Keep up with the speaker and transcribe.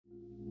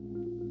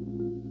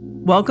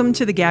Welcome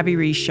to the Gabby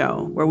Reese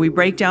Show, where we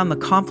break down the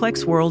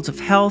complex worlds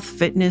of health,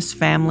 fitness,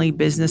 family,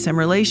 business, and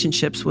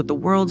relationships with the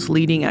world's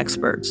leading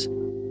experts.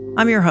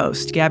 I'm your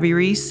host, Gabby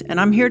Reese,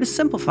 and I'm here to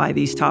simplify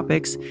these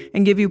topics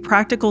and give you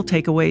practical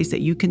takeaways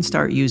that you can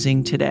start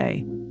using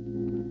today.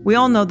 We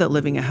all know that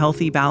living a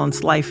healthy,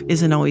 balanced life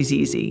isn't always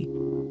easy.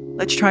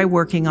 Let's try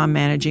working on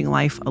managing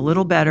life a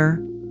little better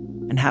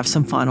and have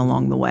some fun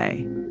along the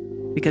way.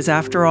 Because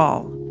after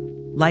all,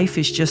 life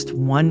is just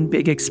one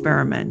big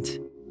experiment,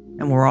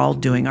 and we're all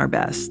doing our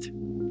best.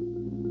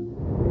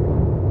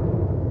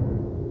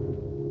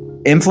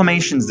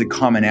 Inflammation is the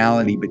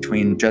commonality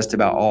between just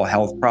about all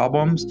health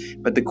problems,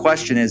 but the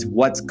question is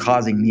what's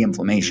causing the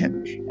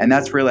inflammation? And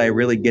that's really I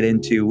really get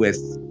into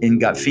in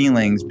gut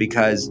feelings,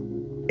 because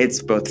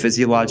it's both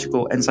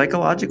physiological and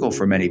psychological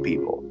for many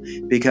people,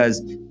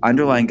 because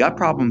underlying gut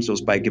problems will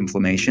spike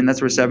inflammation.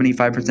 That's where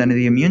 75% of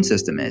the immune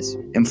system is.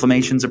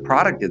 Inflammation is a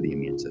product of the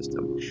immune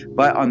system.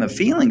 But on the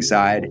feeling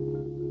side,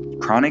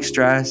 chronic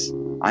stress,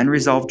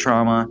 unresolved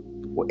trauma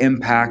will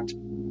impact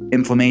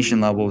inflammation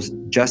levels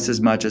just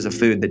as much as a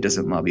food that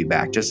doesn't love you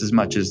back, just as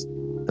much as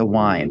the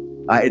wine.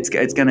 It's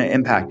going to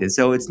impact it.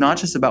 So it's not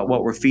just about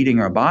what we're feeding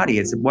our body.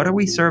 It's what are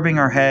we serving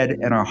our head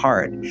and our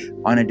heart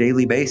on a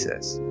daily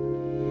basis.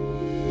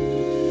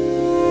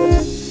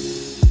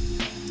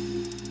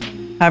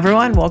 Hi,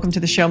 everyone. Welcome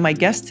to the show. My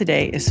guest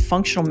today is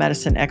functional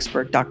medicine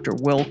expert Dr.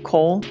 Will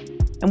Cole,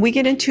 and we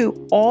get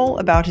into all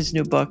about his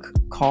new book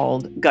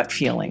called Gut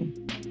Feeling.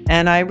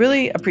 And I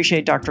really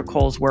appreciate Dr.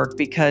 Cole's work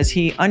because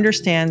he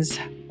understands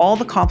all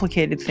the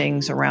complicated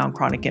things around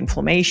chronic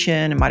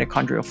inflammation and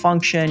mitochondrial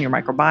function, your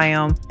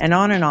microbiome, and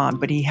on,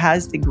 but he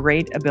has the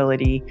great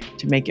ability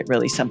to make it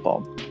really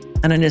simple.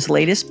 And in his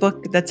latest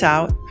book that's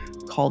out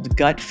called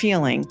Gut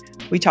Feeling,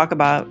 we talk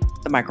about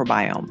the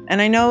microbiome.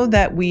 And I know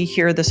that we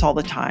hear this all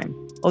the time.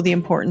 The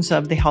importance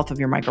of the health of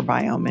your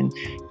microbiome.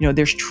 And,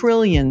 there's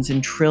trillions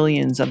and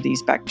trillions of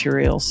these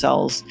bacterial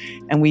cells,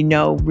 and we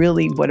know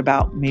really what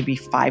about maybe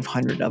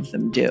 500 of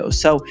them do.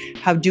 So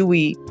how do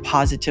we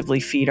positively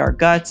feed our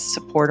guts,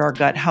 support our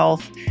gut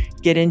health,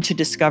 get into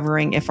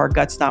discovering if our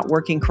gut's not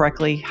working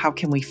correctly, how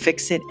can we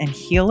fix it and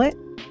heal it?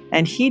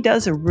 And he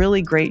does a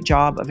really great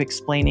job of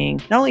explaining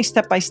not only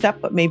step by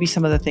step, but maybe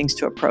some of the things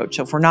to approach.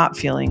 So if we're not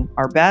feeling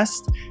our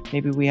best,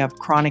 maybe we have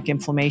chronic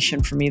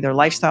inflammation from either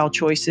lifestyle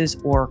choices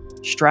or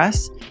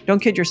stress, don't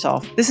kid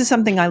yourself. This is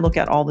something I look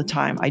at all the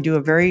time. I do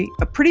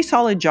a pretty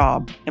solid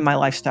job in my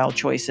lifestyle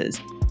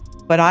choices,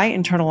 but I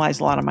internalize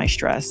a lot of my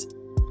stress.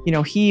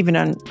 He even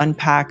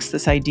unpacks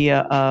this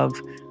idea of,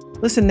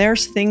 listen,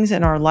 there's things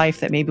in our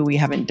life that maybe we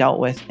haven't dealt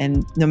with.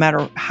 And no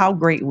matter how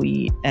great we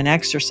eat and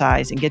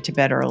exercise and get to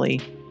bed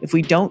early, if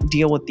we don't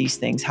deal with these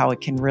things, how it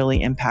can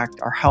really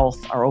impact our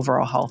health, our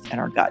overall health, and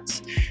our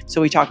guts.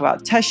 So we talk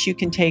about tests you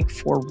can take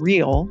for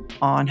real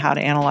on how to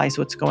analyze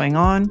what's going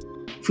on,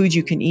 foods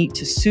you can eat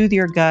to soothe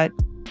your gut.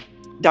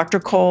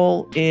 Dr.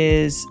 Cole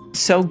is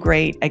so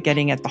great at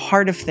getting at the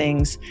heart of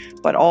things,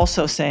 but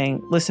also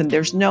saying, listen,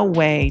 there's no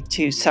way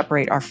to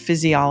separate our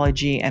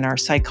physiology and our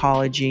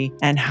psychology,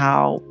 and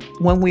how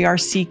when we are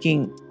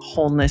seeking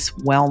wholeness,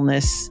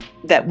 wellness,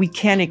 that we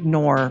can't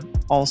ignore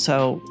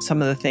also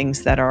some of the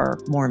things that are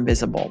more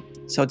invisible.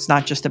 So it's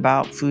not just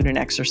about food and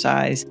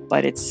exercise,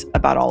 but it's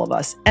about all of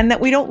us, and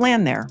that we don't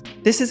land there.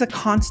 This is a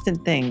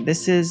constant thing.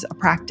 This is a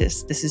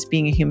practice. This is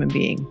being a human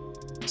being.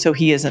 So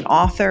he is an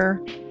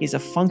author, he's a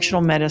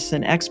functional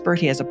medicine expert,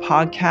 he has a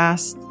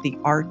podcast, The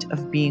Art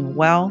of Being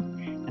Well,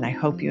 and I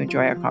hope you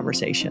enjoy our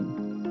conversation.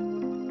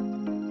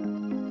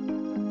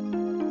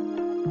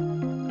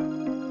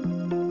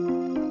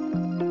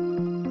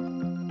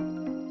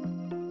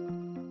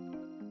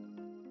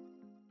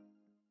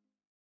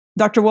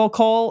 Dr. Will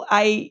Cole,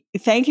 I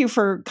thank you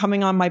for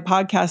coming on my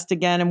podcast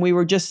again. And we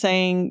were just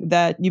saying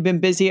that you've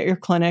been busy at your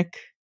clinic.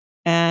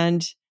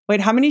 And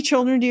wait, how many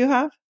children do you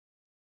have?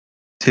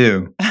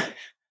 2,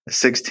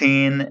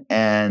 16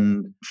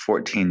 and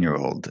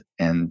 14-year-old.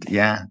 And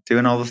yeah,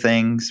 doing all the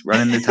things,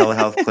 running the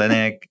telehealth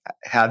clinic,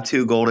 have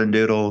 2 golden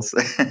doodles.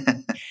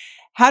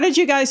 How did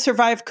you guys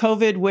survive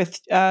COVID with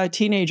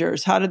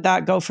teenagers? How did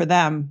that go for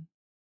them?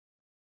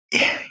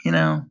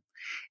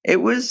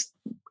 It was,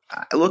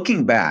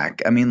 looking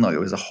back, look, it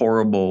was a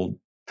horrible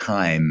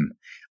time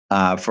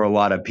for a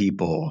lot of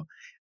people.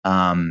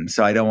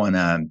 So I don't want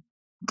to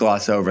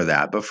gloss over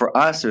that. But for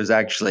us, it was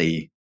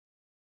actually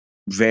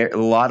a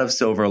lot of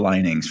silver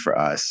linings for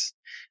us.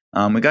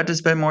 We got to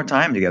spend more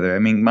time together.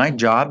 My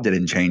job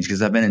didn't change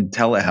because I've been in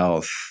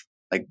telehealth.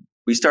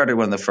 We started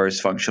one of the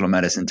first functional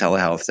medicine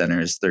telehealth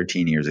centers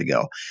 13 years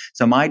ago.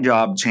 So my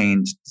job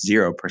changed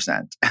 0%,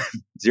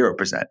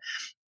 0%,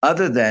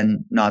 other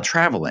than not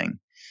traveling.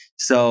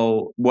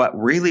 So what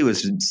really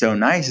was so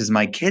nice is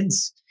my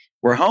kids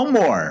were home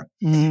more,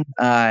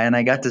 and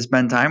I got to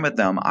spend time with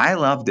them. I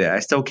loved it. I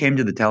still came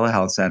to the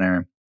telehealth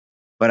center,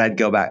 but I'd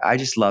go back. I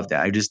just loved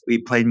it. We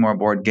played more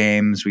board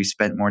games. We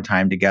spent more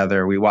time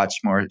together. We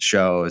watched more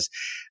shows,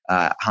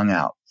 hung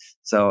out.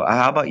 So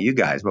how about you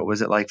guys? What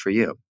was it like for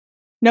you?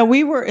 No,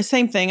 we were the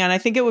same thing. And I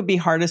think it would be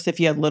hardest if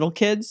you had little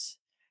kids.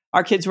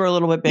 Our kids were a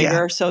little bit Yeah.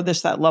 bigger. So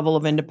there's that level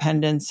of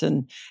independence.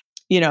 And,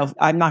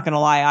 I'm not going to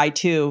lie, I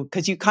too,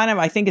 because you kind of,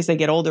 I think as they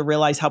get older,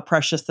 realize how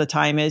precious the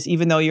time is,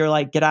 even though you're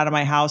like, get out of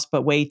my house,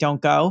 but wait, don't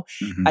go.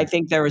 I Hmm.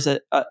 think there was a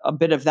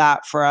bit of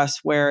that for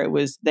us where it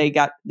was, they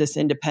got this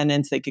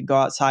independence, they could go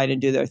outside and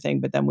do their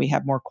thing, but then we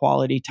have more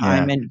quality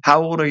time. Yeah. And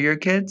How old are your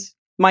kids?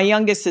 my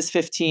youngest is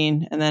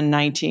 15 and then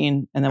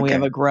 19. And then we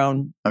have Okay. a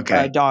grown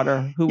Okay.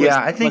 daughter who Yeah,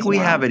 I think wasn't we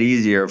have around. it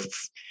easier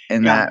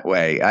in Yeah. that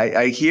way.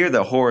 I hear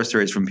the horror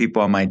stories from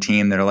people on my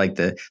team that are like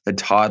the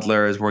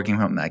toddlers working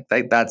from like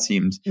that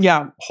seems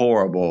Yeah.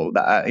 horrible.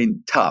 I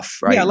mean, tough,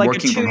 Yeah. right? Like a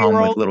Working from home with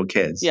 2-year-old. little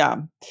kids. Yeah.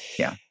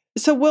 Yeah.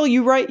 So Will,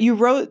 you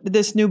wrote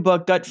this new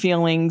book, Gut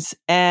Feelings,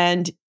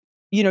 and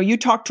you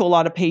talk to a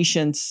lot of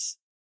patients,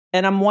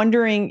 and I'm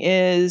wondering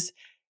is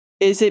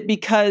it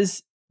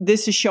because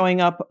this is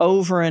showing up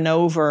over and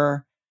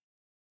over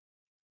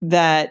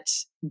that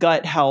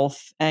gut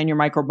health and your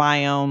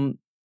microbiome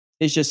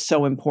is just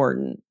so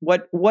important?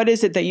 What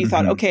is it that you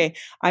thought, Hmm. okay,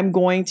 I'm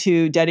going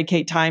to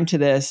dedicate time to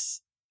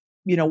this?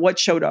 What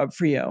showed up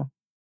for you?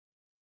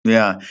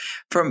 Yeah.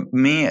 For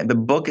me, the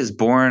book is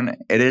born,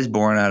 it is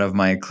born out of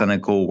my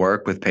clinical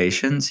work with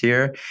patients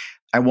here.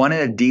 I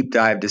wanted a deep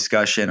dive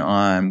discussion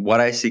on what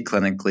I see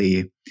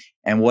clinically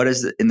and what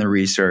is in the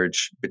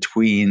research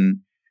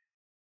between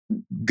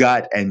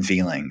gut and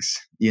feelings,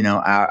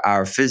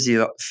 our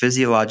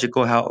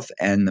physiological health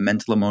and the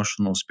mental,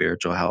 emotional,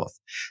 spiritual health.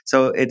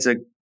 So it's a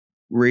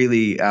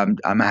really,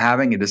 I'm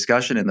having a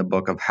discussion in the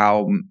book of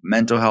how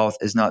mental health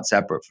is not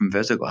separate from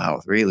physical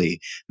health, really.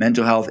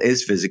 Mental health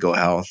is physical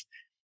health,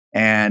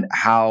 and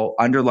how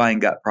underlying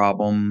gut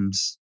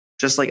problems,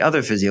 just like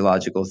other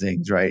physiological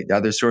things, right?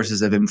 Other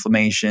sources of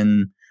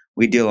inflammation.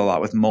 We deal a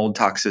lot with mold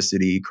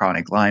toxicity,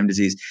 chronic Lyme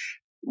disease,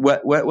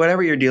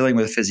 whatever you're dealing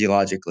with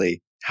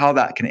physiologically, how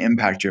that can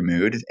impact your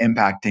mood,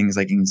 impact things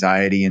like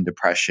anxiety and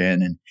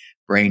depression and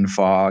brain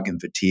fog and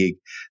fatigue.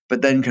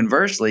 But then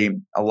conversely,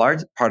 a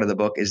large part of the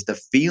book is the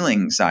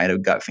feeling side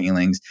of gut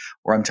feelings,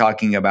 where I'm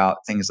talking about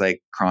things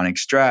like chronic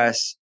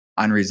stress,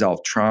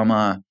 unresolved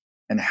trauma,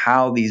 and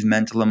how these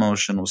mental,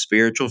 emotional,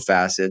 spiritual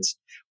facets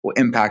will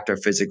impact our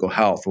physical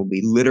health, will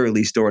be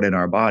literally stored in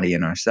our body,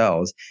 in our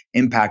cells,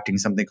 impacting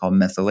something called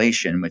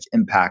methylation, which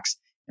impacts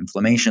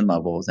inflammation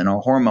levels and our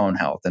hormone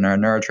health and our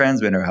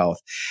neurotransmitter health.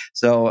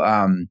 So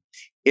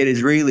it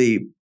is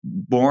really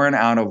born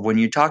out of when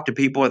you talk to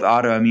people with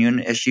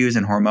autoimmune issues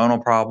and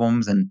hormonal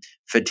problems and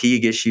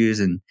fatigue issues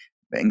and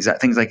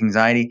things like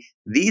anxiety.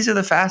 These are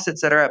the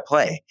facets that are at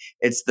play.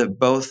 It's the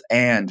both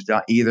and,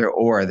 not either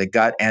or, the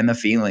gut and the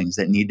feelings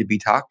that need to be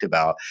talked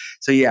about.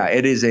 So yeah,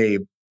 it is a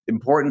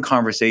important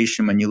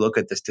conversation when you look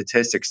at the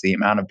statistics, the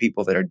amount of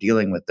people that are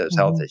dealing with those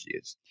health Mhm.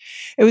 issues.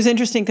 It was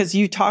interesting because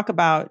you talk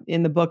about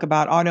in the book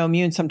about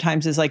autoimmune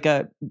sometimes is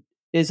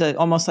a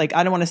almost like,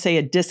 I don't want to say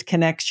a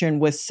disconnection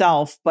with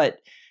self, but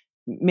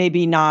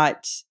maybe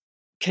not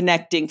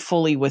connecting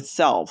fully with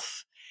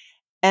self.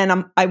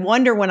 And I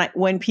wonder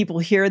when people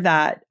hear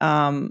that,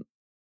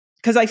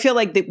 because I feel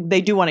like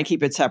they do want to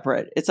keep it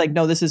separate. It's like,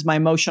 no, this is my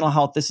emotional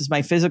health, this is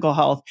my physical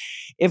health.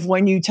 If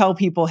when you tell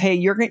people, hey,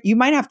 you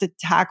might have to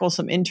tackle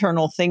some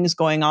internal things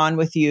going on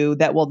with you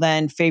that will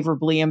then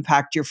favorably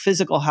impact your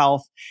physical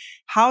health,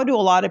 how do a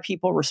lot of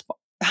people respond?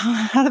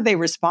 How do they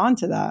respond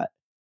to that?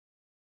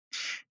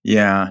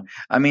 Yeah.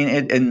 I mean,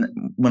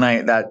 and when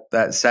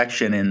that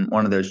section in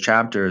one of those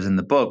chapters in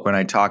the book, when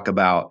I talk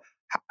about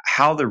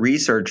how the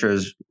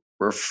researchers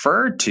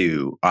refer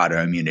to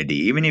autoimmunity,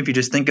 even if you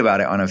just think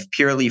about it on a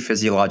purely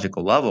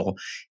physiological level,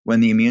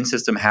 when the immune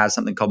system has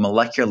something called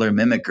molecular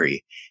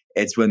mimicry,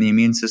 it's when the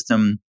immune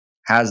system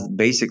has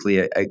basically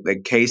a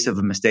case of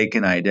a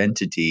mistaken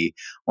identity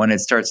when it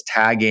starts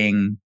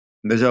tagging.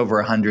 There's over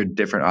 100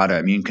 different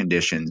autoimmune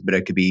conditions, but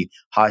it could be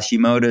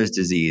Hashimoto's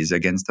disease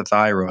against the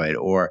thyroid,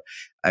 or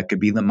it could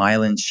be the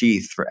myelin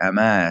sheath for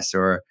MS,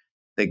 or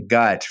the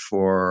gut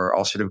for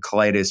ulcerative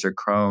colitis or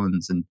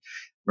Crohn's, and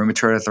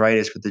rheumatoid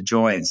arthritis with the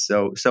joints,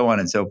 so on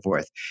and so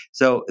forth.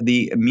 So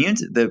the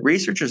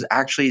researchers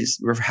actually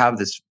have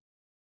this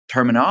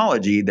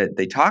terminology that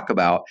they talk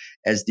about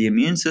as the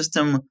immune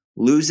system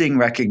losing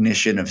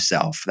recognition of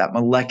self, that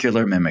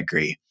molecular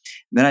mimicry.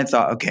 And then I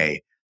thought,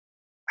 okay,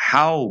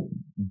 how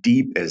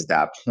deep is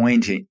that,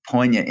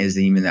 poignant is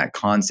even that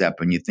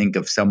concept when you think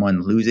of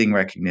someone losing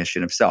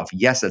recognition of self?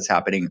 Yes, that's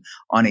happening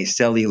on a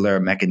cellular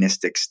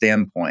mechanistic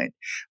standpoint,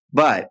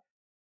 but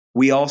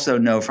we also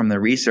know from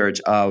the research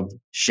of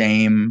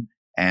shame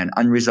and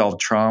unresolved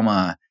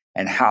trauma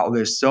and how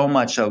there's so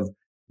much of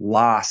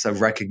loss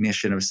of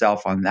recognition of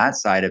self on that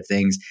side of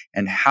things,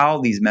 and how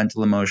these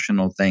mental,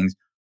 emotional things,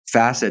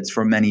 facets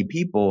for many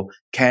people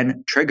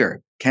can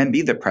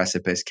be the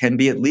precipice, can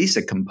be at least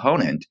a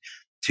component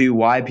to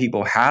why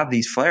people have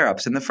these flare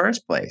ups in the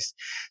first place.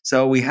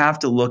 So we have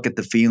to look at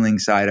the feeling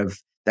side of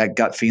that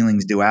gut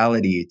feelings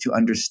duality to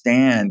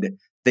understand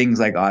things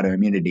like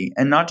autoimmunity,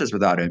 and not just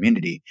with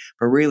autoimmunity,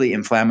 but really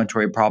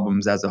inflammatory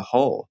problems as a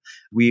whole.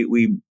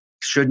 We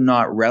should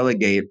not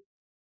relegate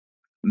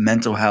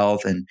mental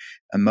health and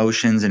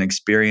emotions and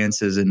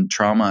experiences and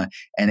trauma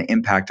and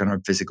impact on our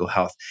physical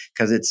health,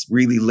 because it's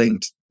really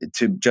linked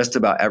to just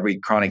about every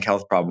chronic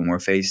health problem we're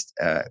faced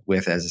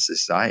with as a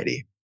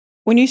society.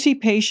 When you see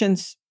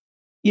patients,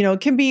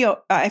 it can be,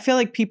 I feel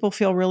like people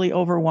feel really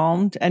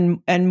overwhelmed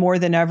and more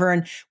than ever.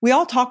 And we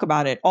all talk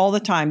about it all the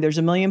time. There's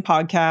a million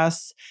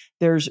podcasts.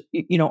 There's,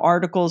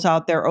 articles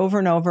out there over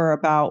and over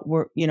about,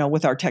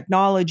 with our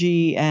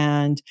technology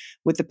and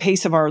with the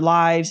pace of our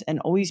lives and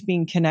always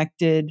being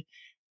connected.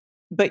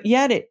 But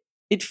yet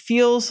it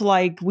feels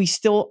like we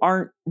still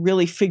aren't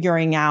really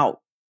figuring out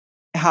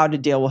how to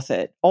deal with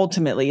it.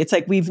 Ultimately, it's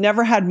like we've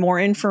never had more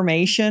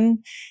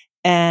information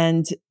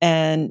and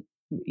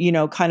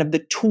kind of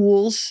the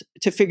tools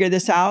to figure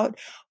this out.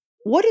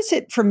 What is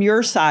it from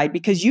your side?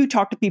 Because you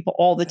talk to people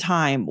all the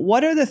time.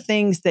 What are the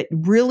things that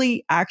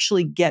really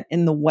actually get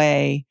in the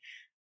way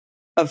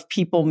of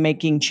people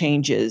making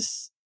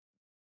changes?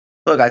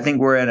 Look, I think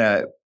we're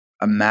at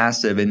a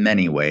massive, in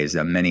many ways,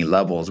 on many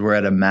levels, we're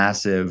at a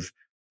massive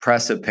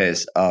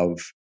precipice of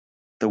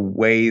the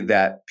way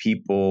that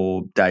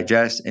people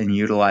digest and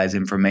utilize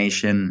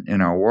information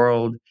in our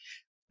world.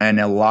 And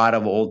a lot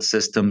of old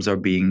systems are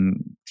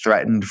being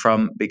threatened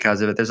from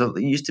because of it. There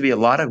used to be a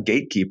lot of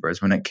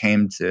gatekeepers when it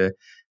came to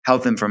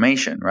health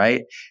information,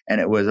 right?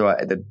 And it was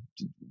the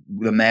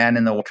man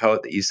in the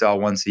coat that you saw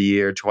once a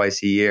year,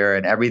 twice a year,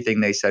 and everything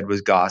they said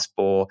was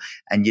gospel.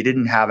 And you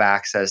didn't have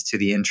access to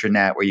the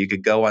internet where you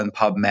could go on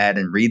PubMed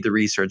and read the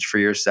research for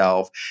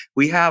yourself.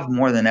 We have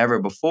more than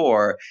ever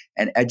before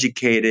an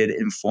educated,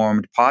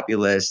 informed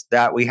populace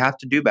that we have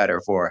to do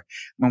better for.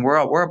 I mean,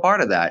 we're a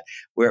part of that,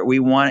 where we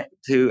want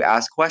to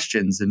ask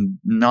questions and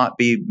not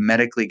be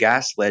medically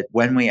gaslit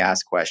when we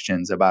ask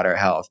questions about our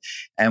health,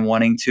 and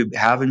wanting to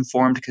have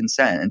informed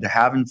consent. And to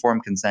have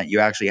informed consent, you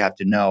actually have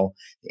to know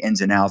the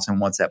ins and outs and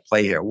what's at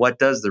play here. What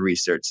does the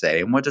research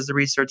say and what does the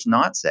research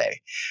not say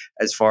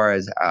as far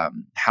as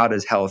how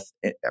does health,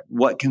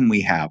 what can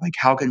we have? Like,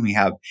 how can we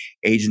have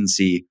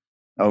agency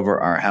over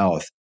our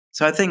health?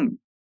 So I think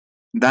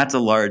that's a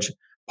large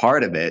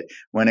part of it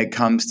when it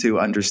comes to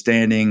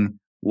understanding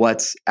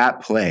what's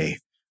at play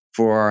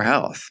for our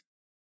health.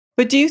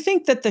 But do you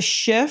think that the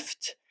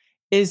shift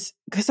is,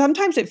 because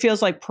sometimes it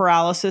feels like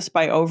paralysis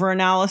by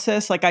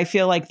overanalysis. Like I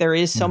feel like there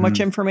is so much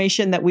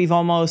information that we've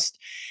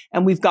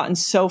gotten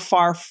so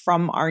far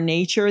from our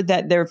nature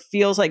that there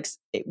feels like,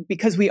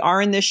 because we are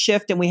in this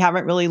shift and we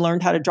haven't really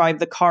learned how to drive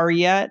the car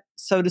yet,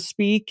 so to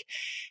speak,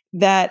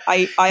 that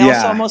I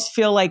also almost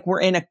feel like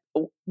we're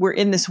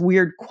in this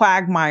weird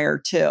quagmire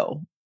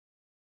too.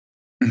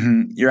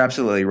 You're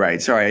absolutely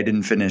right. Sorry, I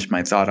didn't finish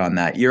my thought on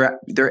that.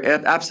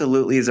 There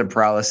absolutely is a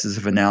paralysis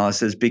of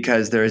analysis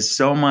because there is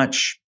so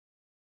much.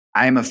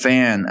 I'm a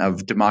fan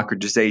of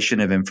democratization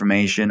of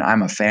information.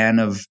 I'm a fan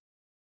of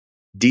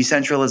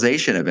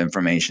decentralization of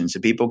information, so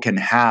people can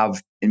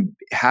have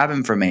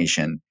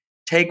information,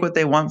 take what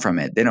they want from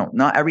it.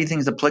 Not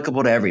everything's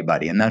applicable to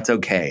everybody, and that's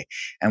okay.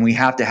 And we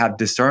have to have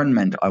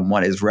discernment on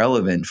what is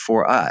relevant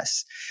for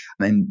us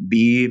and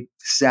be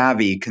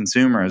savvy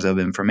consumers of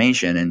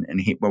information and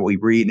what we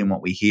read and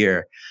what we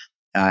hear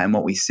and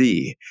what we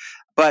see.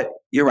 But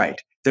you're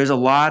right. There's a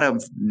lot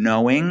of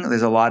knowing.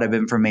 There's a lot of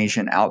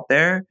information out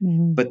there,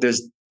 but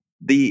there's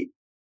the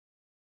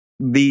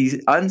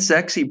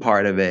unsexy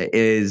part of it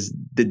is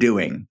the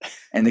doing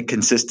and the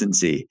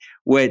consistency,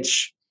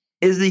 which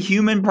is the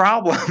human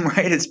problem,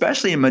 right?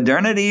 Especially in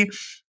modernity,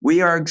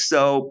 we are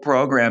so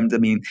programmed. I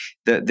mean,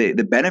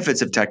 the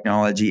benefits of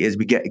technology is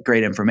we get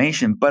great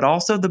information, but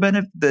also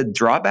the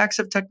drawbacks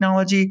of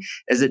technology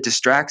is it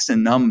distracts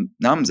and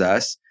numbs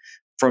us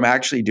from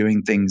actually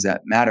doing things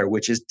that matter,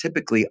 which is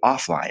typically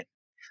offline.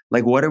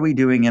 Like, what are we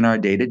doing in our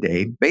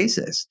day-to-day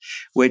basis,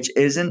 which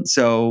isn't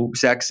so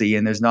sexy,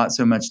 and there's not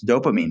so much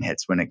dopamine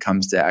hits when it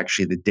comes to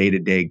actually the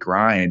day-to-day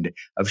grind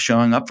of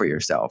showing up for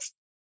yourself.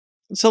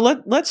 So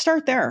let's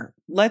start there.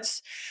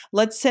 Let's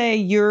say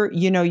you're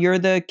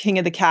the king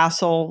of the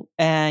castle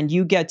and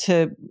you get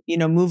to,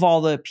 move all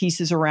the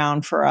pieces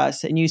around for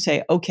us, and you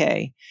say,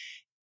 okay,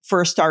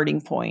 for a starting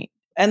point.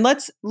 And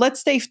let's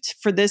stay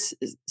for this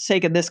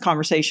sake of this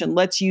conversation.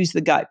 Let's use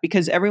the gut,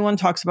 because everyone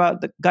talks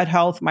about the gut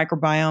health,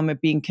 microbiome, it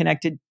being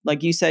connected,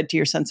 like you said, to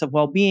your sense of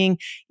well-being,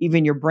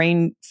 even your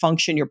brain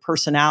function, your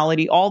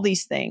personality, all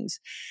these things.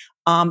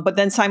 But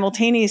then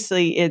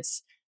simultaneously,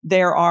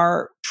 there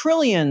are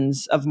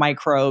trillions of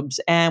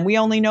microbes and we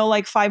only know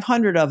like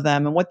 500 of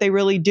them and what they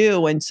really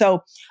do. And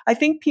so I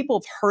think people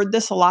have heard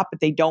this a lot, but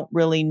they don't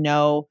really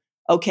know,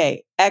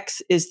 okay,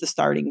 X is the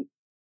starting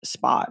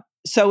spot.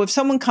 So if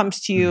someone comes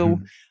to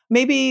you,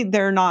 maybe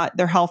their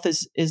health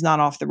is not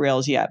off the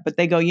rails yet, but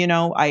they go,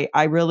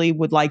 I really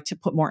would like to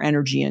put more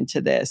energy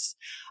into this.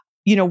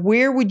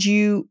 Where would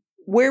you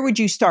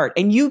start?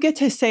 And you get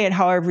to say it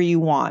however you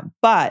want.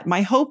 But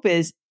my hope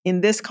is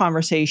in this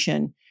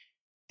conversation,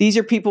 these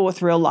are people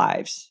with real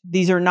lives.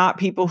 These are not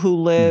people who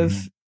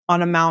live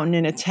on a mountain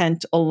in a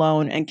tent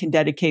alone and can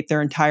dedicate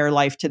their entire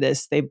life to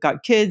this. They've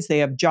got kids, they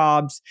have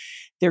jobs,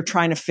 they're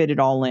trying to fit it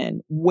all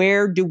in.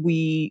 Where do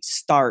we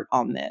start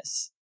on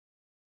this?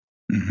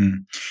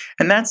 And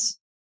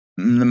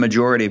the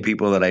majority of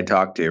people that I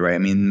talk to, right? I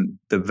mean,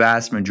 the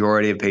vast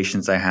majority of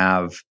patients I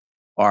have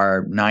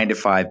are 9 to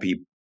 5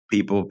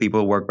 people.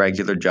 People work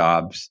regular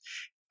jobs.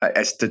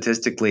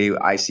 Statistically,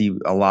 I see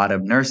a lot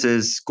of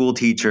nurses, school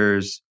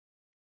teachers,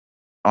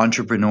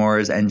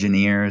 entrepreneurs,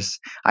 engineers.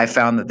 I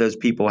found that those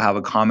people have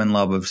a common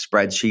love of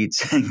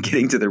spreadsheets and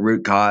getting to the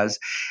root cause.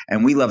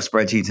 And we love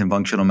spreadsheets in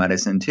functional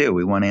medicine too.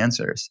 We want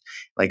answers.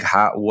 Like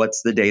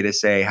what's the data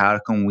say? How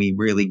can we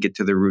really get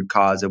to the root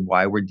cause of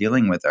why we're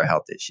dealing with our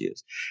health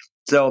issues?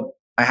 So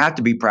I have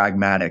to be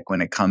pragmatic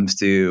when it comes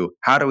to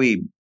how do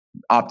we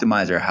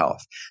optimize our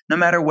health, no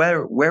matter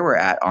where we're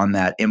at on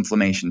that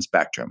inflammation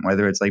spectrum,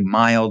 whether it's like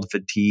mild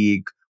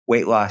fatigue,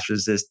 weight loss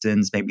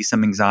resistance, maybe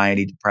some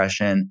anxiety,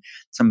 depression,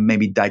 some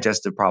maybe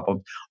digestive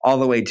problems, all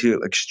the way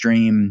to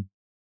extreme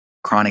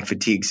chronic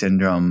fatigue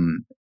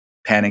syndrome,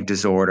 panic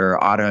disorder,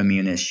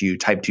 autoimmune issue,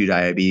 type 2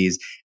 diabetes,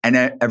 and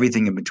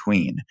everything in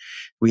between.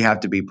 We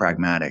have to be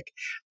pragmatic.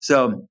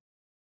 So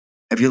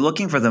if you're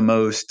looking for the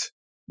most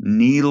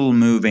needle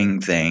moving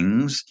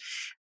things,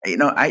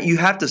 you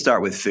have to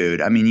start with food.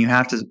 I mean, you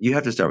have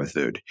to start with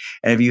food.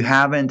 And if you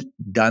haven't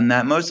done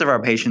that, most of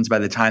our patients, by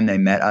the time they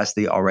met us,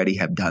 they already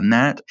have done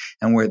that.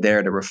 And we're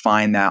there to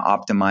refine that,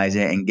 optimize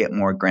it, and get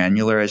more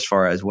granular as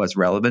far as what's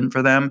relevant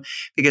for them.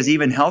 Because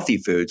even healthy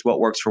foods, what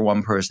works for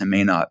one person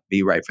may not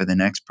be right for the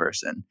next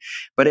person.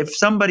 But if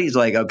somebody's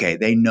like, okay,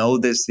 they know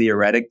this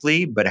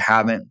theoretically, but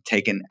haven't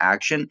taken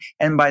action,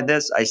 and by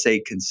this I would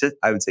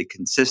say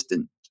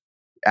consistent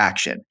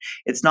action.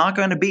 It's not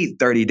going to be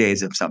 30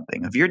 days of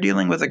something. If you're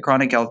dealing with a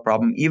chronic health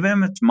problem,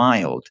 even if it's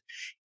mild,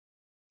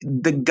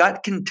 the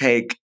gut can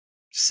take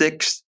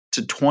 6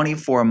 to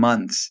 24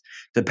 months,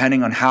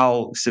 depending on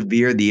how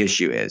severe the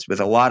issue is, with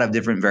a lot of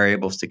different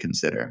variables to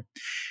consider.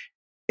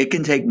 It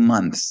can take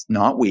months,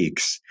 not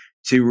weeks,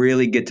 to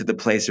really get to the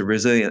place of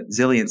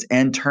resilience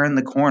and turn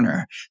the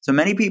corner. So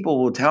many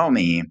people will tell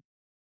me,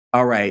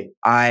 all right,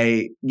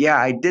 I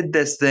did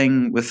this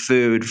thing with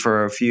food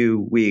for a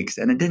few weeks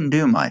and it didn't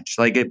do much.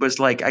 Like it was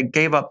like I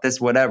gave up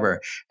this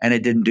whatever and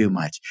it didn't do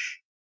much.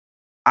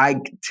 I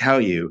tell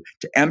you,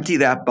 to empty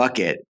that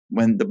bucket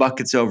when the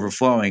bucket's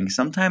overflowing,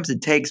 sometimes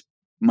it takes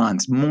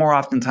months. More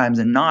oftentimes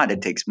than not,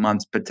 it takes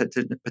months,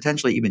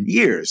 potentially even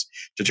years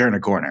to turn a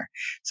corner.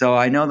 So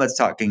I know that's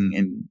talking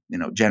in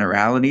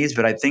generalities,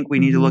 but I think we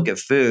need to look at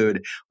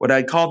food, what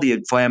I call the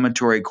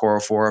inflammatory core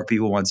four. If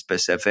people want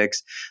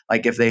specifics,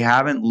 like if they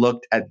haven't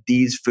looked at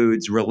these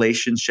foods'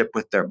 relationship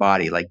with their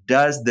body, like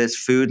does this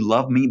food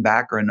love me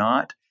back or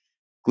not?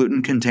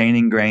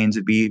 Gluten-containing grains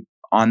would be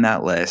on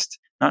that list.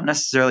 Not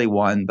necessarily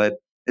one, but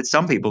it's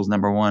some people's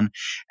number one.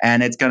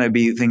 And it's going to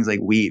be things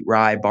like wheat,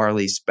 rye,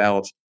 barley,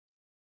 spelt,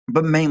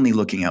 but mainly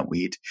looking at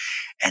wheat.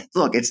 And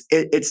look,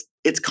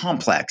 it's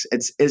complex.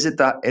 Is it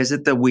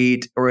the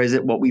wheat or is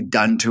it what we've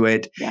done to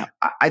it? Yeah.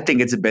 I think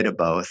it's a bit of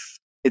both.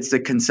 It's the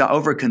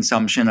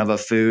overconsumption of a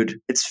food.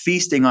 It's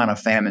feasting on a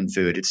famine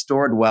food. It's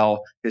stored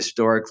well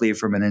historically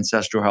from an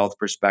ancestral health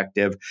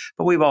perspective,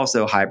 but we've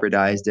also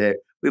hybridized it.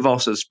 We've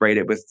also sprayed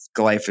it with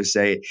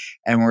glyphosate,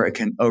 and we're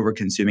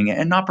over-consuming it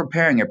and not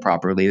preparing it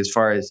properly as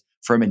far as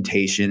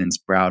fermentation and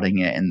sprouting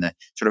it and the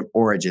sort of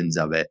origins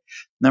of it.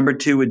 Number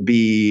two would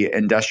be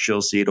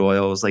industrial seed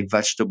oils like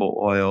vegetable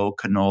oil,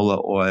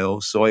 canola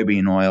oil,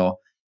 soybean oil.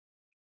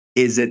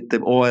 Is it the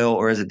oil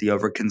or is it the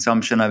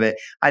overconsumption of it?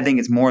 I think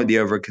it's more the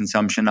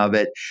overconsumption of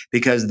it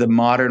because the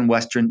modern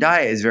Western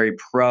diet is very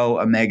pro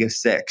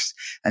omega-6.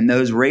 And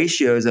those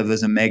ratios of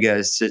those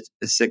omega-6,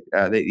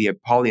 the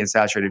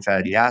polyunsaturated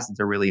fatty acids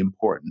are really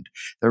important.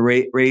 The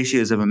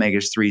ratios of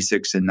omegas-3,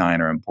 6, and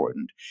 9 are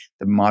important.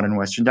 The modern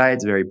Western diet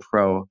is very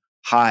pro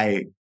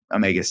high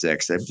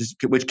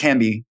omega-6, which can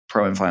be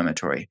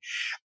pro-inflammatory.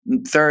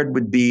 Third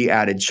would be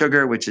added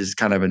sugar, which is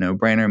kind of a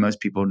no-brainer. Most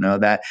people know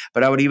that.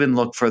 But I would even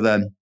look for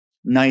the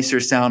nicer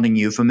sounding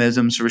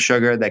euphemisms for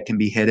sugar that can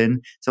be hidden.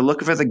 So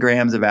look for the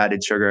grams of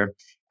added sugar.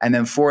 And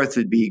then fourth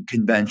would be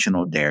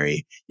conventional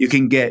dairy. You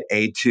can get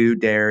A2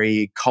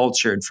 dairy,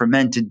 cultured,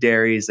 fermented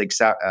dairies like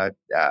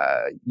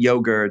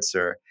yogurts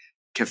or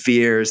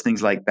kefirs,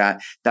 things like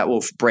that, that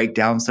will break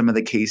down some of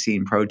the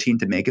casein protein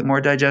to make it more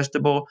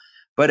digestible.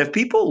 But if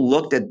people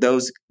looked at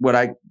those,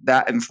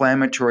 that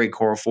inflammatory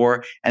core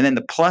four, and then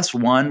the plus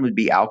one would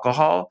be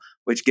alcohol,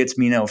 which gets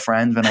me no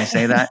friends when I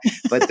say that.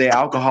 But the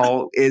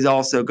alcohol is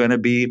also going to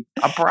be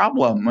a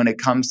problem when it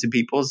comes to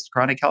people's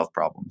chronic health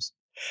problems.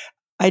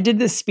 I did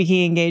this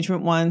speaking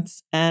engagement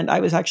once, and I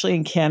was actually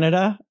in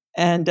Canada,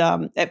 and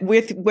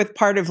with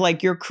part of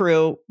like your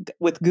crew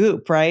with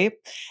Goop, right?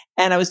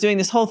 And I was doing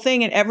this whole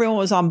thing, and everyone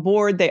was on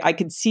board. I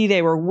could see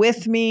they were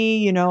with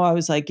me. I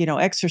was like,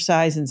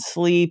 exercise and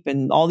sleep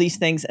and all these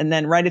things. And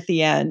then right at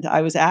the end,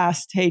 I was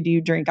asked, "Hey, do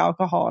you drink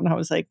alcohol?" And I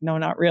was like, "No,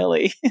 not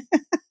really."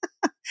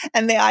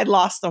 And I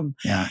lost them.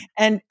 Yeah.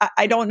 And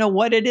I don't know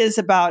what it is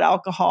about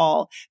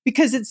alcohol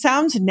because it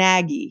sounds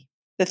naggy.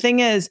 The thing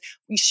is,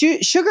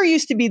 sugar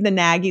used to be the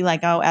naggy, like,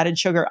 oh, added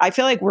sugar. I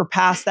feel like we're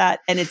past that.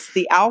 And it's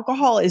the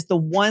alcohol is the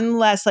one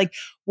less, like,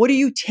 what are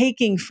you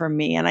taking from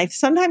me? And I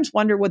sometimes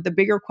wonder what the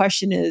bigger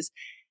question is.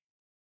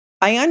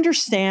 I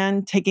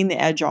understand taking the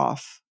edge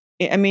off.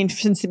 I mean,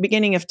 since the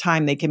beginning of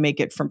time, they can make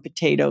it from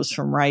potatoes,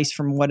 from rice,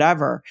 from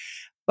whatever.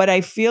 But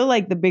I feel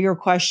like the bigger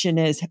question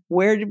is,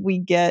 where did we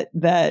get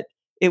that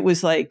it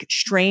was like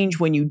strange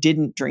when you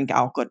didn't drink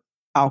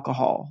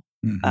alcohol?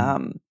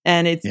 Mm-hmm.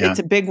 And Yeah. it's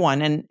a big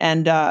one.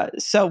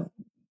 So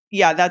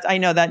yeah, that's, I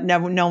know that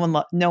no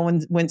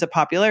one wins a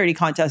popularity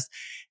contest.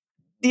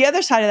 The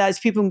other side of that is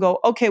people can go,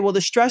 okay, well, the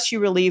stress you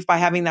relieve by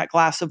having that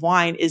glass of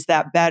wine, is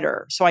that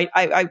better? So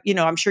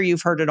I'm sure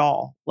you've heard it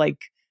all. Like,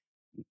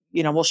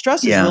 well,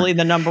 stress is Yeah. really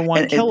the number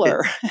one And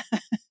killer.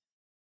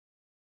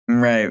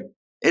 right.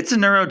 It's a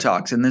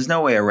neurotoxin. There's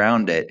no way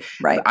around it.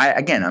 Right.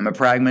 I'm a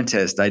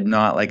pragmatist. I'm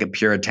not like a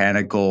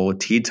puritanical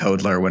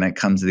teetotaler when it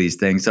comes to these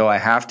things. So I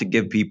have to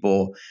give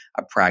people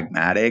a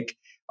pragmatic.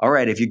 All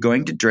right, if you're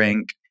going to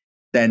drink,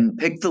 then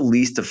pick the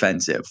least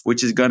offensive,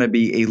 which is going to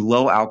be a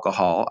low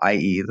alcohol,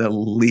 i.e., the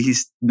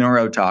least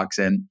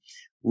neurotoxin,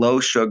 low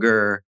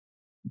sugar,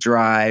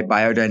 dry,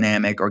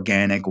 biodynamic,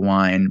 organic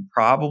wine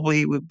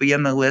probably would be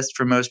on the list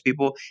for most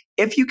people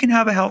if you can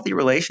have a healthy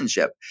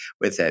relationship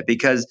with it.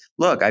 Because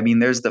look, I mean,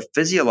 there's the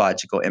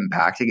physiological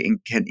impact. It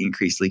can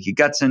increase leaky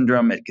gut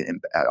syndrome.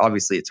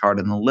 Obviously it's hard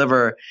on the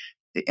liver.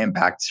 It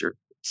impacts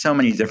so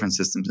many different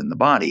systems in the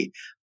body.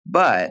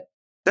 But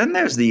then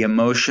there's the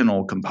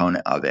emotional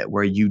component of it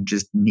where you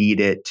just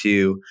need it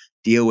to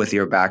deal with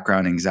your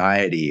background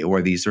anxiety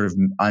or these sort of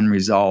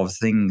unresolved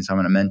things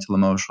on a mental,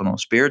 emotional,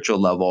 spiritual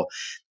level.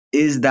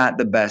 Is that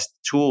the best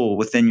tool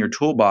within your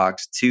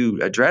toolbox to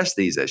address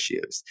these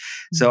issues?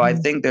 So I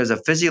Mm-hmm. think there's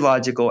a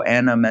physiological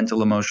and a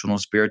mental, emotional,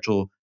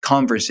 spiritual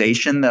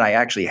conversation that I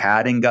actually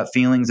had in Gut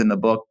Feelings in the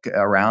book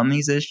around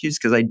these issues,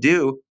 because I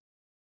do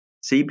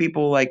see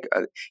people like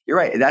you're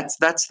right. That's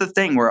the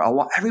thing where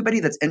everybody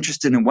that's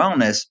interested in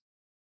wellness,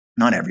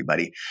 not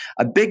everybody,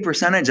 a big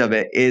percentage of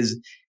it is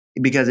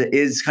because it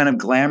is kind of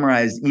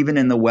glamorized even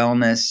in the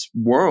wellness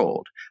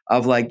world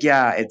of like,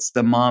 yeah, it's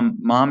the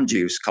mom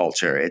juice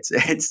culture.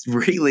 It's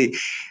really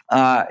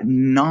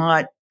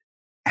not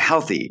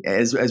healthy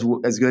as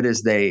good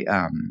as they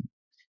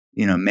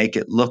make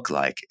it look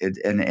like it,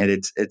 and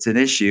it's an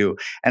issue.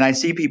 And I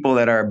see people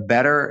that are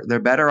better, they're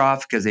better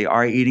off because they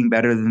are eating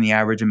better than the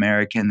average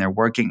American. They're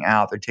working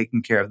out, they're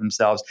taking care of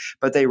themselves,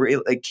 but they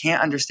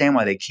can't understand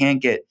why they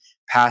can't get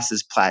past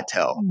this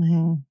plateau.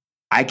 Mm-hmm.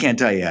 I can't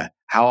tell you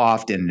how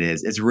often it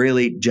is. It's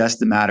really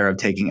just a matter of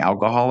taking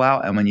alcohol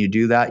out. And when you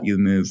do that, you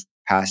move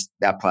past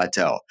that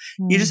plateau.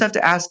 You just have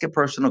to ask a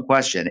personal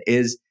question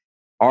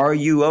are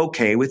you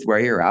okay with where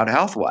you're at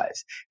health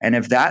wise? And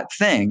if that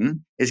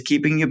thing is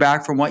keeping you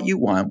back from what you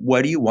want,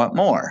 what do you want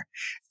more?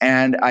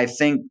 And I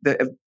think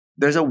that if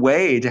there's a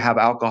way to have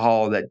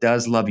alcohol that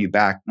does love you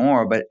back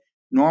more, but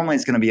normally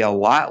it's going to be a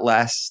lot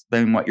less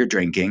than what you're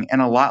drinking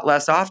and a lot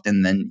less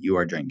often than you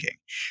are drinking.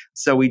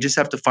 So we just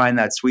have to find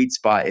that sweet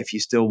spot if you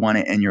still want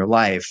it in your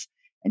life.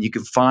 And you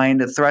can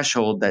find a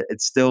threshold that it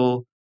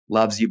still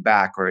loves you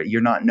back or you're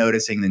not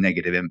noticing the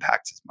negative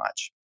impacts as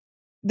much.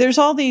 There's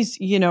all these,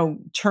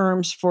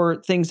 terms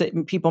for things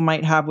that people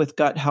might have with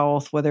gut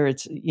health, whether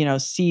it's,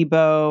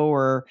 SIBO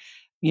or,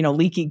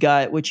 leaky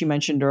gut, which you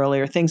mentioned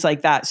earlier, things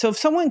like that. So if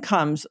someone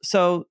comes,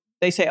 so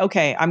they say,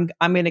 okay, I'm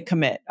going to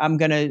commit. I'm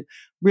going to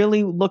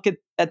really look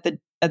at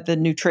the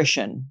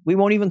nutrition. We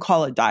won't even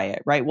call it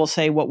diet, right? We'll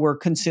say what we're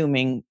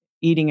consuming,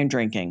 eating and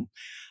drinking.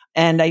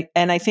 And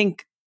I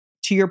think,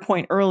 to your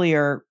point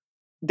earlier,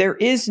 there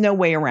is no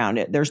way around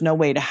it. There's no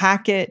way to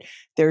hack it.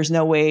 There's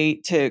no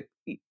way to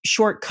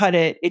shortcut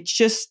it. It's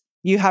just,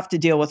 you have to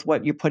deal with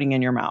what you're putting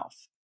in your mouth,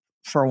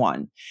 for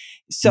one.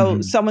 So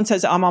Mm-hmm. someone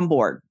says, I'm on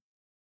board.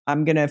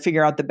 I'm going to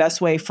figure out the best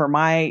way for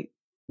my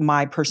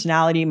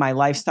personality, my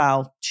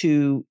lifestyle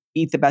to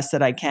eat the best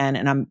that I can.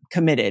 And I'm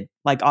committed.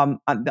 Like I'm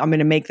going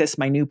to make this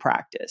my new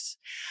practice.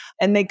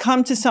 And they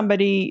come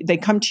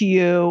to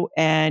you,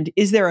 and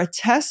is there a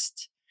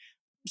test?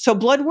 So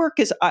blood work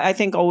is, I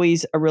think,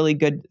 always a really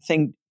good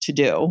thing to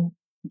do.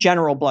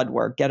 General blood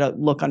work, get a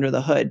look under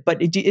the hood.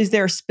 But is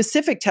there a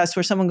specific test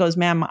where someone goes,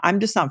 ma'am, I'm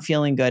just not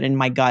feeling good in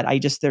my gut.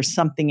 There's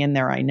something in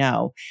there I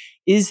know.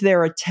 Is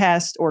there a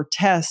test or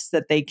tests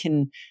that they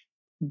can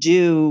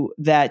do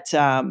that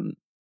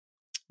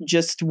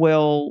just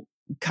will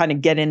kind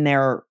of get in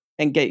there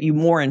and get you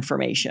more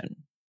information?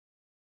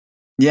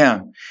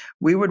 Yeah,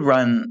 we would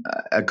run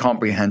a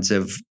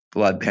comprehensive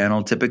blood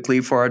panel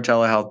typically for our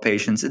telehealth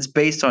patients. It's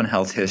based on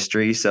health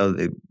history, so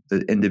the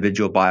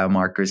individual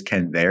biomarkers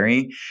can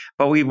vary,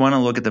 but we want to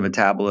look at the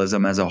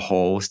metabolism as a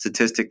whole.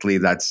 Statistically,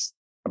 that's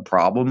a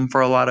problem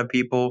for a lot of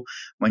people.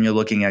 When you're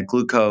looking at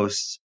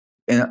glucose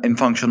in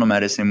functional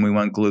medicine, we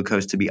want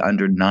glucose to be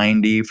under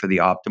 90 for the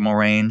optimal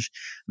range.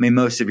 I mean,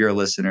 most of your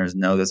listeners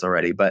know this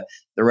already, but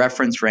the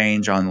reference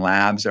range on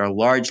labs are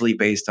largely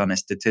based on a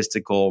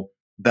statistical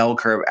bell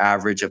curve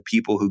average of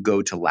people who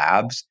go to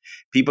labs.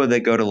 People that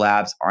go to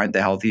labs aren't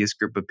the healthiest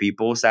group of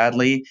people,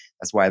 sadly.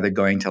 That's why they're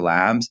going to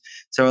labs.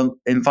 So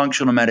in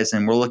functional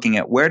medicine, we're looking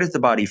at where does the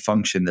body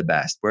function the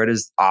best? Where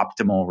does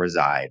optimal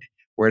reside?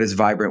 Where does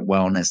vibrant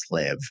wellness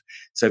live?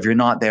 So if you're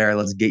not there,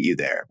 let's get you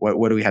there.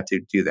 What do we have to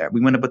do there?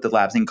 We want to put the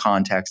labs in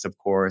context, of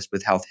course,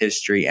 with health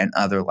history and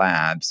other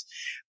labs.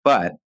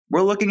 But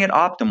we're looking at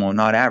optimal,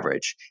 not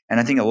average. And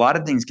I think a lot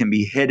of things can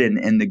be hidden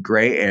in the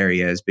gray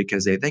areas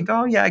because they think,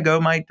 oh yeah, I go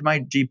to my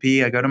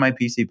GP, I go to my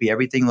PCP,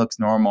 everything looks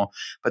normal,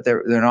 but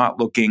they're not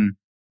looking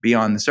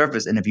beyond the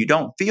surface. And if you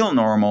don't feel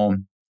normal,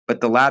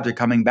 but the labs are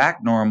coming back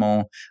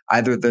normal,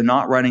 either they're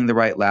not running the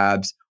right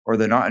labs or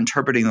they're not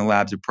interpreting the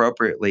labs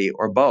appropriately,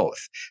 or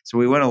both. So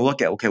we want to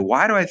look at, okay,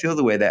 why do I feel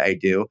the way that I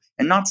do,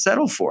 and not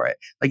settle for it?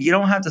 Like, you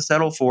don't have to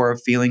settle for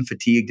feeling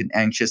fatigued and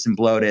anxious and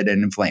bloated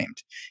and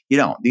inflamed. You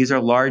don't. These are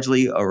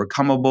largely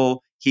overcomable,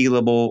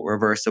 healable,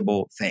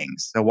 reversible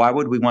things. So why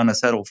would we want to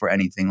settle for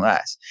anything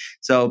less?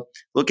 So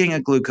looking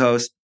at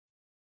glucose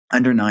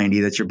under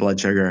 90, that's your blood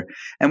sugar.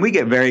 And we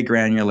get very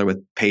granular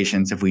with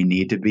patients if we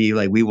need to be.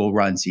 Like, we will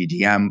run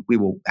CGM, we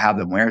will have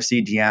them wear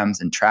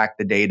CGMs and track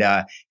the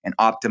data and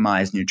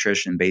optimize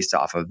nutrition based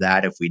off of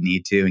that if we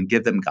need to, and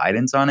give them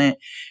guidance on it.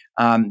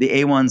 The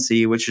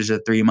A1C, which is a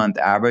 3-month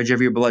average of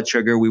your blood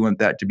sugar, we want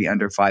that to be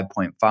under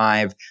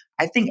 5.5.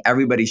 I think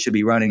everybody should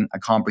be running a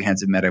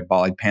comprehensive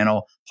metabolic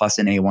panel plus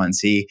an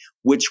A1C,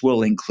 which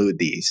will include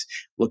these.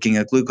 Looking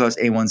at glucose,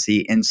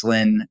 A1C,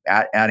 insulin,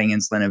 adding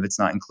insulin if it's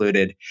not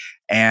included,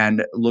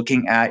 and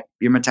looking at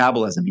your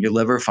metabolism, your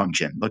liver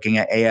function, looking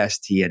at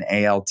AST and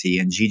ALT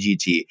and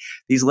GGT.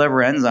 These liver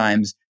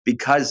enzymes,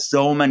 because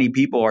so many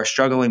people are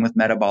struggling with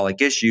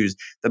metabolic issues,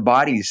 the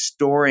body's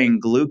storing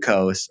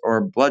glucose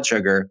or blood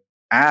sugar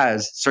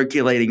as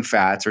circulating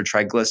fats or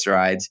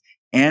triglycerides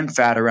and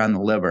fat around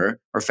the liver,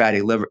 or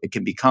fatty liver. It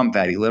can become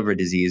fatty liver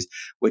disease,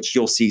 which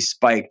you'll see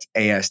spiked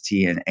AST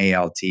and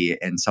ALT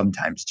and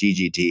sometimes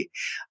GGT.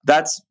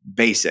 That's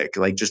basic,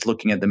 like just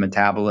looking at the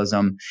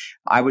metabolism.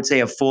 I would say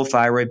a full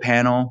thyroid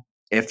panel,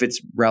 if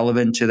it's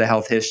relevant to the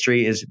health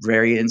history, is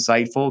very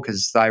insightful,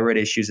 because thyroid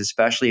issues,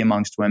 especially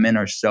amongst women,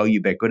 are so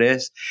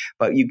ubiquitous.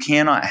 But you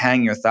cannot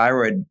hang your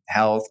thyroid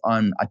health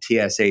on a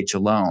TSH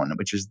alone,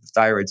 which is the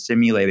thyroid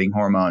stimulating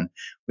hormone.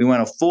 We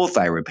want a full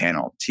thyroid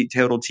panel,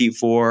 total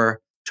T4,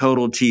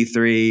 total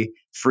T3,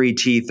 free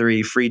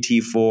T3, free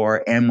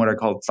T4, and what are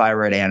called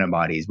thyroid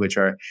antibodies, which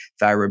are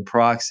thyroid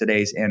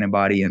peroxidase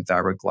antibody and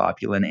thyroid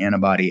globulin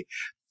antibody,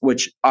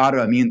 which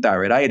autoimmune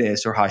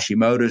thyroiditis or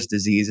Hashimoto's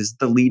disease is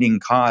the leading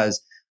cause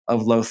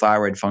of low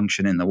thyroid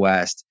function in the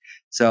West.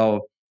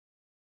 So,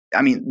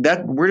 I mean,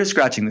 that we're just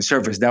scratching the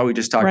surface. Now we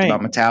just talked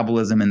about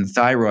metabolism and the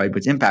thyroid,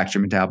 which impacts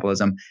your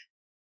metabolism.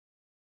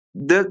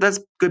 That's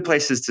good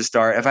places to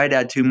start. If I'd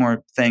add 2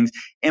 more things,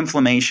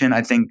 inflammation,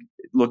 I think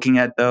looking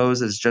at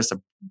those as just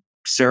a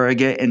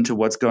surrogate into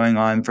what's going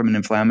on from an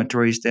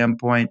inflammatory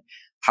standpoint.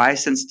 High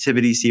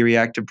sensitivity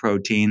C-reactive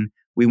protein,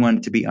 we want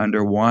it to be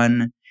under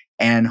 1.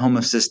 And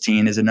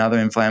homocysteine is another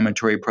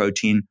inflammatory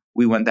protein.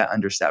 We want that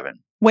under 7.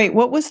 Wait,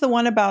 what was the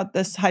one about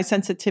this high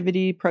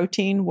sensitivity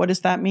protein? What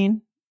does that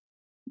mean?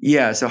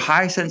 Yeah, so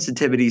high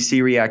sensitivity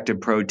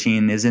C-reactive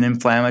protein is an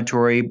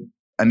inflammatory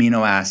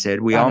amino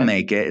acid. We all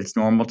make it. It's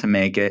normal to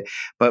make it,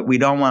 but we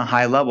don't want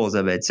high levels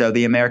of it. So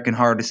the American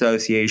Heart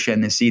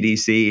Association, the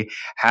CDC,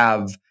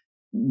 have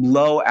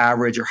low,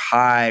 average, or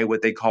high,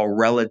 what they call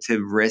relative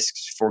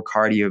risks for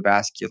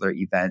cardiovascular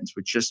events,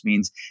 which just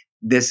means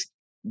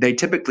they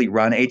typically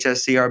run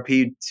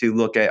HSCRP to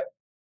look at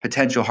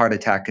potential heart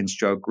attack and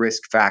stroke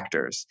risk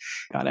factors.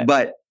 Got it.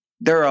 But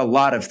there are a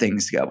lot of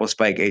things that will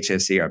spike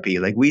HSCRP.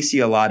 Like, we see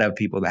a lot of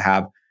people that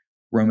have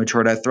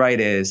rheumatoid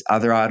arthritis,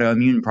 other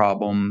autoimmune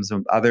problems,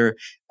 other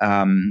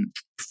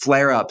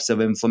flare-ups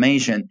of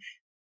inflammation,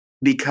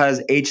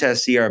 because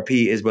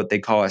HSCRP is what they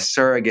call a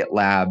surrogate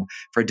lab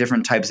for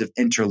different types of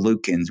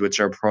interleukins, which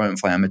are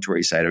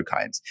pro-inflammatory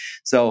cytokines.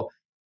 So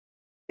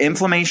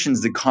inflammation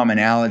is the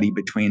commonality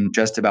between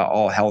just about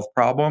all health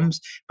problems.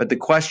 But the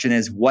question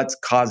is, what's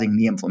causing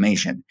the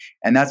inflammation?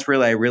 And that's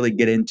really, I really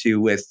get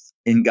into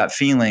in gut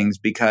feelings,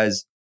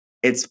 because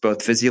it's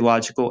both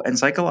physiological and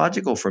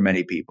psychological for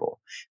many people,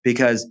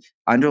 because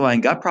underlying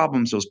gut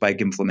problems will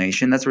spike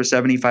inflammation. That's where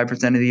 75%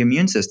 of the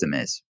immune system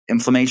is.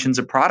 Inflammation is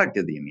a product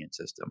of the immune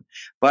system.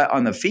 But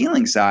on the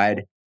feeling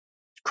side,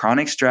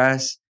 chronic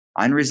stress,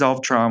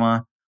 unresolved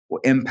trauma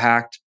will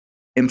impact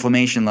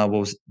inflammation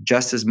levels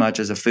just as much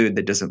as a food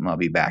that doesn't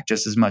love you back,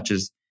 just as much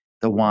as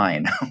the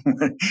wine,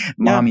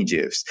 mommy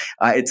juice.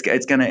 It's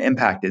going to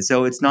impact it.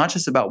 So it's not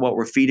just about what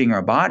we're feeding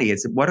our body.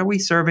 It's what are we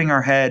serving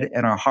our head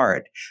and our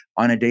heart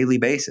on a daily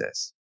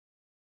basis.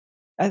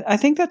 I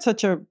think that's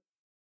such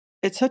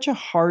a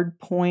hard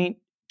point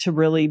to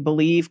really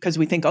believe, because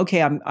we think,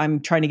 okay, I'm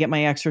trying to get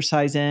my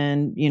exercise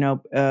in,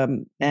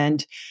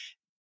 and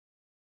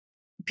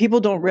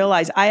people don't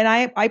realize.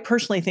 I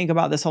personally think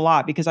about this a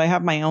lot, because I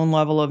have my own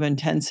level of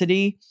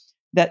intensity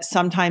that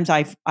sometimes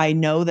I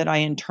know that I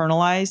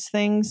internalize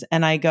things,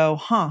 and I go,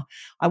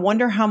 I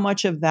wonder how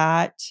much of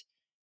that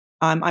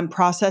I'm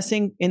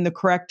processing in the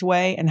correct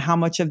way, and how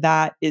much of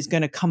that is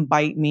going to come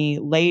bite me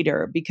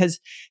later. Because,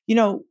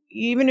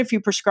 even if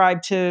you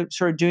prescribe to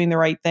sort of doing the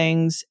right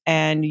things,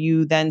 and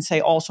you then say,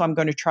 also, I'm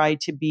going to try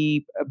to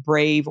be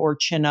brave or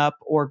chin up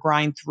or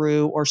grind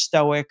through or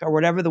stoic or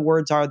whatever the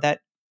words are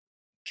that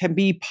can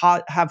be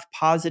have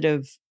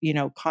positive,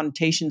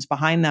 connotations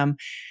behind them.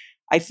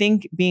 I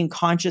think being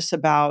conscious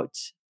about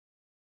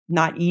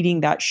not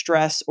eating that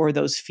stress or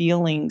those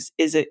feelings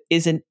is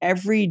an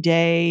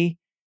everyday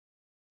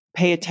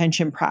pay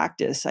attention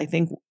practice. I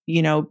think,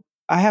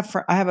 I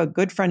have a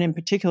good friend in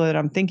particular that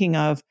I'm thinking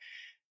of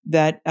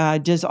that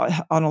does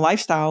on a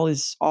lifestyle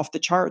is off the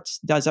charts,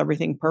 does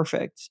everything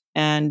perfect,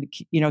 and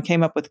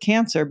came up with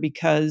cancer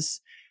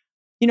because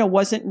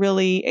wasn't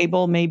really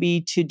able maybe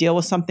to deal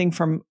with something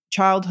from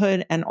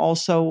childhood, and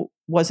also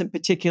wasn't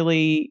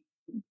particularly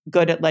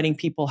good at letting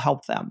people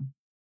help them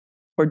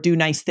or do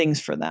nice things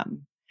for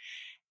them.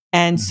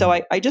 And so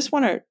Mhm. I just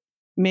want to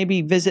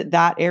maybe visit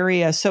that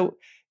area. So,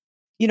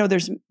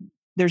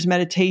 there's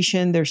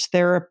meditation, there's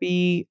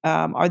therapy.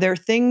 Are there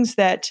things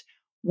that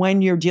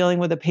when you're dealing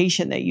with a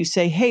patient that you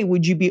say, hey,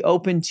 would you be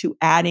open to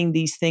adding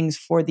these things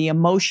for the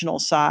emotional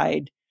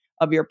side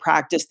of your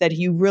practice that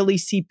you really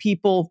see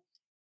people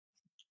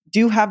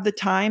do have the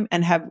time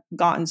and have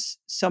gotten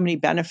so many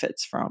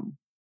benefits from?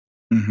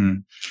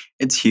 Mhm.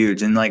 It's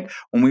huge. And like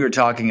when we were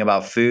talking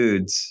about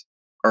foods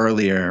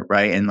earlier,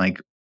 right? And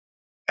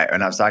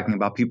I was talking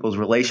about people's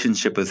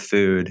relationship with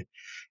food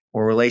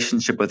or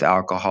relationship with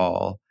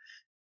alcohol.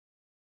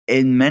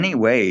 In many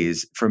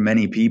ways, for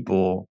many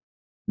people,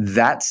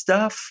 that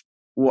stuff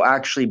will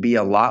actually be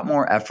a lot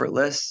more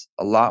effortless,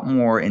 a lot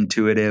more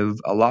intuitive,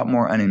 a lot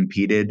more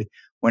unimpeded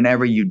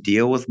whenever you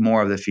deal with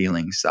more of the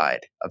feeling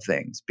side of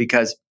things.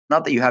 Because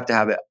not that you have to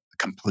have it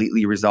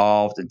completely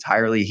resolved,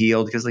 entirely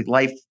healed, because like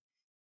life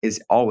is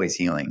always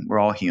healing. We're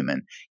all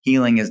human.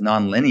 Healing is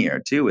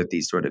nonlinear too with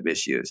these sort of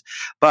issues.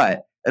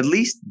 But at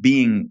least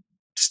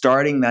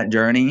starting that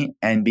journey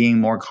and being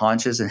more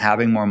conscious and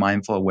having more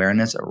mindful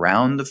awareness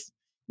around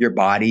your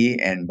body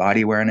and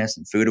body awareness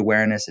and food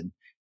awareness and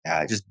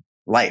just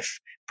life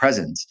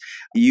presence,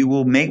 you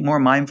will make more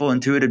mindful,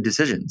 intuitive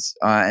decisions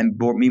and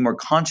be more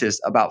conscious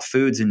about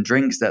foods and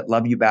drinks that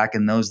love you back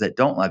and those that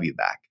don't love you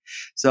back.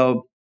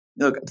 So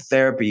look,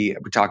 therapy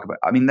we talk about.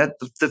 I mean, that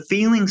the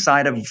feeling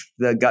side of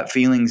the gut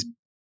feelings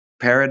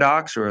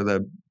paradox or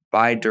the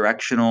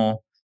bidirectional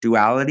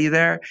duality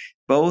there,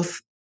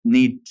 both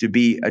need to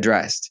be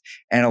addressed.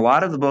 And a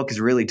lot of the book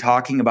is really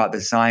talking about the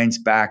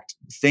science-backed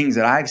things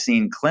that I've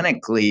seen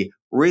clinically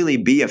really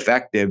be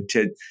effective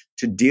to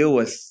deal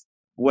with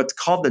what's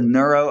called the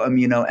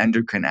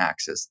neuroimmunoendocrine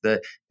axis,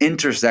 the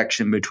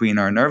intersection between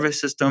our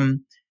nervous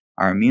system,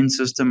 our immune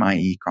system,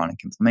 i.e.,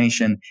 chronic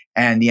inflammation,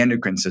 and the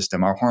endocrine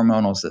system, our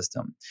hormonal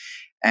system.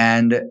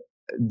 And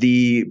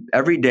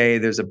every day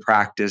there's a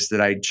practice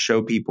that I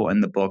show people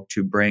in the book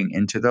to bring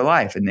into their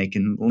life, and they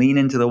can lean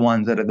into the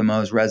ones that are the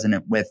most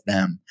resonant with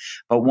them.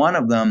 But one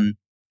of them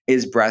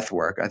is breath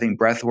work. I think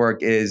breath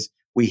work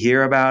we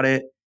hear about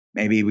it,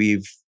 maybe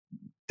we've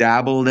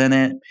dabbled in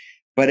it,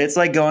 but it's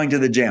like going to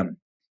the gym.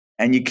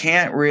 And you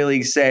can't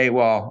really say,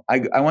 well,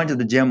 I went to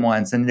the gym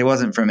once and it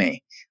wasn't for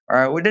me.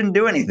 Or we didn't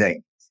do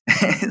anything.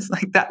 It's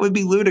like that would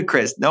be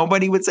ludicrous.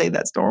 Nobody would say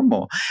that's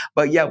normal.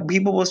 But yet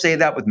people will say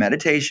that with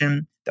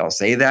meditation. They'll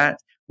say that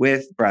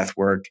with breath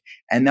work,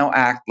 and they'll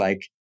act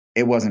like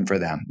it wasn't for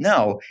them.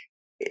 No,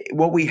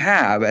 what we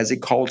have as a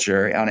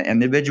culture on an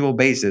individual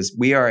basis,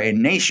 we are a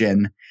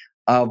nation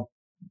of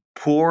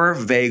poor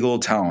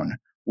vagal tone,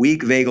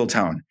 weak vagal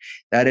tone.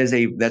 That's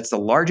the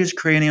largest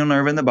cranial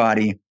nerve in the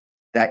body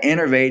that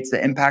that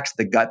impacts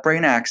the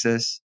gut-brain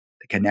axis,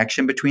 the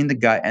connection between the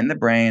gut and the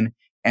brain,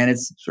 and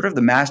it's sort of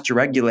the master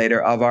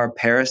regulator of our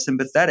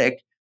parasympathetic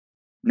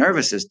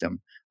nervous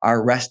system,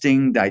 our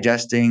resting,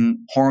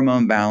 digesting,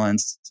 hormone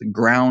balance,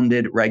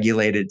 grounded,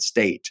 regulated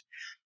state.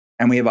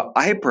 And we have a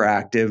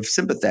hyperactive,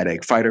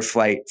 sympathetic, fight or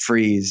flight,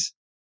 freeze,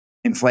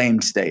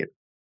 inflamed state.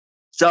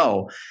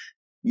 So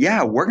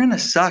yeah, we're going to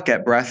suck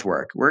at breath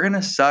work. We're going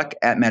to suck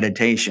at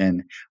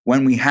meditation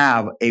when we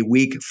have a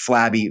weak,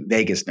 flabby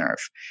vagus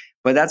nerve.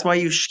 But that's why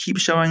you keep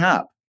showing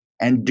up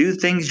and do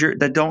things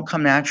that don't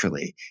come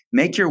naturally.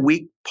 Make your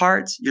weak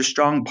parts your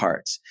strong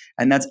parts.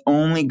 And that's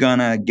only going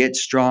to get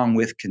strong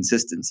with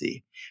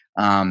consistency.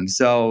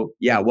 So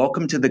yeah,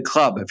 welcome to the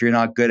club if you're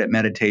not good at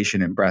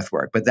meditation and breath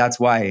work. But that's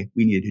why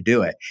we need to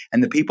do it.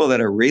 And the people that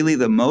are really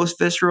the most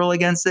visceral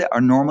against it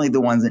are normally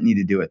the ones that need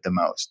to do it the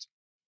most.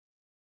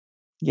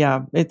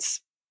 Yeah,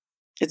 it's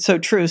so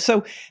true.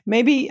 So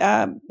maybe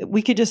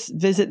we could just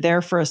visit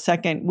there for a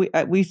second.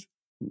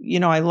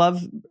 I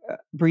love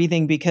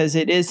breathing because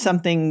it is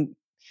something.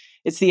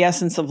 It's the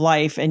essence of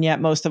life, and yet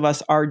most of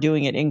us are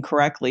doing it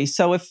incorrectly.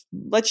 So if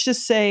let's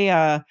just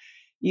say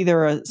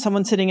either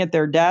someone sitting at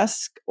their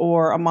desk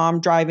or a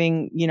mom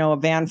driving, a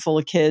van full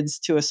of kids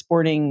to a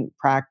sporting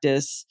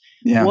practice,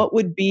 Yeah. what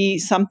would be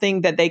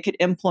something that they could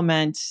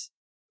implement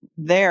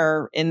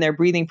there in their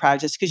breathing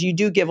practice? Because you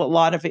do give a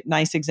lot of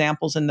nice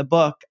examples in the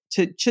book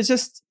to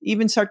just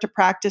even start to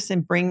practice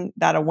and bring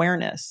that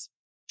awareness.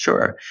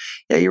 Sure.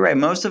 Yeah, you're right.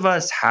 Most of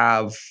us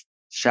have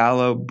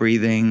shallow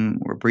breathing.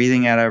 We're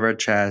breathing out of our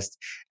chest.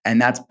 And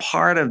that's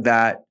part of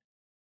that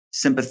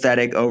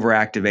sympathetic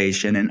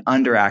overactivation and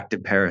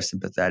underactive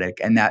parasympathetic.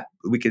 And that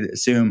we could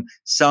assume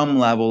some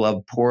level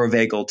of poor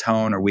vagal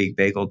tone or weak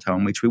vagal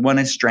tone, which we want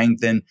to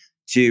strengthen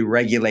to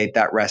regulate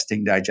that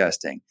resting,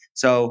 digesting.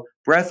 So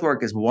breath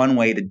work is one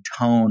way to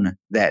tone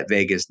that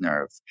vagus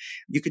nerve.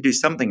 You could do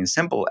something as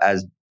simple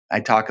as I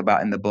talk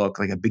about in the book,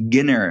 like a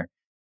beginner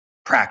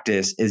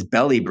practice is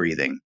belly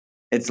breathing.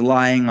 It's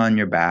lying on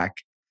your back.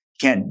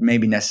 You can't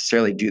maybe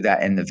necessarily do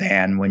that in the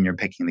van when you're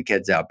picking the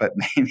kids up, but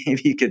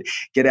maybe you could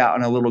get out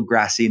on a little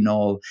grassy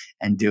knoll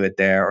and do it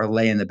there, or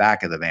lay in the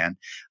back of the van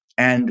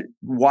and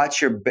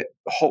watch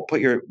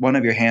put one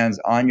of your hands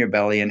on your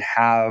belly and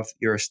have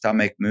your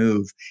stomach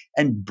move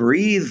and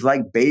breathe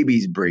like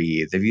babies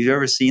breathe. If you've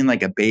ever seen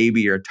like a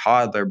baby or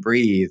toddler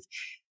breathe,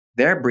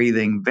 they're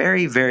breathing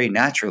very, very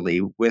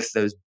naturally with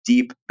those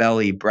deep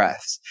belly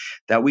breaths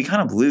that we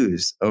kind of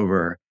lose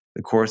over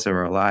the course of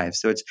our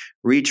lives. So it's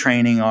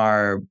retraining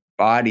our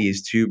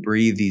bodies to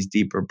breathe these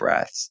deeper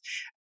breaths.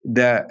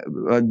 The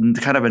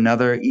kind of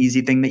another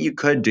easy thing that you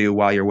could do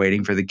while you're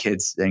waiting for the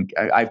kids. And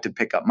I have to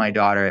pick up my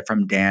daughter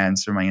from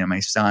dance, or my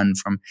son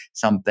from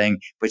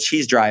something, but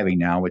she's driving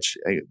now, which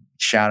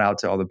shout out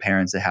to all the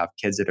parents that have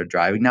kids that are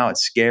driving now.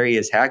 It's scary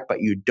as heck,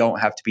 but you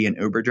don't have to be an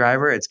Uber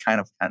driver. It's kind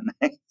of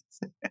nice.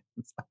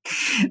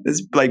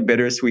 This like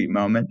bittersweet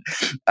moment.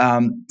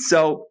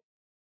 So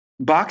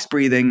box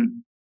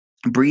breathing,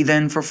 breathe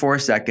in for 4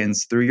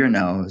 seconds through your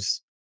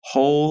nose,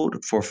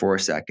 hold for 4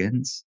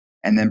 seconds,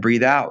 and then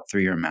breathe out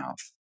through your mouth.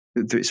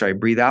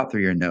 Breathe out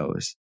through your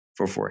nose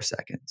for 4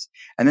 seconds.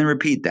 And then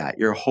repeat that.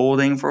 You're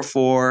holding for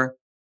 4,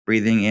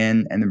 breathing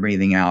in, and then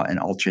breathing out, and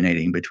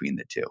alternating between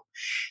the two.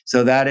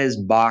 So that is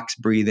box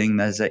breathing.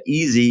 That's an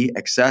easy,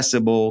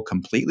 accessible,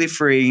 completely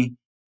free.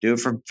 Do it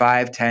for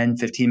 5, 10,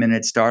 15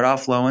 minutes. Start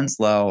off low and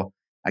slow.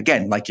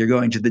 Again, like you're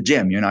going to the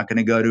gym. You're not going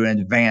to go to an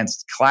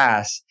advanced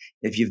class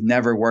if you've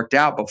never worked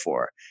out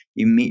before.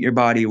 You meet your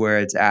body where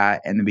it's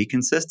at and then be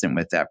consistent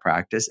with that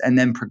practice, and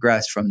then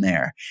progress from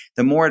there.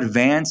 The more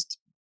advanced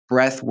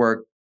breath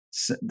work,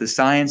 the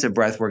science of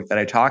breath work that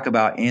I talk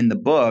about in the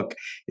book,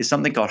 is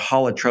something called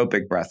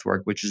holotropic breath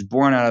work, which is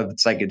born out of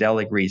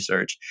psychedelic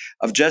research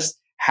of just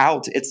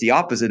how it's the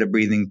opposite of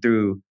breathing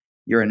through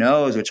your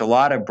nose, which a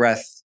lot of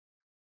breath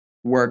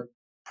work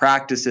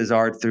practices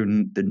are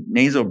through the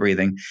nasal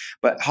breathing,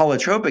 but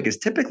holotropic is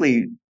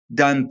typically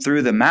done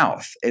through the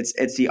mouth.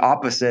 It's the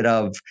opposite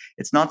of,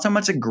 it's not so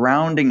much a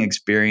grounding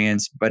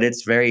experience, but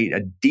it's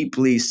a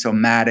deeply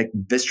somatic,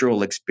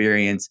 visceral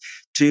experience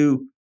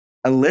to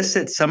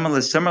elicit some of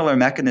the similar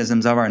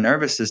mechanisms of our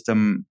nervous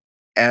system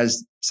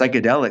as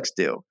psychedelics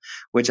do,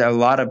 which a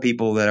lot of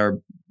people that are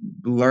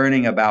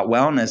learning about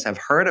wellness have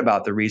heard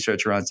about the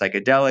research around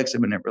psychedelics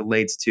and when it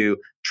relates to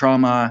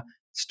trauma,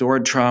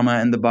 stored trauma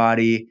in the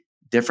body,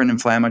 different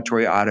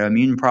inflammatory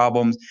autoimmune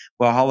problems.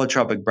 Well,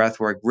 holotropic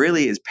breathwork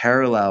really is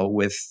parallel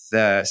with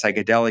the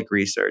psychedelic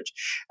research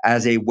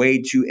as a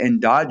way to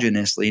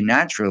endogenously,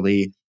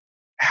 naturally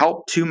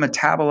help to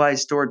metabolize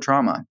stored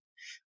trauma,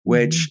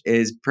 which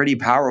is pretty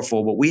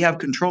powerful, but we have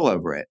control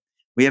over it.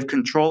 We have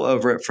control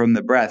over it from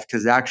the breath,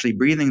 because actually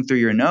breathing through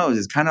your nose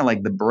is kind of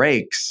like the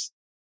brakes,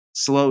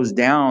 slows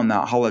down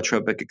that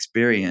holotropic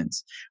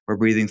experience, where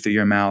breathing through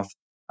your mouth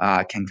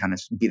can kind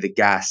of be the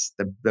gas,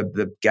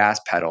 the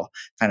gas pedal,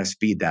 kind of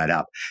speed that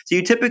up. So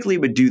you typically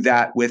would do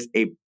that with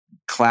a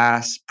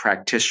class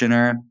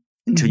practitioner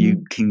until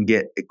you can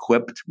get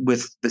equipped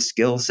with the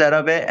skill set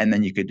of it, and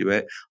then you could do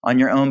it on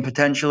your own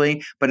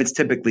potentially. But it's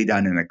typically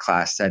done in a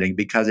class setting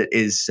because it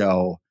is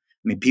so.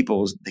 I mean,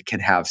 people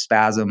can have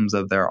spasms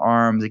of their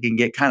arms. It can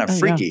get kind of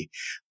freaky,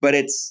 but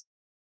it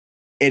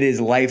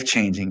is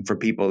life-changing for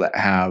people that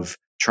have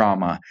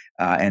trauma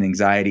and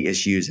anxiety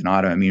issues and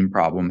autoimmune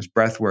problems.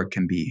 Breath work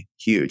can be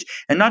huge.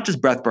 And not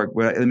just breath work,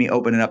 but let me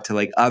open it up to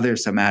like other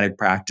somatic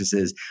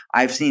practices.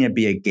 I've seen it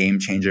be a game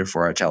changer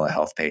for our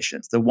telehealth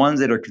patients, the ones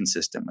that are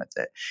consistent with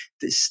it.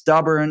 The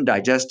stubborn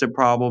digestive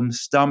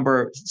problems,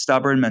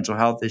 stubborn mental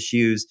health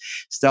issues,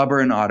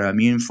 stubborn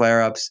autoimmune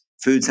flare-ups,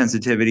 food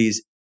sensitivities.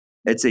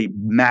 It's a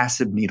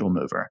massive needle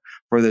mover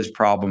for those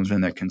problems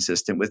when they're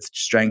consistent with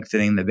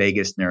strengthening the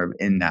vagus nerve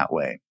in that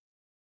way.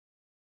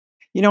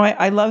 You know,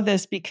 I love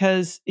this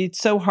because it's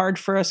so hard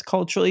for us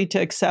culturally to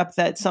accept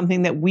that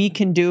something that we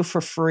can do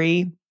for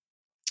free,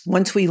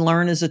 once we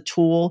learn as a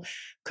tool,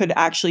 could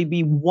actually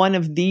be one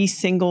of the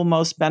single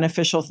most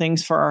beneficial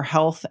things for our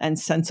health and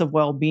sense of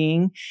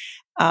well-being.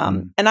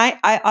 And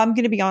I'm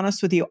going to be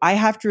honest with you. I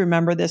have to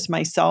remember this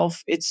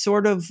myself. It's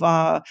sort of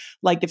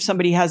like if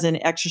somebody has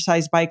an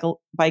exercise bike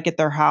at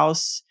their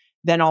house,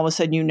 then all of a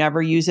sudden you never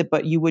use it,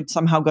 but you would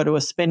somehow go to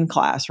a spin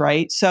class,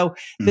 right? So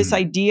this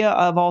idea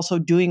of also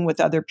doing with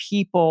other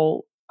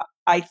people,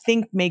 I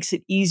think makes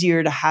it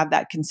easier to have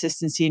that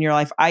consistency in your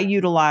life. I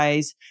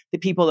utilize the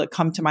people that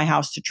come to my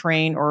house to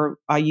train, or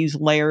I use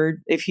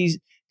Laird if he's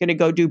going to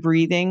go do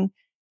breathing.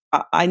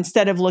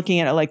 Instead of looking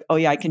at it like, oh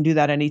yeah, I can do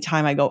that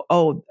anytime, I go,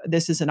 oh,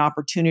 this is an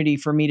opportunity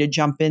for me to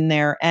jump in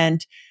there.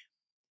 And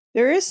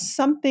there is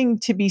something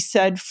to be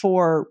said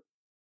for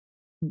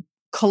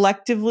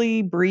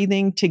collectively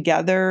breathing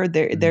together.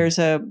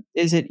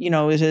 Is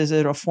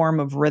it a form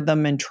of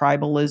rhythm and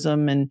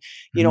tribalism and,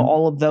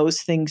 all of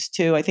those things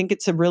too. I think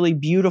it's a really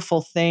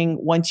beautiful thing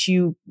once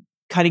you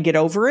kind of get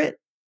over it.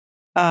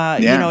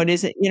 Yeah. It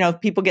isn't,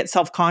 if people get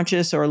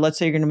self-conscious, or let's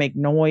say you're going to make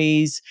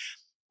noise,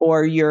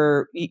 or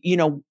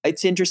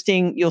it's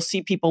interesting. You'll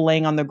see people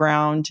laying on the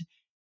ground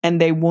and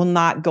they will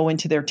not go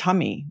into their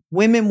tummy.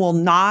 Women will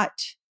not.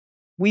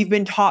 We've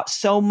been taught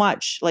so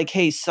much like,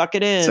 hey, suck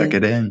it Suck in,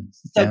 it in.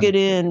 suck Yeah. it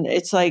in.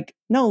 It's like,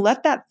 no,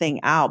 let that thing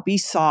out. Be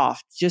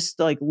soft. Just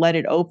like let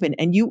it open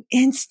and you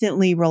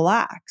instantly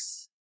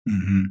relax.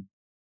 Hmm.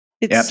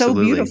 It's so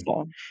Absolutely.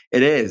 beautiful.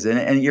 It is.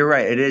 And you're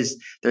right. It is.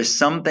 There's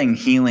something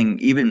healing,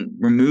 even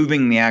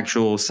removing the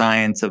actual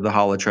science of the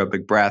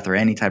holotropic breath or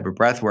any type of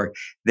breath work.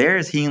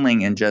 There's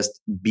healing in just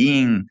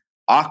being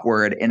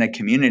awkward in a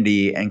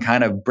community and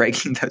kind of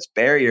breaking those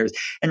barriers.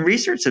 And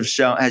research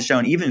has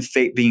shown even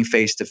being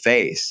face to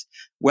face,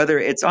 whether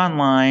it's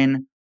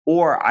online,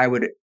 or I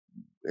would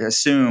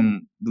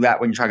assume that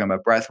when you're talking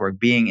about breath work,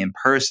 being in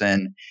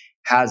person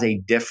has a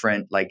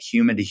different, like,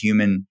 human to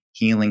human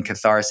healing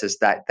catharsis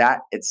that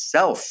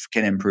itself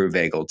can improve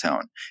vagal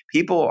tone.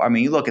 People, I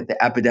mean, you look at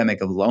the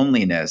epidemic of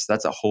loneliness,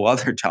 that's a whole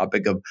other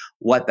topic of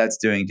what that's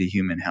doing to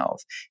human health.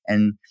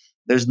 And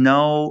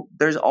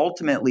there's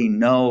ultimately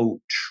no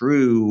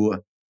true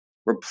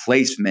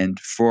replacement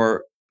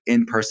for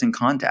in-person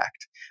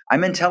contact.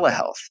 I'm in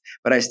telehealth,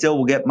 but I still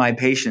will get my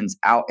patients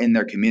out in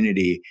their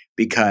community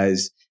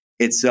because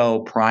it's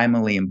so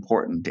primally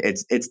important.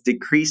 It's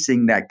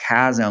decreasing that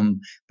chasm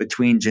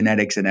between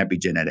genetics and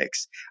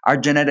epigenetics. Our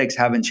genetics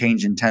haven't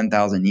changed in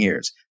 10,000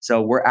 years.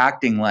 So we're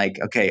acting like,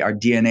 okay, our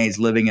DNA is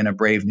living in a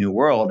brave new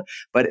world,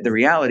 but the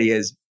reality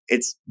is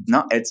it's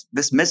not. It's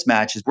this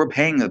mismatch is we're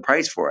paying the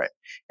price for it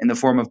in the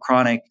form of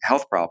chronic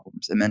health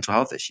problems and mental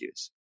health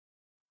issues.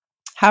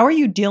 How are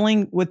you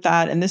dealing with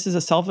that? And this is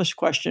a selfish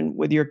question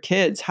with your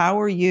kids.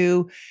 How are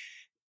you,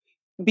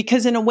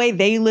 because in a way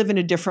they live in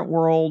a different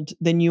world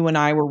than you and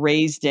I were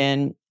raised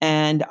in.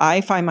 And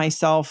I find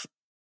myself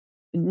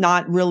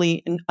not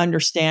really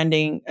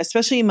understanding,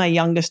 especially my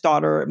youngest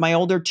daughter. My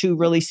older two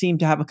really seem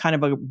to have a kind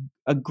of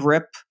a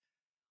grip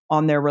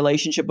on their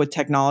relationship with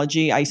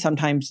technology. I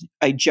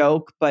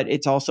joke, but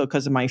it's also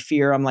because of my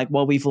fear. I'm like,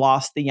 well, we've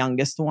lost the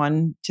youngest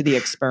one to the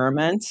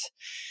experiment.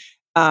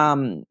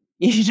 I'm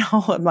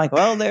like,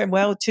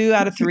 well, 2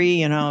 out of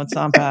 3, it's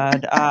not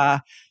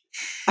bad.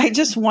 I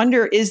just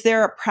wonder, is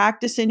there a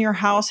practice in your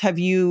house? Have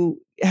you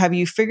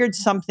figured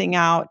something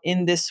out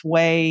in this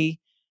way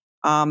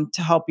to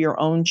help your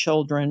own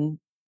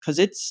children? Because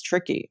it's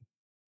tricky.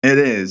 It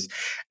is.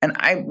 And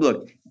I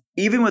look,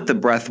 even with the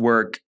breath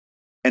work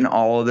and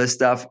all of this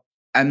stuff,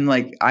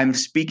 I'm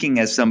speaking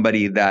as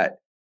somebody that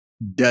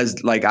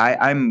does, like,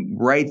 I'm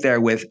right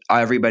there with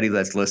everybody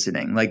that's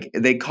listening. Like,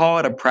 they call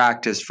it a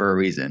practice for a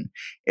reason.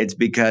 It's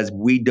because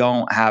we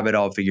don't have it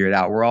all figured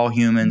out. We're all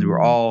humans. We're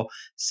Mm. all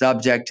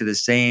subject to the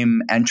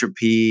same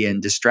entropy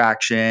and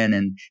distraction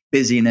and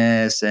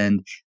busyness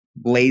and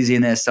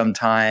laziness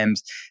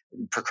sometimes,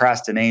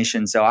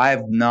 procrastination. So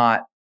I'm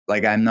not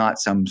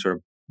some sort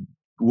of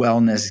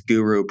wellness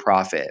guru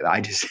prophet.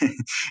 I just,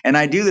 and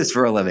I do this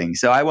for a living.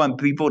 So I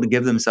want people to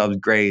give themselves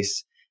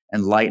grace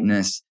and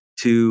lightness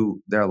to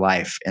their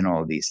life and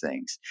all of these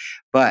things.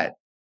 But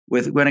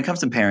when it comes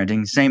to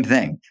parenting, same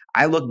thing.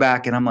 I look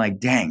back and I'm like,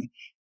 dang,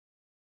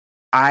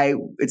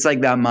 it's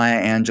like that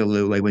Maya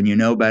Angelou, like, when you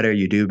know better,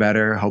 you do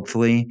better,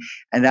 hopefully.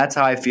 And that's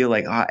how I feel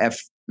like,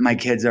 if my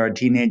kids are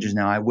teenagers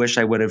now, I wish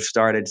I would have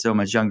started so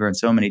much younger on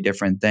so many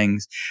different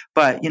things.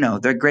 But,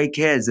 they're great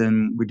kids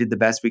and we did the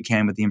best we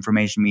can with the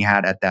information we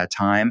had at that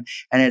time.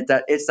 And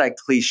it's that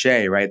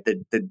cliche, right?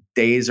 The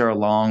days are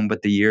long,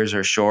 but the years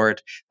are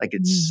short. Like,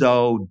 it's Mm.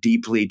 so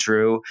deeply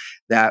true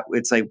that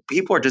it's like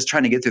people are just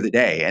trying to get through the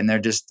day, and they're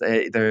just,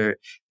 we're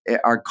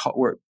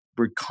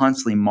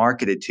constantly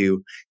marketed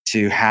to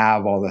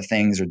have all the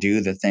things or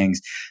do the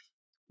things.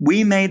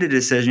 We made a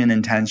decision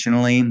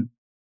intentionally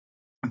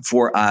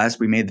for us.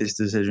 We made this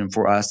decision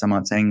for us. I'm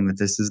not saying that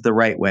this is the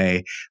right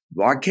way.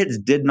 Our kids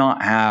did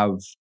not have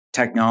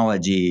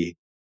technology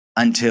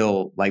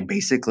until, like,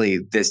 basically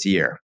this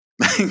year.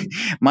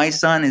 My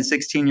son is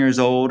 16 years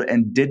old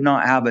and did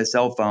not have a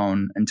cell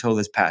phone until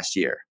this past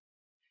year.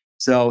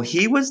 So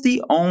he was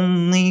the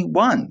only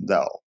one,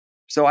 though.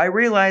 So I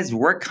realized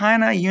we're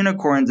kind of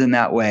unicorns in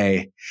that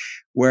way,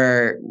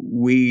 where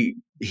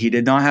he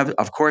did not have,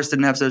 of course,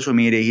 didn't have social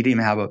media. He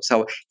didn't even have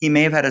he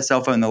may have had a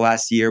cell phone the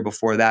last year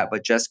before that,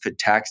 but just could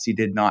text. He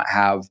could A not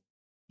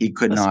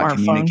smartphone.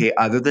 communicate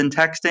other than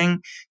texting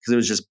because it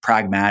was just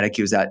pragmatic.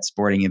 He was at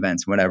sporting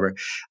events, whatever.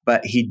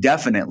 But he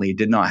definitely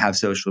did not have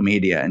social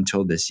media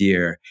until this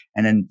year.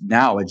 And then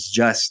now it's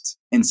just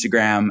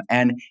Instagram.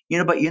 And,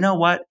 but you know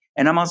what?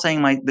 And I'm not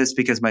saying this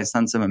because my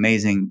son's some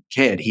amazing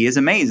kid. He is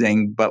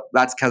amazing, but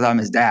that's because I'm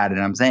his dad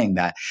and I'm saying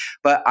that.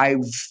 But I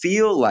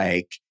feel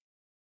like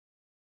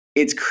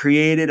it's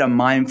created a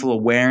mindful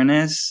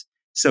awareness.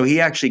 So he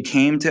actually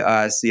came to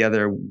us the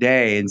other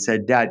day and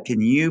said, Dad,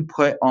 can you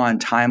put on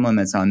time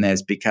limits on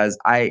this? Because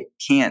I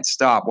can't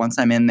stop. Once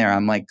I'm in there,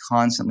 I'm like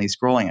constantly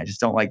scrolling. I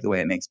just don't like the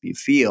way it makes me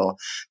feel.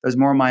 There's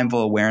more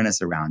mindful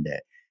awareness around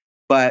it.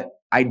 But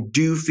I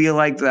do feel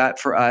like that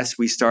for us,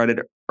 we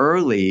started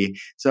early.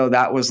 So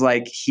that was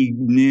like, he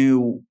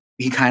knew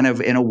he kind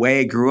of, in a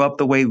way, grew up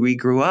the way we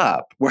grew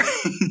up, where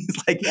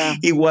he's like, Yeah.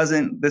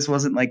 this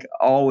wasn't like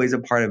always a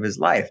part of his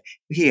life.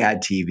 He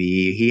had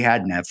TV, he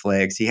had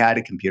Netflix, he had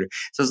a computer.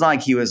 So it's not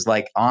like he was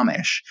like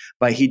Amish,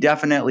 but he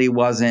definitely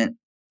wasn't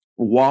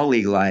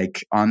Wall-E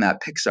like on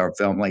that Pixar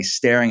film, like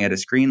staring at a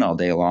screen all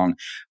day long,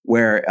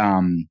 where,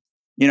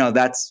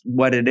 that's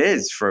what it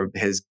is for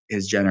his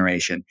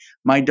generation.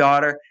 My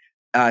daughter,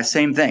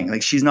 same thing.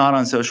 Like, she's not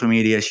on social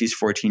media. She's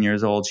 14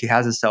 years old. She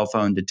has a cell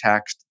phone to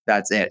text.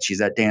 That's it.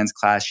 She's at dance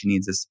class. She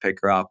needs us to pick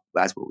her up.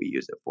 That's what we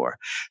use it for.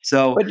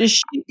 So But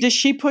does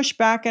she push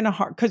back in a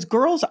hard, because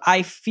girls,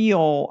 I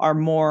feel, are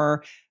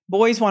more,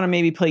 boys want to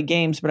maybe play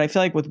games, but I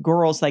feel like with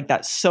girls, like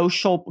that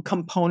social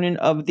component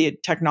of the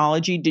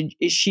technology,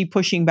 is she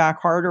pushing back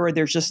harder, or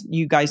there's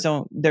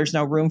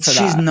no room for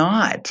she's that?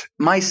 not.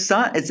 My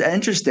son, it's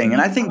interesting.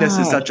 And I think this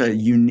is Gosh. such a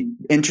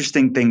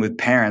interesting thing with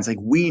parents. Like,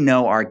 we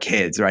know our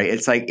kids, right?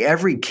 It's like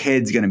every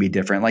kid's going to be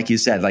different. Like you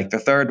said, like the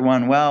third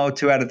one, well,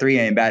 2 out of 3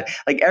 ain't bad.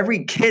 Like,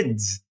 every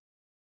kid's,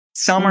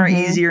 some are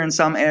Mhm. easier in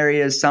some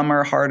areas, some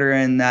are harder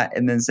in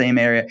the same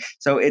area.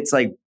 So it's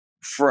like,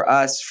 for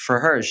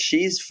her,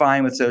 she's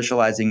fine with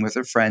socializing with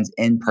her friends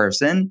in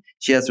person.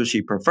 She has what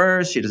she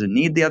prefers. She doesn't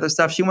need the other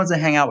stuff. She wants to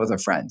hang out with her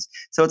friends.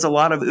 So it's a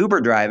lot of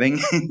Uber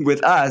driving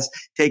with us,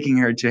 taking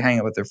her to hang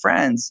out with her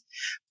friends,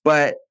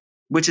 but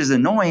which is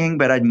annoying,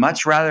 but I'd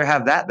much rather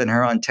have that than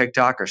her on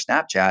TikTok or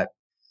Snapchat.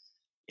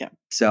 Yeah,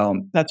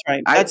 So that's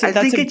right. I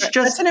think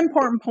That's an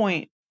important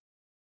point.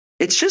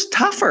 it's just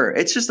tougher.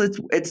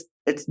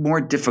 It's more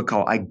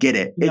difficult. I get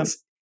it. Yep.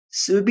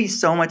 It would be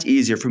so much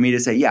easier for me to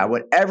say, yeah,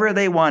 whatever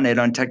they wanted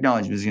on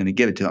technology was going to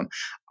give it to them.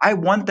 I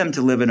want them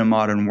to live in a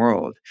modern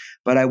world,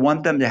 but I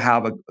want them to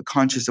have a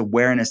conscious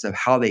awareness of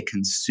how they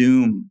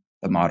consume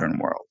the modern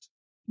world.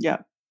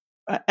 Yeah.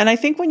 And I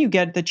think when you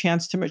get the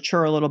chance to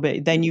mature a little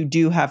bit, then you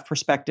do have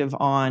perspective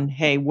on,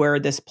 hey, where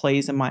this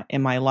plays in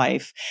my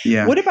life.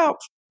 Yeah. What about,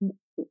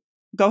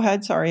 go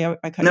ahead, sorry, I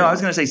cut No, you I was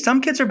off. going to say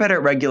some kids are better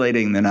at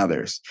regulating than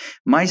others.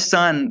 My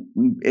son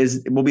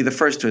will be the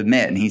first to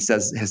admit, and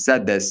has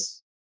said this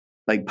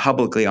like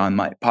publicly on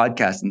my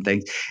podcast and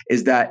things,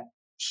 is that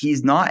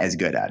he's not as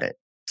good at it.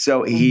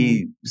 So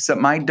Mhm.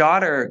 my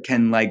daughter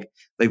can like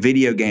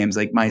video games.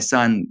 Like, my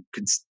son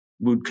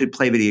could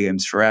play video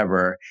games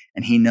forever,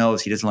 and he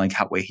knows he doesn't like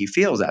how way he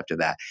feels after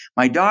that.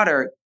 My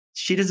daughter,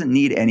 she doesn't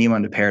need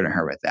anyone to parent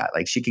her with that.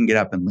 Like, she can get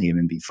up and leave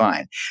and be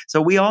fine.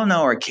 So we all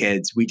know our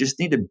kids. We just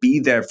need to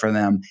be there for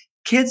them.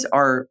 Kids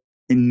are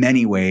in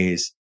many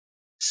ways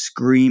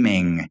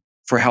screaming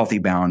for healthy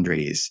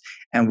boundaries,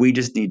 and we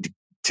just need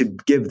to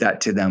give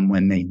that to them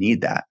when they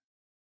need that.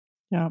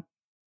 Yeah,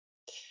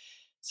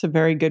 it's a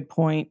very good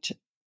point.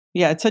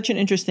 Yeah, it's such an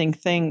interesting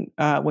thing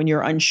when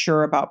you're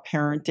unsure about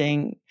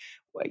parenting.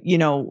 Like you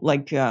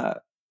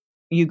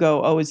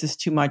go, oh, is this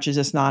too much? Is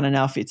this not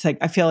enough? It's like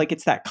I feel like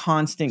it's that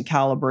constant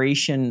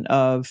calibration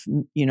of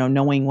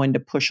knowing when to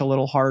push a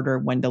little harder,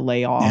 when to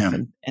lay off, Yeah.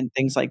 and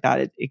things like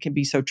that. It can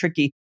be so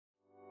tricky.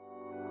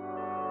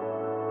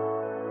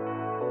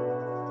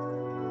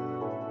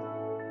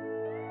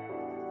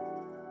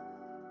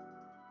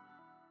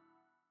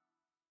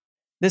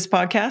 This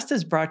podcast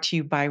is brought to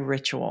you by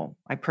Ritual.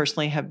 I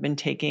personally have been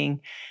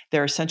taking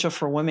their Essential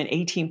for Women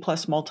 18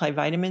 plus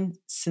multivitamin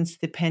since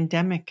the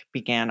pandemic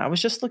began. I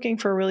was just looking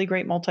for a really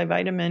great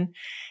multivitamin,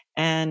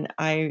 and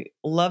I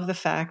love the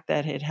fact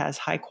that it has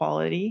high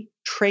quality,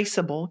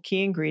 traceable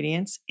key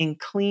ingredients in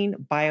clean,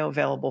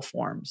 bioavailable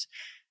forms.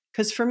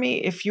 Because for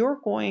me, if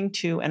you're going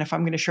to, and if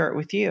I'm going to share it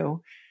with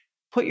you,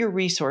 put your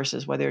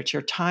resources, whether it's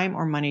your time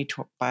or money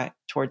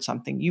towards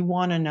something, you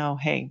want to know,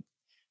 hey,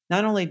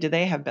 not only do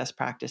they have best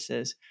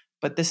practices,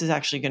 but this is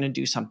actually going to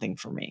do something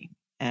for me.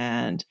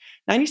 And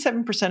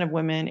 97% of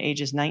women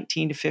ages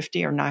 19 to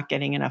 50 are not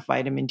getting enough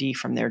vitamin D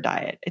from their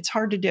diet. It's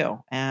hard to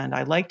do. And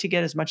I like to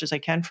get as much as I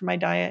can from my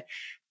diet,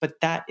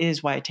 but that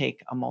is why I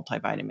take a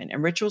multivitamin.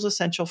 And Rituals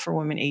Essential for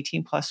Women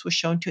 18 plus was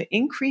shown to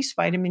increase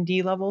vitamin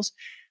D levels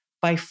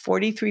by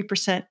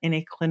 43% in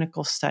a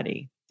clinical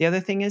study. The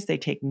other thing is they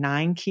take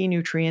 9 key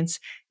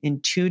nutrients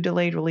in 2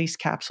 delayed release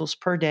capsules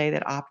per day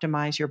that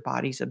optimize your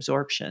body's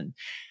absorption.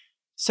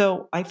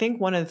 So I think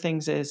one of the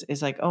things is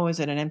like, oh,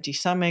 is it an empty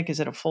stomach? Is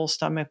it a full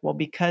stomach? Well,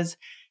 because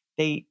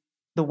they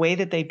the way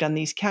that they've done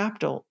these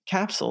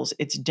capsules,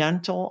 it's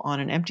gentle on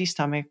an empty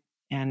stomach.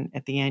 And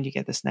at the end, you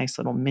get this nice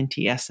little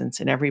minty essence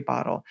in every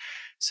bottle.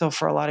 So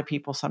for a lot of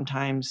people,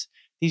 sometimes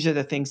these are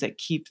the things that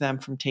keep them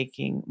from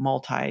taking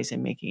multis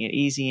and making it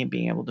easy and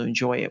being able to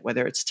enjoy it,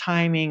 whether it's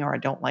timing or I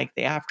don't like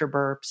the after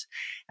burps.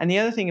 And the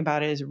other thing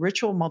about it is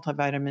Ritual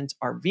multivitamins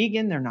are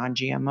vegan, they're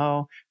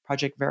non-GMO,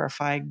 Project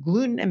Verified,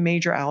 gluten and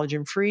major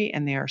allergen free,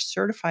 and they are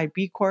certified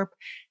B Corp.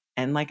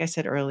 And like I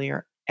said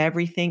earlier,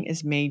 everything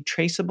is made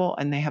traceable,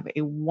 and they have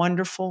a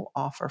wonderful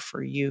offer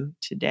for you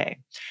today.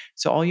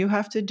 So all you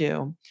have to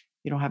do,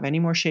 you don't have any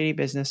more shady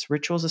business.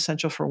 Rituals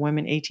Essential for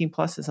Women 18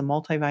 plus is a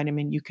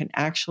multivitamin you can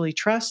actually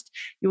trust.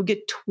 You'll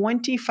get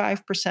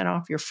 25%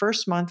 off your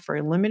first month for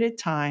a limited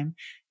time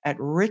at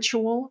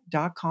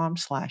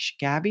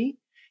ritual.com/Gabby.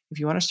 if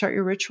you want to start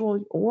your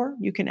ritual, or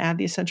you can add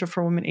the Essential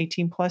for Women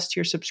 18 Plus to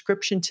your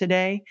subscription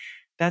today.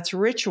 That's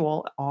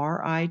Ritual,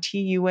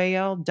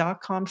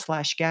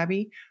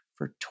 ritual.com/Gabby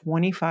for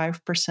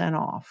 25%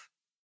 off.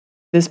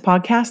 This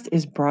podcast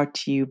is brought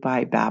to you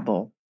by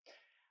Babbel.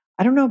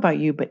 I don't know about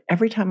you, but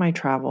every time I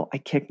travel, I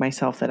kick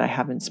myself that I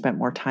haven't spent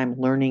more time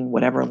learning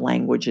whatever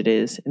language it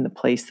is in the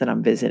place that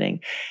I'm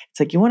visiting.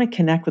 It's like you want to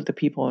connect with the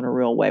people in a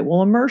real way.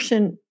 Well,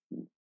 immersion,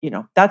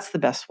 that's the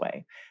best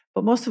way.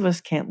 But most of us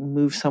can't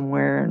move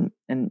somewhere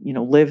and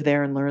live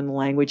there and learn the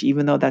language,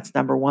 even though that's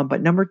number one.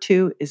 But number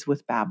two is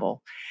with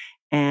Babbel.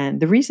 And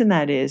the reason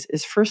that is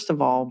first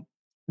of all,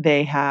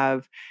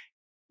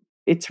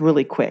 it's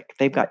really quick.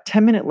 They've got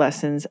 10-minute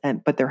lessons,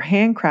 but they're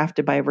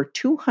handcrafted by over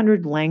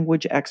 200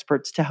 language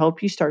experts to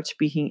help you start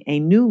speaking a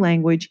new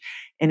language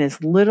in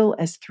as little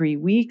as 3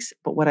 weeks.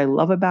 But what I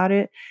love about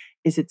it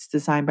is it's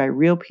designed by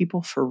real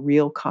people for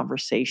real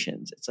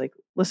conversations. It's like,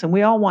 listen,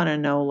 we all want to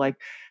know,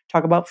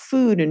 talk about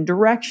food and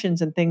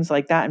directions and things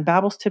like that. And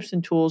Babbel's tips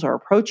and tools are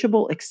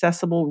approachable,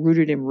 accessible,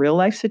 rooted in real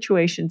life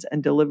situations,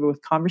 and delivered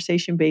with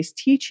conversation-based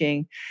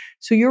teaching.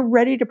 So you're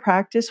ready to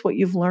practice what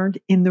you've learned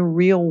in the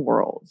real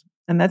world.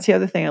 And that's the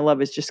other thing I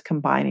love, is just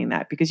combining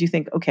that, because you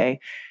think, okay,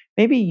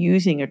 maybe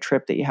using a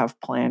trip that you have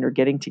planned or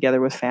getting together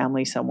with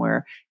family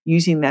somewhere,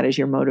 using that as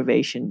your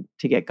motivation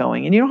to get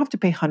going. And you don't have to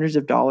pay hundreds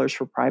of dollars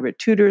for private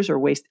tutors or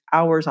waste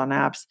hours on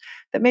apps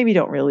that maybe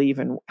don't really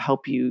even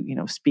help you,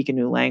 speak a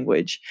new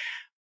language.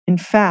 In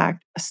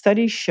fact,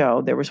 studies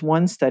show, there was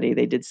one study,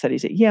 they did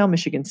studies at Yale,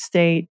 Michigan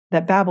State,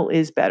 that Babbel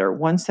is better.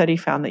 One study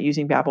found that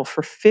using Babbel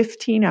for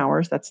 15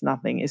 hours, that's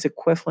nothing, is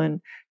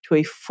equivalent to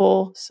a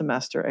full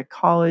semester at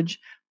college.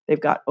 They've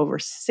got over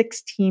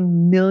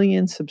 16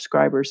 million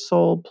subscribers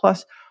sold.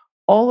 Plus,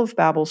 all of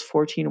Babbel's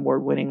 14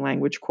 award-winning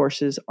language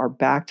courses are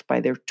backed by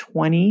their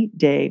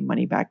 20-day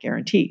money-back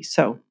guarantee.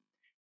 So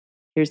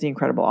here's the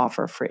incredible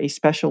offer. For a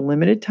special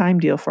limited time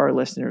deal for our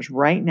listeners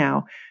right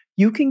now,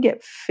 you can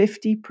get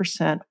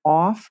 50%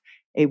 off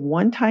a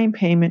one-time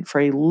payment for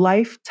a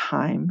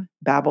lifetime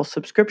Babbel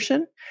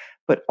subscription,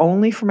 but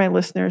only for my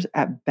listeners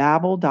at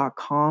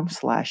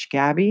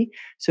babbel.com/Gabby.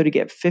 So to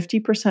get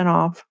 50%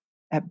 off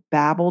at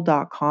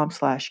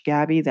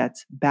babbel.com/Gabby,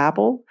 that's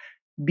Babbel,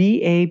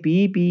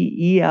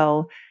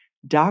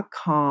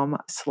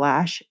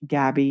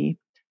 BABBEL.com/Gabby.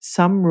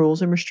 Some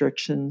rules and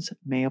restrictions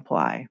may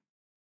apply.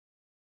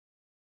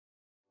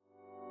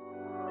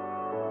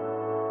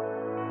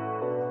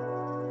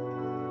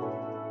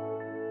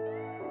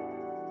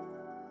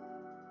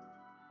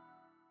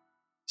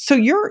 So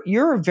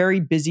you're a very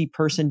busy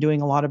person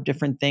doing a lot of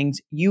different things.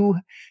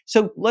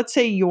 So let's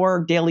say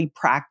your daily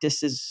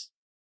practice is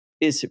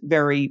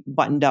very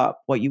buttoned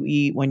up, what you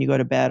eat, when you go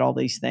to bed, all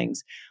these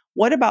things.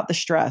 What about the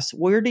stress?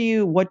 What do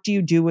you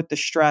do with the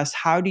stress?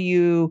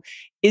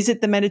 Is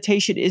it the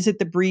meditation? Is it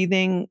the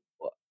breathing?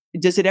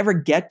 Does it ever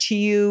get to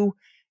you?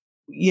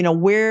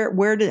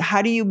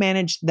 How do you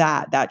manage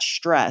that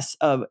stress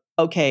of,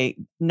 okay,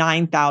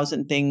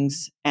 9,000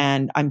 things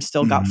and I'm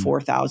still got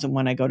 4,000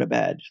 when I go to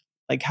bed?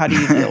 Like, how do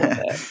you deal with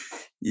it?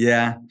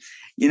 Yeah.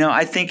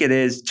 I think it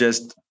is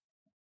just,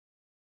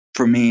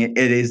 for me,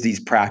 it is these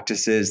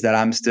practices that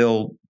I'm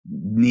still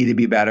need to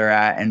be better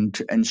at,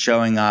 and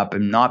showing up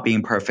and not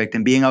being perfect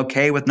and being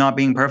okay with not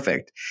being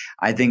perfect.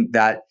 I think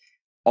that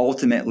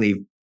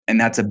ultimately, and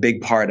that's a big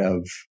part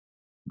of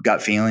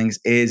gut feelings,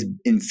 is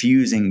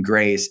infusing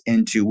grace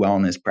into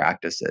wellness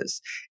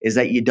practices, is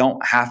that you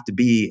don't have to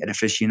be an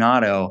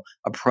aficionado,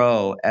 a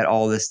pro at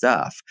all this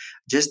stuff.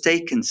 Just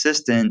stay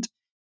consistent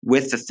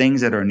with the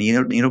things that are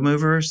needle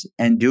movers,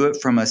 and do it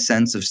from a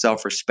sense of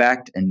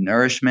self-respect and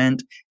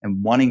nourishment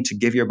and wanting to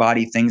give your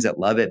body things that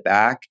love it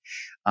back.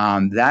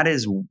 That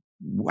is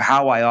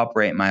how I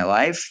operate my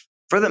life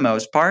for the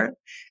most part.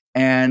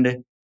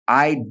 And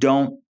I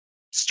don't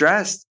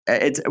stress.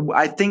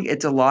 I think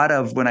it's a lot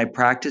of, when I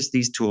practice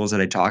these tools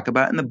that I talk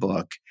about in the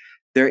book,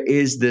 there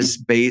is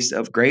this base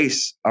of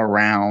grace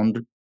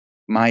around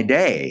my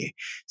day.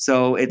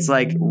 So it's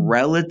like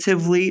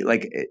relatively,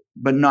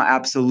 but not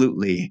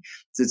absolutely.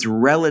 It's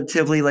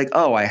relatively like,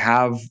 oh, I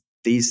have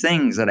these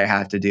things that I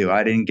have to do.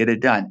 I didn't get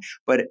it done.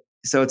 But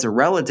so it's a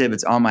relative,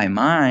 it's on my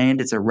mind.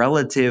 It's a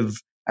relative,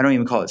 I don't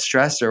even call it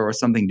stressor or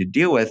something to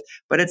deal with,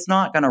 but it's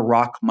not going to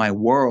rock my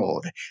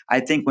world. I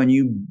think when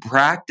you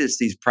practice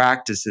these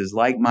practices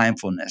like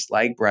mindfulness,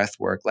 like breath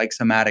work, like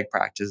somatic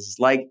practices,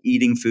 like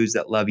eating foods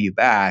that love you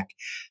back,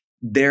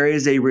 there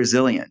is a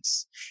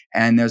resilience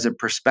and there's a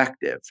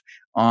perspective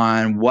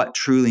on what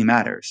truly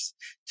matters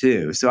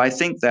too. So I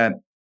think that,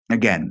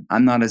 again,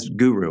 I'm not a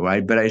guru,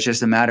 but it's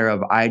just a matter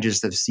of, I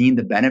just have seen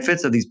the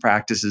benefits of these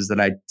practices that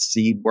I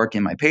see work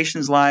in my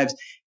patients' lives,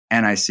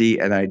 and I see,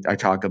 and I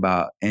talk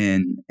about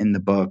in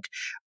the book.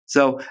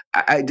 So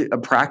a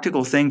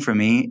practical thing for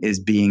me is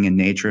being in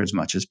nature as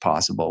much as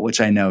possible, which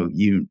I know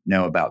you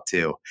know about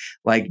too.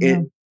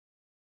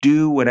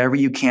 Do whatever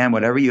you can,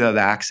 whatever you have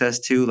access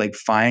to, like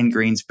find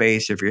green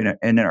space if you're in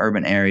an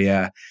urban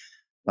area.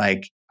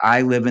 Like,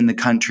 I live in the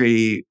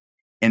country,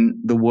 in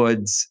the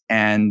woods,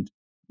 and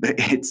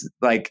it's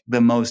like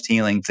the most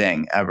healing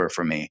thing ever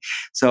for me.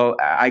 So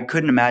I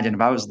couldn't imagine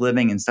if I was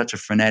living in such a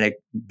frenetic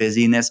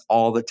busyness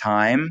all the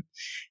time.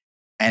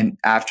 And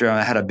after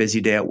I had a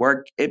busy day at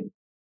work,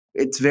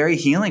 it's very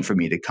healing for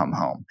me to come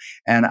home.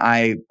 And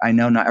I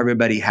know not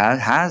everybody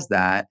has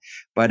that,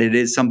 but it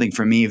is something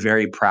for me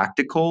very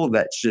practical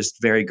that's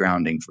just very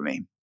grounding for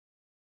me.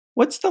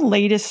 What's the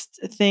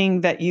latest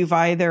thing that you've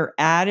either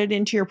added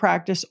into your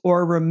practice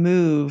or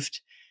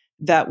removed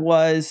that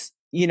was,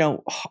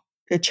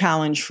 a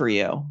challenge for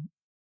you?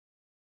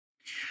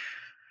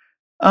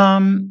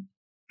 Um,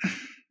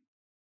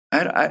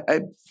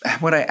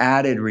 what I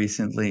added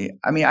recently,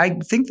 I mean, I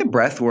think the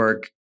breath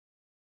work,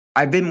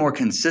 I've been more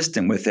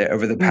consistent with it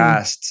over the Mm,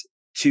 past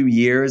 2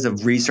 years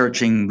of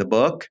researching the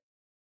book.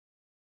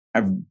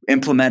 I've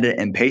implemented it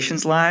in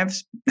patients'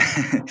 lives,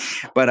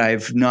 but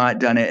I've not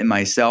done it in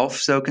myself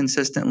so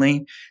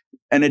consistently.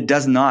 And it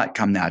does not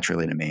come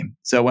naturally to me.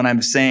 So when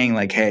I'm saying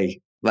like, hey,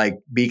 like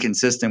be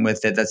consistent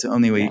with it, that's the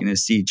only way yeah. you're going to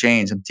see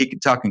change. I'm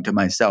talking to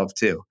myself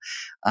too.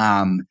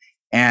 Um,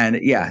 and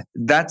yeah,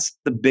 that's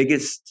the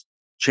biggest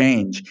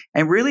change.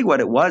 And really what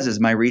it was is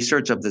my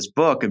research of this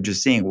book of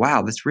just seeing,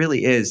 wow, this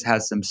really this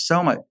has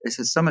so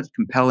much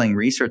compelling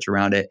research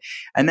around it.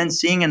 And then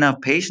seeing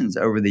enough patients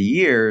over the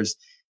years,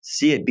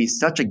 see it be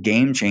such a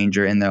game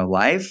changer in their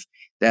life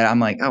that I'm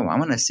like, oh, I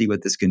want to see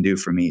what this can do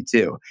for me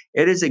too.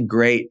 It is a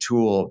great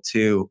tool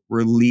to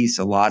release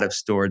a lot of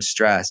stored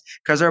stress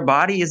because our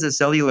body is a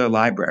cellular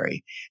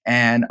library,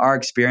 and our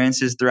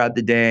experiences throughout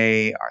the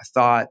day, our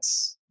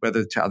thoughts,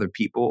 whether to other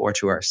people or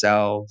to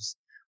ourselves,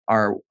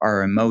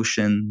 our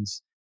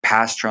emotions,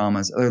 past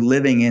traumas, are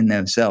living in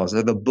themselves.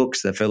 They're the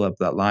books that fill up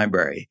that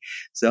library.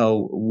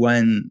 So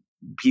when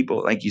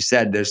people, like you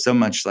said, there's so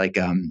much like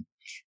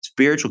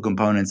spiritual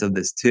components of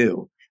this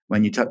too.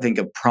 When you think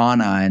of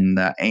prana and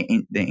the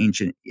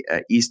ancient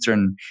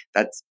Eastern,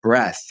 that's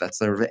breath, that's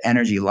the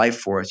energy, life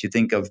force. You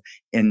think of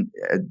in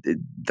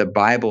the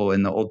Bible,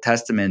 in the Old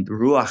Testament,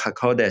 Ruach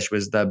HaKodesh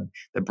was the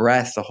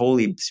breath. The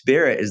Holy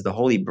Spirit is the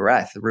holy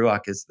breath.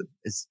 Ruach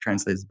is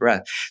translated as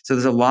breath. So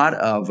there's a lot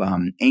of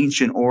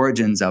ancient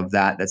origins of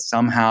that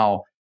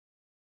somehow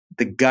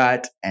the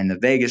gut and the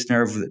vagus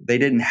nerve, they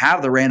didn't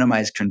have the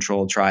randomized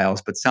control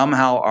trials, but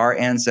somehow our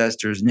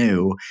ancestors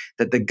knew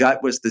that the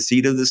gut was the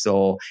seat of the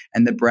soul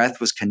and the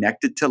breath was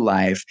connected to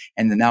life.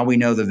 And then now we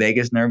know the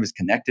vagus nerve is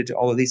connected to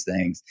all of these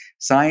things.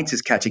 Science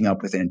is catching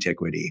up with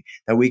antiquity,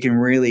 that we can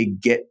really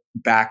get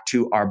back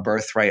to our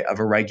birthright of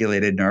a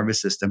regulated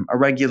nervous system, a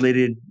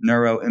regulated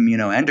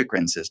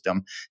neuroimmunoendocrine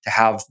system, to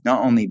have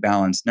not only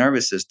balanced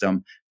nervous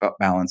system, but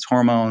balanced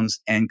hormones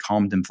and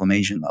calmed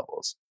inflammation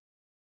levels.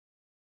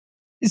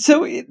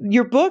 So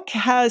your book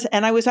has,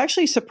 and I was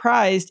actually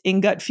surprised in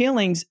Gut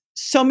Feelings,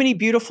 so many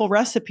beautiful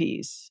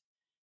recipes.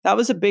 That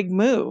was a big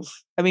move.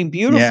 I mean, Yeah.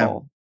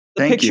 beautiful.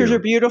 The Thank pictures are you.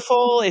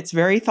 beautiful. It's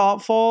very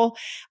thoughtful.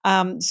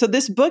 So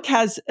this book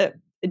has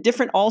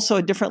also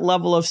a different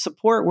level of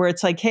support where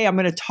it's like, hey, I'm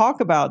going to talk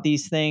about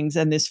these things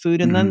and this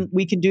food, and then Mhm.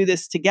 we can do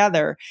this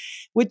together.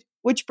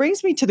 Which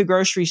brings me to the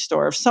grocery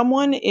store. If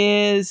someone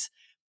is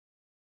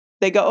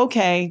they go,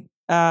 okay,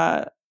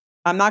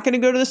 I'm not going to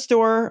go to the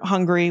store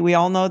hungry. We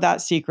all know that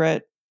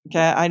secret.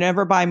 Okay. I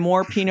never buy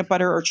more peanut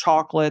butter or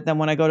chocolate than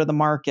when I go to the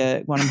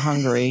market when I'm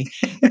hungry.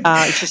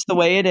 It's just the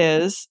way it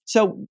is.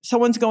 So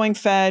someone's going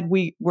fed.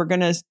 We're going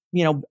to,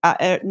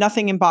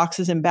 nothing in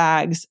boxes and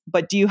bags.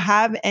 But do you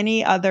have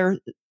any other,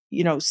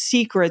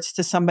 secrets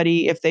to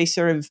somebody if they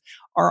sort of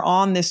are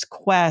on this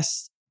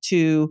quest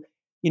to,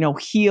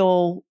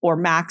 heal or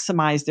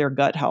maximize their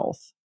gut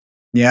health?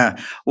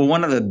 Yeah. Well,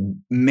 one of the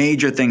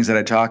major things that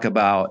I talk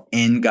about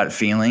in gut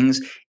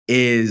feelings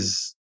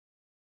is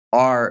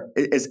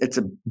it's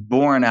a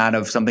born out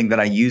of something that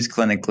I use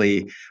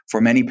clinically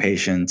for many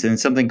patients, and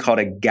it's something called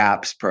a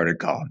GAPS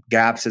protocol.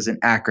 GAPS is an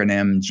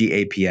acronym,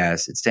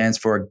 GAPS. It stands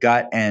for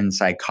gut and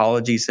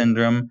psychology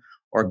syndrome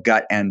or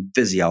gut and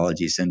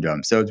physiology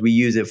syndrome. So we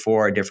use it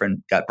for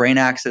different gut brain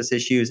axis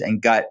issues and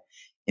gut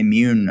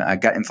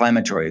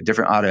inflammatory,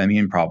 different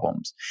autoimmune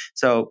problems.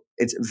 So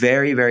it's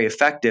very, very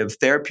effective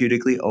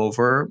therapeutically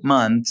over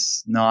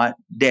months, not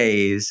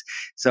days.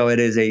 So it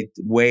is a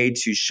way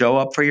to show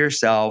up for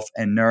yourself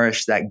and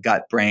nourish that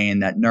gut brain,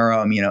 that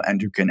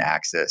neuroimmunoendocrine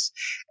axis,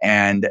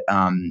 and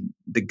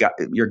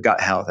your gut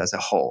health as a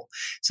whole.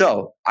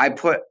 So I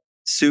put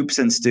soups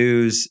and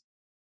stews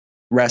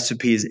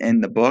recipes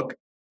in the book.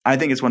 I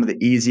think it's one of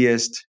the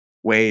easiest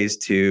ways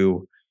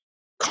to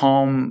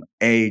calm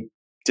a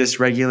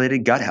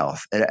dysregulated gut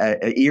health,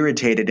 a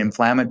irritated,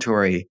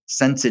 inflammatory,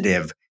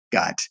 sensitive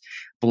gut,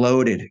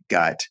 bloated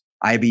gut,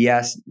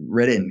 IBS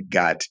ridden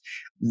gut.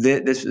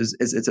 This is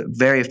it's a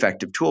very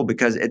effective tool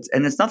because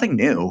it's nothing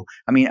new.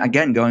 I mean,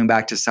 again, going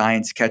back to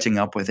science catching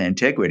up with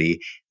antiquity,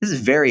 this is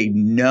very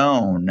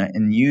known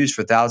and used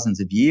for thousands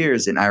of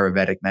years in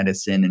Ayurvedic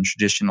medicine and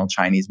traditional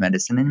Chinese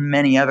medicine and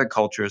many other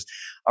cultures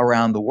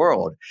around the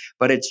world.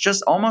 But it's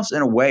just almost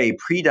in a way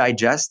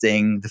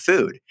pre-digesting the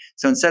food.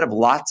 So instead of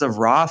lots of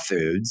raw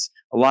foods,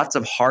 lots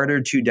of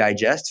harder to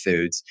digest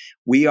foods,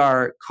 we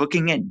are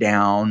cooking it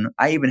down.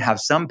 I even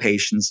have some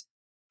patients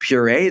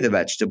puree the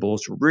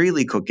vegetables,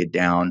 really cook it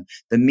down.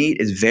 The meat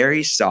is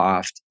very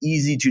soft,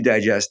 easy to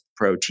digest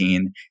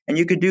protein. And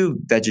you could do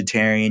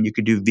vegetarian, you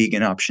could do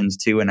vegan options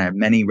too. And I have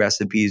many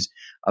recipes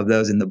of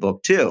those in the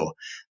book too,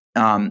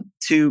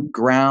 to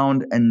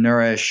ground and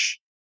nourish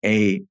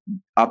a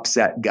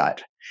upset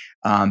gut.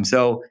 And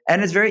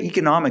it's very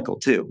economical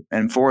too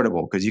and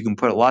affordable because you can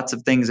put lots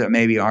of things that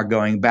maybe are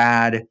going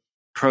bad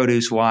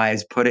produce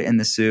wise, put it in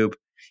the soup.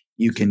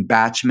 You can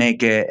batch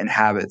make it and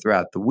have it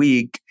throughout the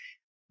week.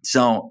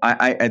 So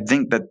I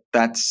think that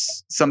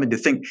that's something to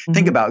think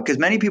about, because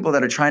many people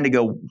that are trying to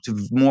go to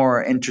they're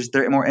more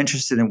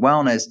interested in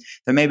wellness.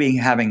 They're maybe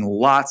having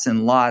lots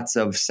and lots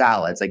of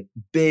salads, like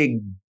big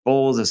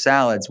bowls of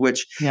salads,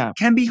 which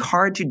can be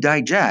hard to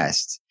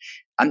digest.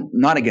 I'm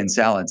not against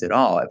salads at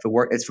all if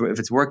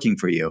it's working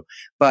for you.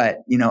 But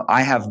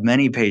I have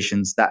many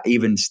patients that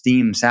even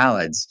steam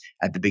salads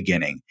at the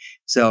beginning.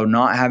 So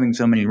not having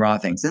so many raw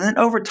things. And then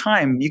over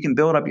time, you can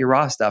build up your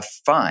raw stuff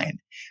fine.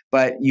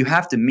 But you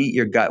have to meet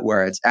your gut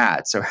where it's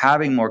at. So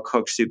having more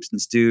cooked soups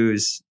and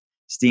stews,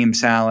 steamed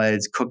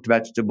salads, cooked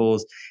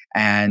vegetables,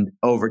 and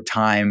over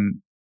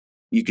time,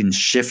 you can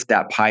shift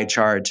that pie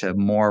chart to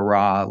more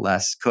raw,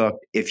 less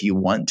cooked if you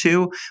want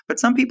to. But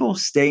some people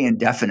stay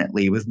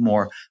indefinitely with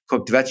more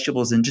cooked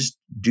vegetables and just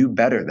do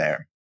better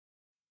there.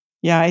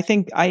 Yeah, I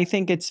think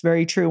it's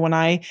very true. When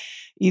I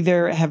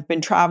either have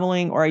been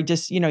traveling or I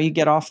just, you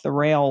get off the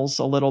rails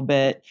a little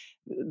bit,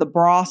 the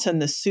broths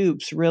and the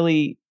soups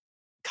really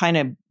kind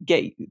of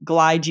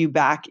glide you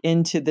back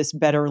into this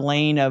better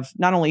lane of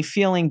not only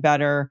feeling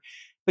better,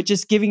 but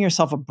just giving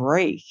yourself a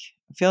break.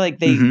 I feel like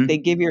they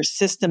give your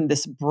system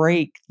this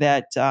break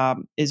that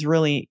is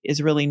really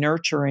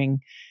nurturing.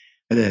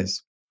 It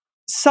is.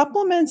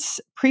 Supplements,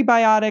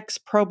 prebiotics,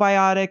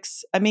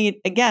 probiotics. I mean,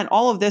 again,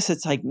 all of this,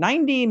 it's like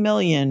 90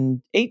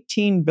 million,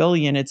 18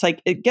 billion. It's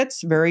like, it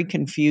gets very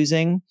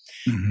confusing.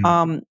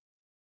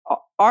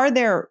 Are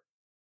there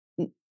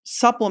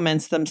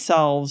supplements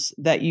themselves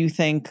that you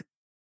think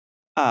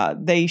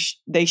they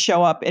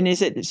show up, and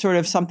is it sort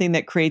of something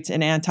that creates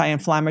an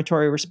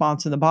anti-inflammatory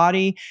response in the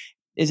body?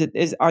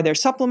 Are there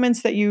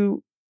supplements that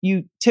you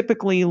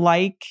typically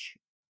like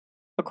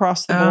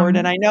across the board?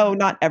 And I know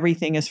not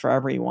everything is for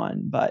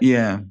everyone, but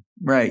yeah,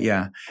 right,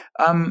 yeah.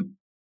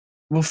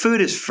 Well,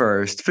 food is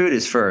first,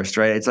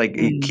 right? It's like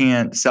you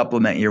can't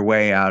supplement your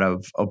way out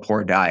of a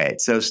poor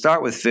diet. So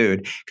start with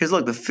food, because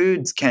look, the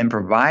foods can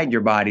provide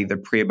your body the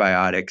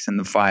prebiotics and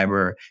the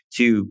fiber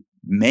to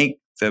make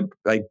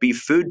be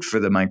food for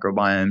the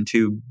microbiome,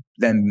 to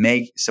then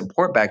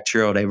support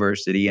bacterial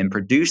diversity and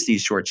produce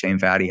these short chain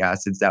fatty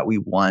acids that we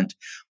want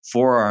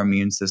for our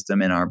immune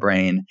system in our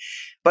brain.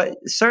 But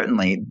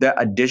certainly the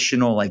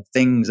additional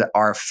things that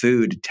are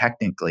food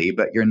technically,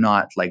 but you're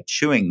not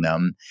chewing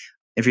them.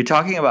 If you're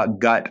talking about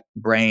gut,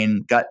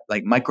 brain, gut,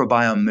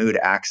 microbiome mood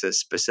axis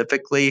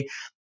specifically,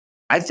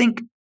 I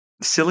think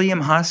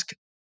psyllium husk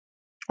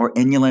or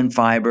inulin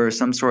fiber,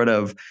 some sort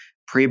of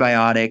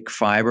prebiotic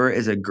fiber,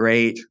 is a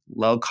great,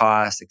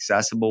 low-cost,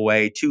 accessible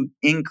way to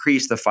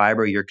increase the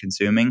fiber you're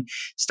consuming.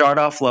 Start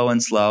off low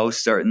and slow,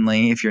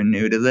 certainly, if you're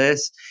new to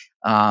this.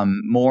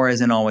 More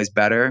isn't always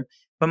better.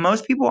 But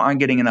most people aren't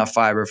getting enough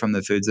fiber from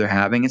the foods they're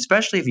having,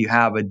 especially if you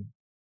have a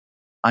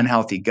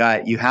unhealthy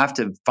gut. You have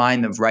to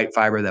find the right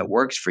fiber that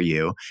works for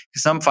you.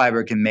 Some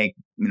fiber can make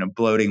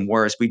bloating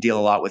worse. We deal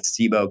a lot with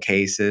SIBO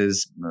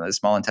cases,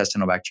 small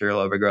intestinal bacterial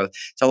overgrowth.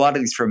 So a lot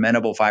of these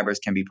fermentable fibers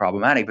can be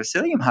problematic. But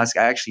psyllium husk,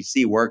 I actually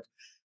see work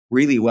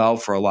really well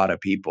for a lot of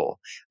people.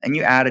 And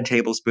you add a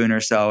tablespoon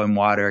or so in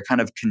water, it kind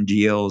of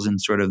congeals in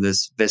sort of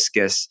this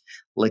viscous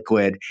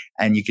liquid,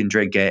 and you can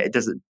drink it. It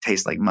doesn't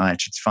taste like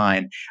much. It's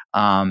fine.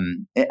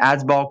 It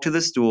adds bulk to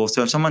the stool.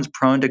 So if someone's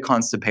prone to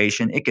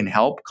constipation, it can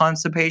help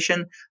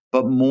constipation,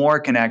 but more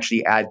can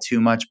actually add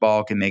too much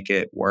bulk and make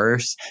it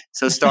worse.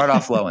 So start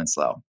off low and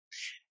slow.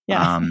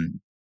 Yeah.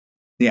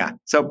 Yeah.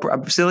 So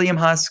psyllium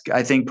husk,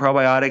 I think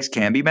probiotics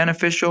can be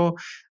beneficial.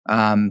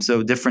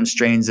 So different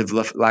strains of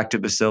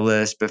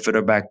lactobacillus,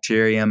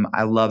 bifidobacterium.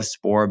 I love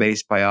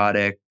spore-based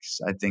biotics.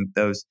 I think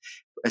those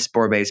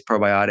spore-based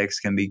probiotics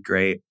can be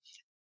great.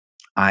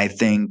 I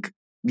think,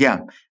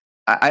 yeah,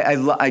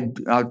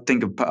 I'll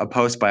think of a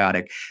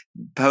postbiotic.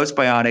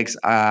 Postbiotics,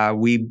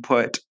 we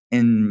put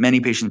in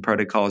many patient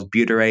protocols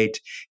butyrate,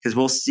 because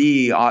we'll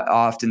see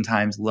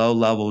oftentimes low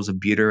levels of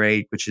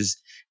butyrate, which is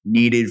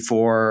needed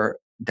for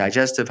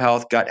digestive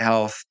health, gut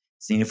health.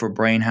 It's needed for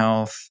brain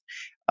health.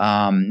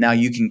 Now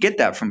you can get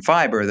that from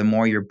fiber. The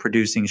more you're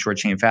producing short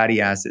chain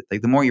fatty acids,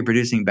 the more you're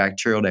producing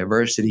bacterial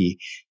diversity,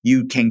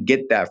 you can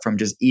get that from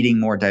just eating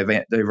more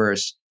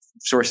diverse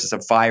sources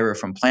of fiber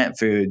from plant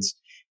foods,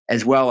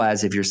 as well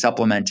as if you're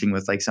supplementing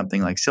with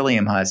something like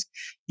psyllium husk,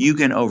 you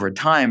can over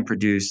time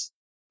produce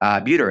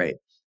butyrate.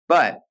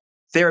 But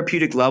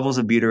therapeutic levels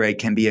of butyrate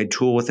can be a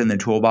tool within the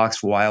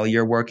toolbox while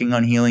you're working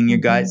on healing your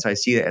gut. So I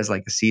see it as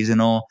a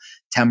seasonal,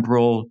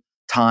 temporal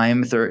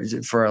time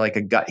for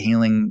a gut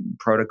healing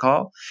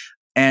protocol.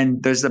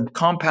 And there's a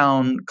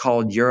compound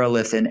called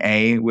urolithin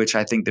A, which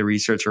I think the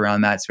research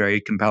around that's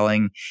very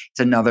compelling. It's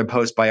another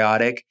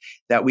postbiotic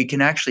that we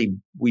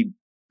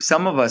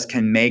some of us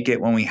can make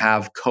it when we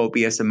have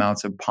copious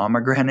amounts of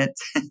pomegranate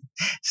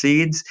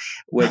seeds,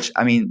 which,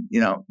 I mean,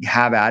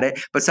 have at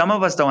it. But some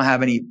of us don't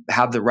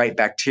have the right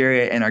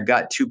bacteria in our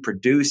gut to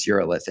produce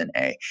urolithin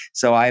A.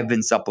 So I've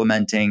been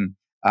supplementing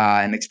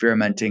and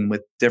experimenting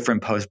with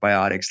different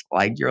postbiotics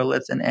like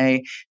urolithin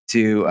A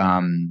to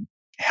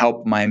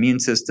help my immune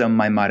system,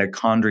 my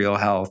mitochondrial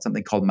health,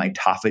 something called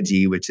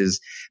mitophagy, which is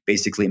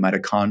basically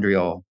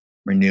mitochondrial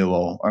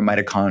renewal or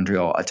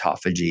mitochondrial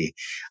autophagy.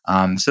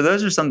 So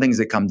those are some things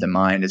that come to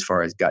mind as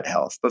far as gut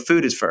health, but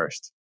food is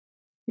first.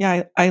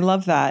 Yeah, I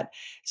love that.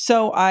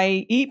 So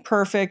I eat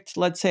perfect.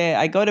 Let's say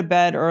I go to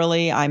bed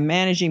early. I'm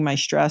managing my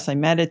stress. I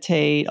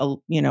meditate,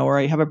 or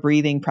I have a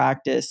breathing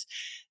practice.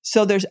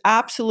 So there's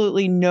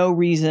absolutely no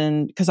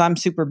reason, because I'm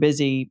super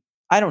busy,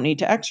 I don't need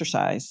to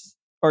exercise.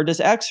 Or does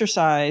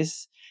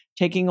exercise,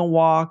 taking a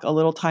walk, a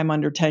little time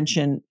under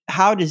tension,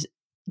 how does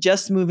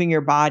just moving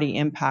your body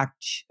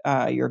impact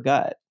your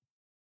gut?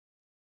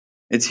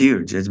 It's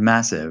huge. It's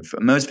massive.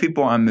 Most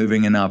people aren't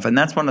moving enough. And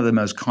that's one of the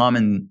most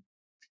common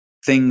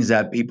things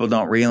that people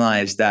don't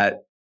realize,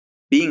 that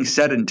being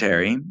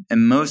sedentary,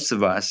 and most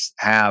of us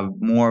have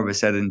more of a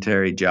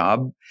sedentary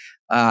job,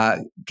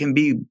 can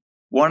be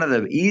one of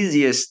the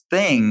easiest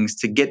things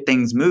to get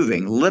things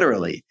moving.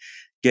 Literally,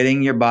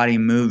 getting your body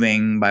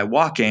moving by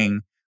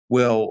walking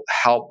will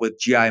help with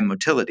GI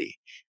motility.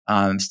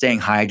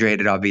 Staying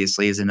hydrated,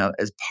 obviously,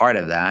 is part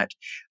of that.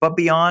 But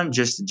beyond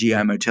just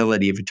GI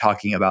motility, if you're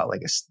talking about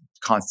like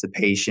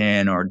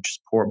constipation or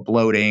just poor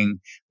bloating,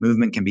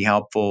 movement can be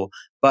helpful.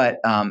 But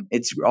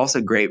it's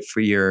also great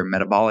for your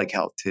metabolic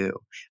health too.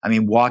 I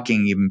mean,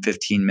 walking even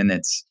 15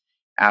 minutes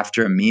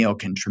after a meal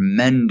can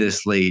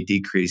tremendously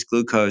decrease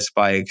glucose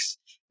spikes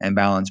and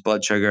balance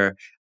blood sugar.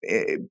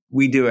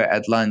 We do it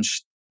at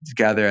lunch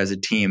together as a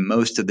team.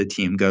 Most of the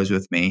team goes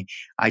with me.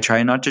 I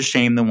try not to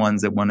shame the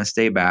ones that want to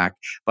stay back,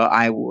 but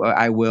I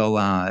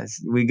will.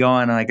 We go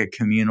on like a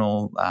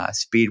communal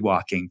speed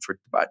walking for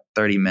about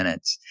 30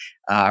 minutes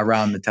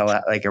around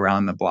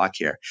around the block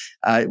here,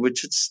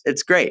 which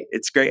it's great.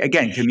 It's great.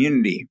 Again,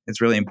 community.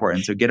 It's really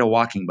important. So get a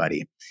walking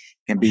buddy.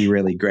 Can be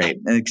really great.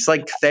 And it's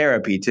like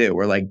therapy too.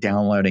 We're like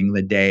downloading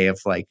the day of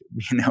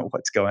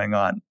what's going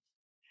on.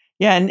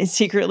 Yeah, and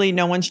secretly,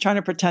 no one's trying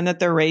to pretend that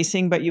they're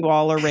racing, but you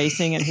all are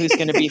racing, and who's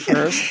going to be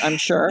first, I'm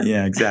sure.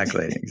 Yeah,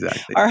 exactly.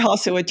 Or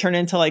else it would turn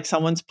into like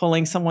someone's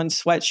pulling someone's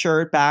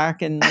sweatshirt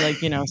back and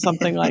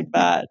something like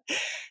that.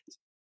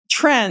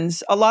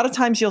 Trends, a lot of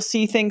times you'll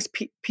see things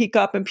peak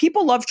up, and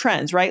people love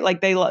trends, right?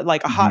 Like they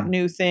like a hot Mm-hmm.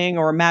 new thing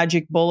or a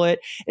magic bullet.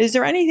 Is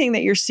there anything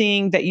that you're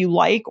seeing that you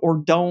like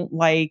or don't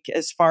like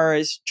as far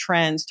as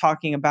trends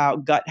talking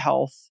about gut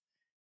health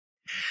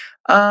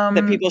that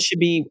Um, people should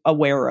be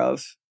aware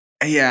of?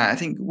 Yeah, I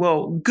think,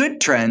 well,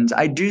 good trends.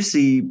 I do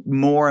see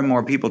more and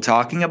more people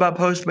talking about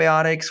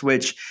postbiotics,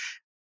 which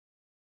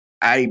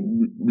I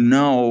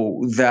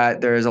know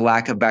that there is a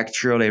lack of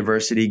bacterial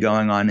diversity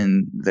going on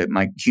in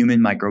my human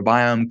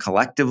microbiome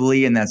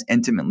collectively, and that's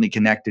intimately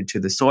connected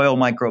to the soil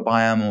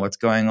microbiome and what's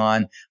going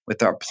on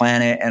with our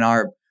planet. And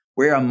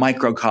we're a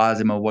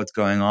microcosm of what's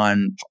going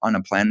on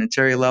a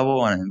planetary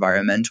level, on an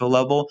environmental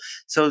level.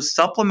 So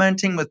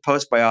supplementing with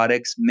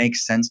postbiotics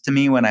makes sense to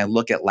me when I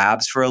look at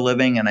labs for a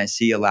living and I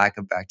see a lack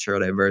of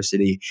bacterial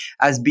diversity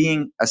as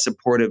being a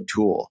supportive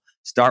tool.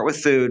 Start with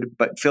food,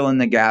 but fill in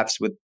the gaps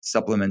with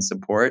supplement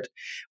support.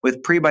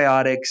 With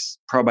prebiotics,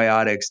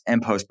 probiotics,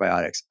 and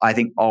postbiotics, I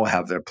think all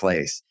have their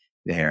place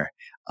there.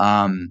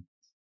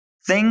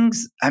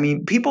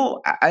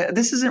 People,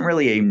 this isn't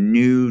really a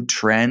new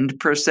trend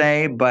per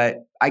se, but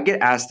I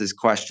get asked this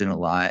question a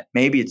lot.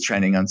 Maybe it's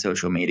trending on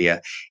social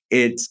media.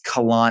 It's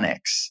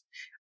colonics.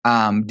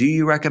 Do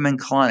you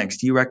recommend colonics?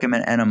 Do you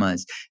recommend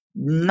enemas?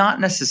 Not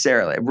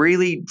necessarily.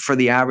 Really, for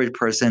the average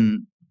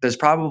person, there's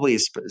probably a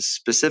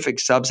specific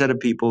subset of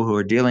people who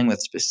are dealing with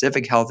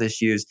specific health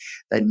issues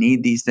that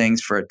need these things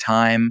for a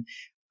time.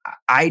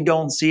 I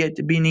don't see it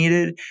to be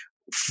needed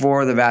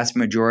for the vast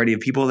majority of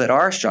people that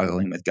are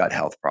struggling with gut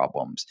health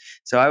problems.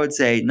 So I would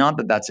say not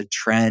that that's a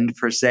trend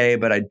per se,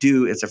 but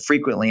it's a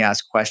frequently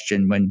asked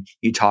question when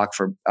you talk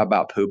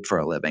about poop for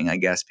a living. I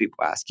guess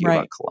people ask you about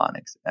Right.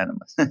 colonics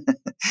enemas.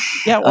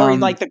 Yeah, or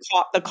like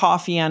the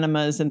coffee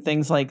enemas and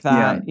things like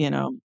Yeah. that, you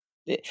know.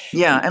 Eh,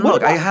 Yeah. And What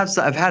look, about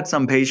I've had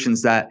some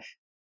patients that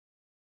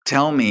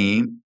tell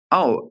me,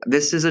 oh,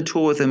 this is a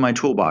tool within my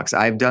toolbox.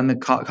 I've done the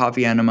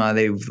coffee enema.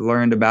 They've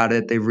learned about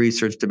it. They've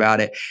researched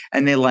about it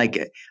and they like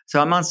it.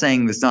 So I'm not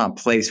saying there's not a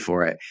place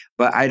for it,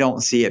 but I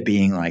don't see it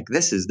being like,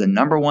 this is the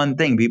number one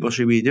thing people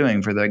should be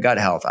doing for their gut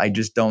health. I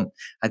just don't,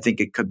 I think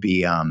it could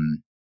be,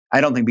 I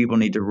don't think people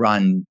need to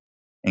run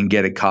and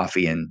get a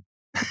coffee and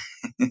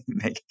put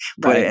it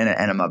right. in an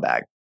enema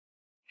bag.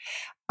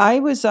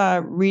 I was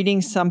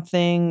reading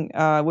something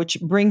which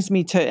brings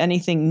me to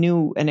anything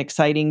new and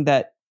exciting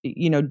that,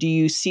 do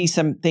you see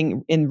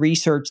something in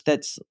research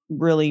that's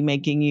really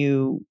making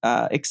you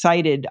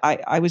excited?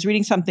 I was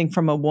reading something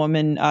from a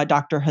woman,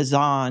 Dr.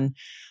 Hazan,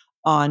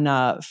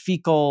 on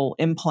fecal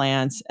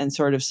implants and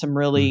sort of some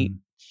really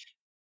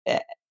Mhm.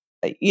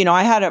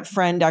 I had a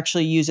friend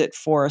actually use it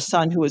for a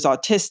son who was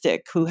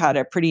autistic, who had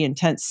a pretty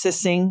intense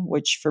sissing,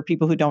 which for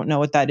people who don't know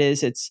what that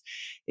is,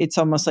 it's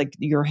almost like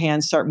your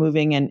hands start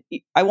moving. And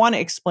I want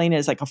to explain it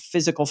as like a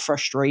physical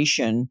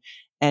frustration.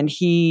 And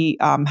he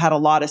had a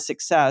lot of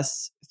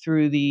success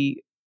through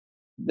the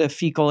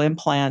fecal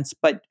implants,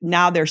 but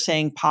now they're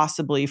saying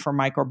possibly for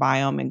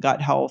microbiome and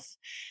gut health.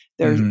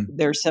 Mhm.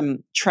 There's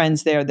some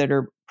trends there that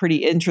are pretty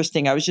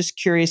interesting. I was just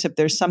curious if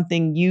there's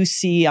something you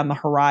see on the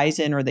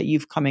horizon or that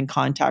you've come in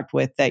contact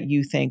with that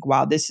you think,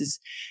 wow,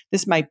 this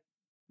might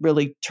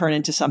really turn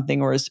into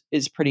something or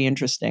is pretty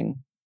interesting.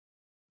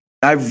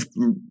 I've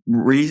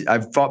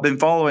been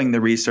following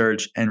the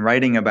research and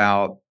writing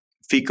about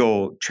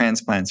fecal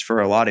transplants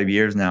for a lot of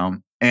years now,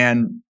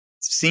 and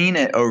seen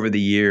it over the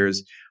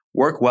years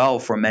work well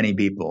for many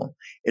people.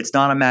 It's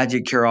not a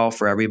magic cure-all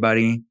for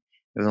everybody.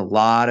 There's a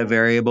lot of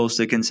variables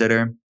to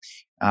consider.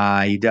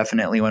 You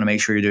definitely want to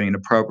make sure you're doing it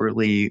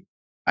appropriately,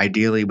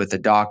 ideally with a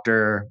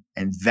doctor,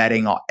 and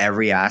vetting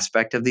every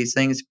aspect of these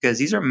things, because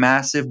these are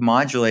massive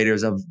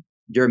modulators of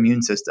your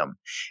immune system.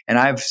 And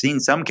I've seen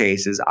some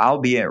cases,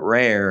 albeit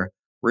rare,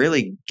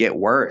 really get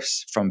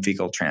worse from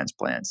fecal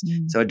transplants.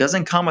 Mm. So it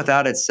doesn't come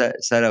without its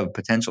set of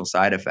potential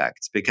side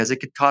effects, because it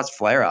could cause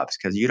flare ups,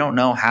 because you don't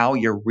know how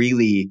you're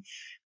really,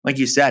 like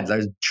you said,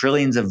 there's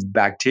trillions of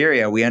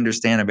bacteria. We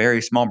understand a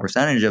very small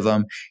percentage of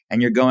them.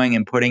 And you're going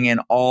and putting in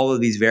all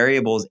of these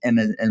variables in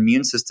an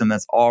immune system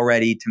that's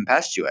already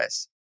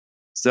tempestuous.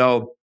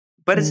 So,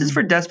 but this is Mm.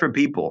 for desperate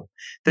people.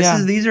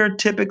 Yeah. These are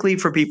typically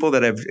for people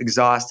that have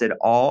exhausted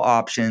all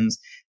options.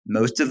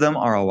 Most of them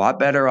are a lot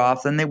better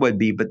off than they would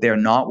be, but they're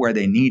not where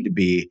they need to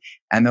be,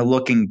 and they're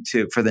looking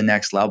for the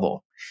next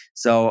level.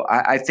 So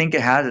I think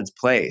it has its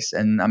place,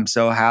 and I'm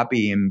so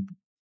happy and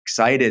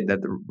excited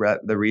that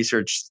the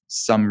research,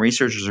 some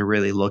researchers are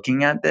really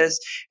looking at this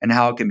and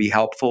how it can be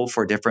helpful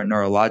for different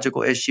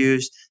neurological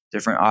issues,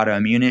 different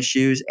autoimmune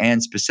issues,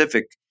 and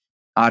specific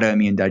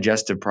autoimmune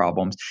digestive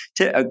problems.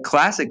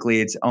 Classically,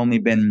 it's only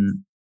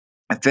been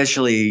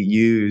officially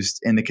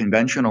used in the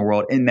conventional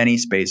world in many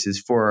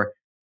spaces for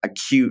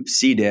acute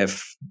C.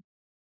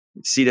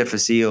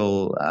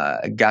 difficile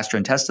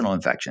gastrointestinal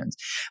infections.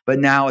 But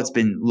now it's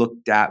been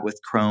looked at with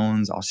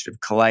Crohn's, ulcerative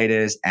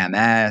colitis,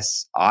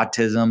 MS,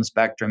 autism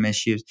spectrum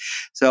issues.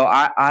 So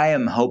I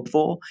am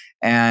hopeful,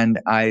 and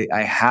I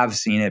have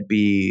seen it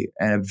be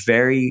a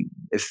very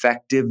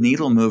effective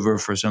needle mover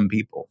for some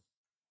people.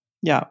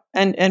 Yeah.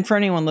 And for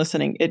anyone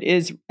listening, it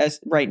is,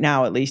 as right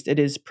now at least, it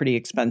is pretty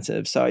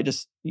expensive. So I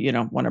just,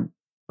 want to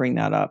bring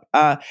that up.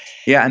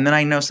 Yeah, and then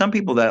I know some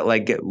people that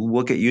look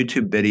at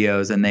YouTube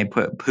videos and they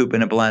put poop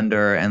in a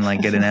blender and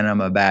get an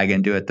enema bag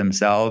and do it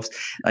themselves.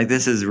 Like,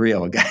 this is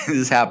real, guys.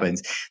 This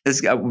happens.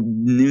 This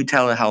new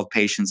telehealth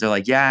patients are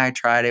like, yeah, I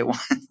tried it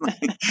once.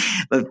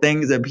 The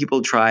things that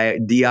people try,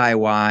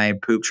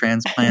 DIY poop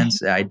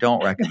transplants, I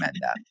don't recommend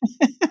that.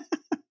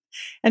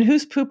 And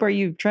whose poop are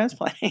you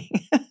transplanting?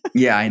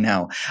 Yeah, I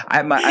know.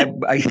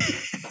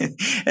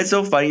 It's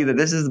so funny that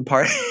this is the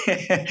part.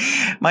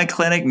 My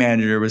clinic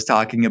manager was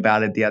talking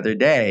about it the other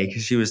day,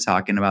 because she was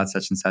talking about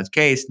such and such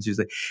case, and she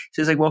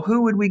was like, well,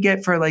 who would we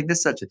get for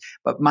this such a?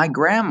 But my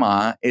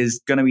grandma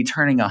is going to be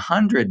turning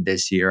 100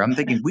 this year. I'm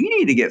thinking we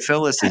need to get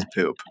Phyllis's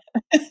poop,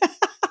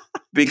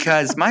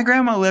 because my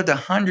grandma lived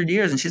 100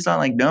 years and she's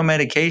on no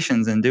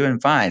medications and doing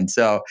fine.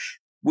 So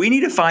we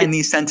need to find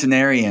these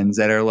centenarians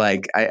that are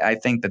I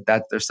think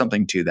that there's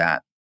something to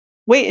that.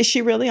 Wait, is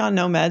she really on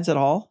no meds at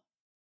all?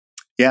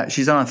 Yeah,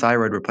 she's on a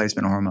thyroid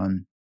replacement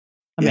hormone.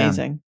 Yeah,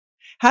 Amazing.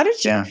 How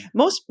did you yeah,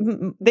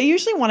 they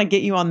usually wanna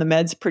get you on the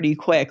meds pretty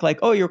quick, like,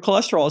 "Oh, your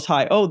cholesterol is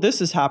high. Oh,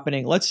 this is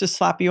happening. Let's just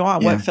slap you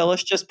on." What, yeah.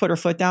 Phyllis just put her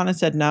foot down and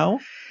said no?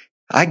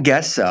 I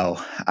guess so.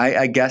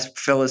 I guess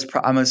Phyllis,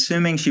 I'm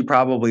assuming she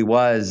probably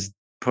was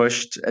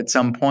pushed at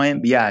some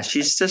point. But yeah,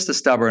 she's just a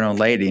stubborn old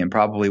lady and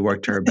probably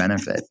worked to her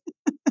benefit.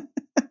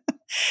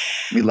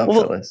 We love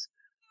Well, Phyllis.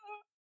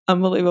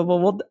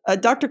 unbelievable. Well,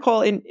 Dr.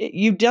 Cole,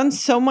 you've done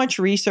so much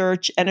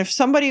research, and if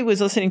somebody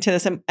was listening to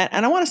this, and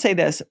I wanna say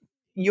this,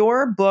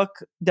 your book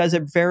does a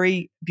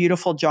very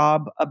beautiful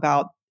job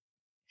about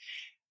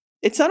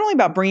it's not only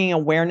about bringing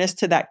awareness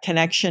to that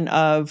connection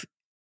of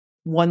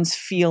one's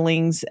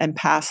feelings and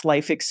past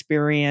life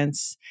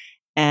experience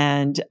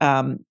and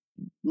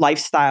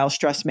lifestyle,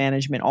 stress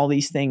management, all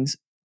these things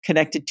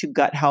connected to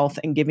gut health,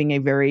 and giving a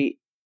very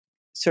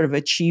sort of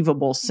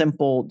achievable,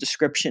 simple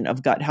description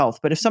of gut health.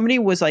 But if somebody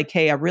was like,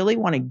 hey, I really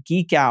want to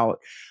geek out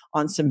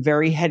on some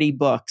very heady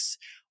books,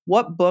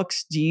 what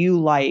books do you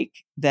like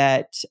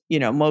that,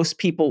 most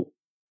people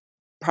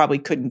probably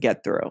couldn't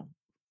get through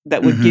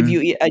that would give Hmm.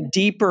 you a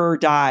deeper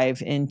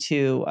dive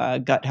into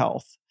gut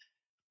health?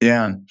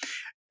 Yeah.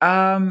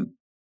 Um,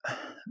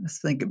 let's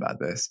think about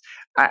this.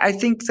 I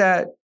think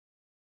that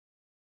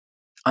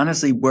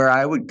honestly, where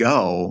I would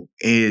go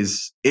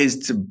is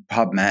to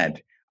PubMed.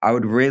 I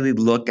would really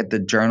look at the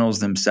journals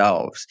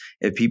themselves.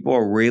 If people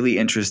are really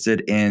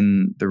interested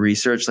in the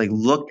research,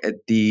 look at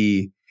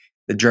the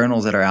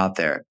journals that are out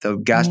there, the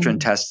Mm.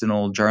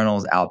 gastrointestinal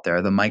journals out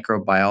there, the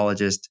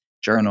microbiologist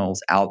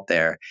journals out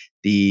there.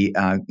 The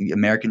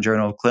American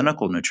Journal of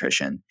Clinical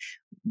Nutrition.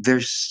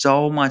 There's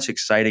so much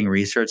exciting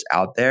research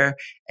out there,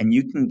 and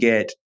you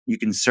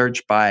can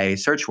search by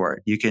search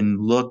word. You can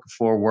look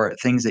for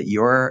things that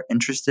you're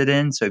interested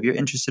in. So if you're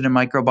interested in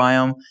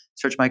microbiome,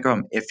 search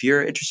microbiome. If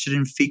you're interested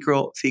in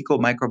fecal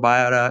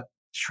microbiota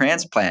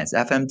transplants,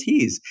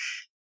 FMTs,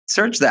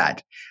 search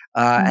that.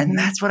 And Mm-hmm.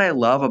 that's what I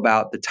love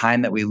about the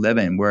time that we live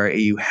in, where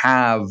you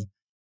have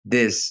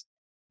this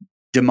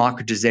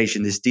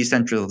democratization, this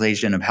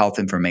decentralization of health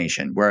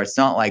information, where it's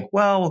not like,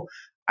 well,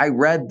 I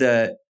read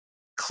the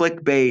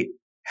clickbait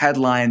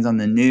headlines on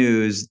the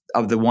news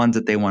of the ones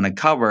that they want to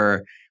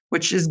cover,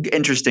 which is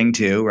interesting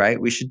too, right?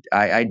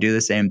 I do the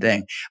same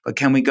thing. But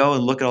can we go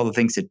and look at all the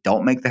things that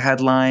don't make the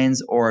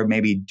headlines, or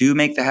maybe do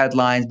make the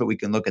headlines, but we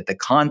can look at the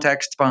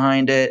context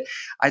behind it?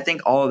 I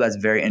think all of that's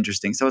very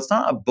interesting. So it's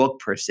not a book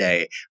per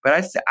se,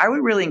 but I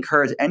would really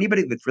encourage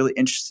anybody that's really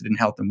interested in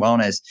health and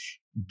wellness,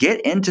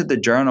 get into the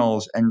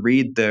journals and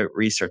read the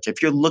research.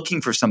 If you're looking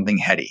for something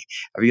heady,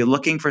 if you're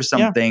looking for Yeah.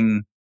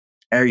 something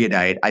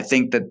erudite, I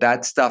think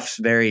that stuff's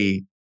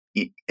very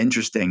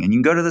interesting, and you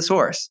can go to the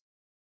source.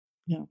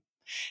 Yeah.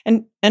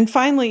 And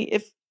finally,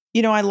 if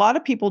a lot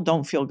of people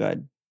don't feel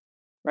good,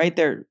 right?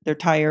 They're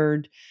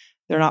tired.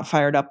 They're not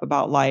fired up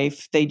about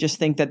life. They just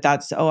think that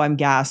that's, oh, I'm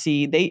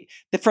gassy.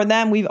 For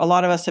them, a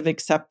lot of us have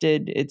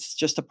accepted it's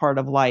just a part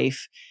of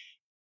life.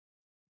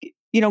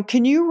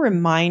 Can you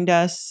remind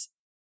us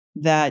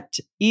that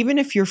even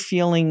if you're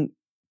feeling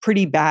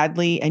pretty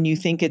badly and you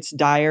think it's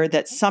dire,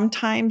 that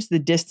sometimes the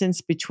distance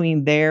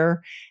between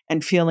there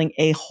and feeling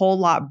a whole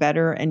lot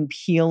better and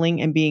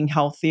healing and being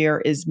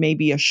healthier is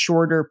maybe a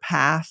shorter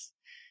path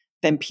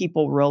than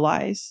people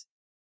realize?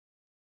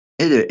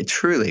 It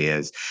truly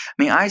is.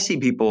 I mean, I see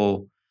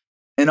people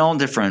in all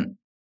different,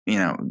 you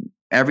know,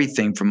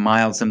 everything from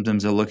mild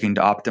symptoms of looking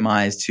to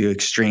optimize to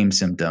extreme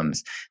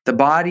symptoms. The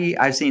body,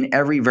 I've seen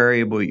every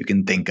variable you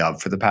can think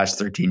of for the past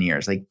 13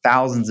 years, like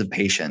thousands of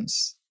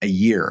patients a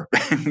year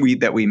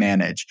that we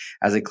manage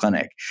as a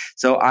clinic.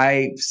 So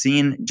I've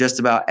seen just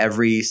about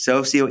every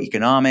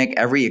socioeconomic,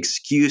 every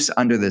excuse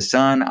under the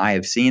sun. I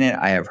have seen it.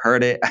 I have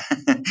heard it.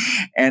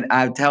 And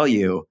I'll tell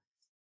you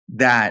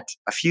that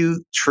a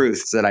few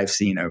truths that I've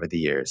seen over the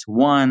years.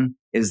 One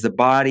is the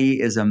body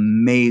is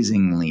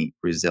amazingly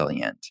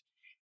resilient.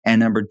 And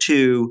number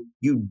two,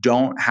 you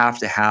don't have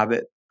to have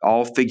it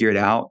all figured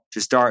out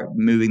to start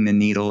moving the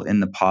needle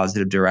in the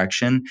positive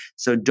direction.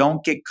 So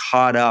don't get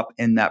caught up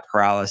in that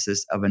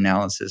paralysis of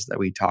analysis that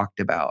we talked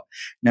about.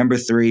 Number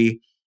three,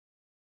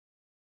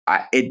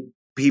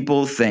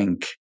 people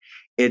think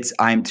it's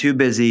I'm too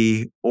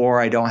busy or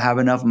I don't have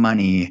enough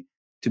money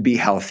to be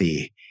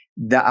healthy.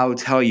 That I'll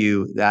tell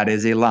you that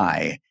is a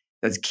lie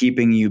that's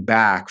keeping you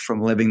back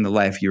from living the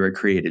life you were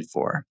created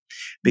for.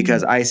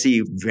 Because Mm. I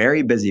see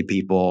very busy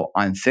people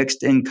on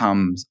fixed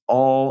incomes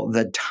all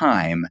the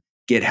time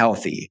get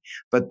healthy,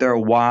 but their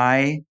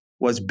why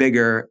was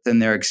bigger than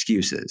their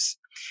excuses.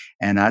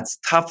 And that's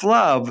tough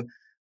love,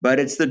 but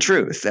it's the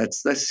truth.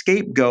 That's the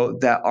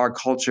scapegoat that our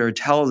culture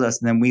tells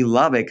us. And then we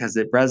love it because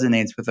it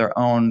resonates with our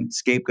own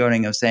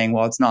scapegoating of saying,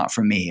 well, it's not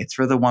for me. It's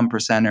for the one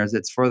percenters.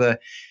 It's for the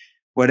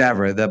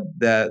whatever,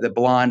 the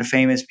blonde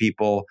famous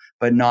people,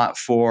 but not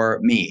for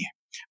me.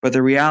 But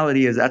the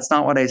reality is that's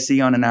not what I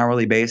see on an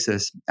hourly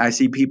basis. I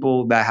see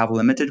people that have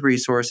limited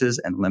resources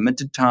and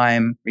limited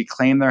time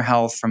reclaim their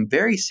health from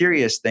very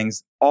serious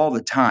things all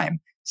the time.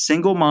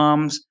 Single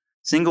moms,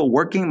 single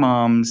working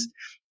moms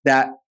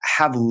that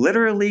have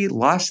literally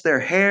lost their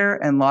hair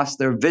and lost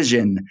their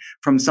vision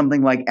from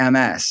something like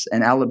MS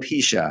and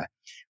alopecia,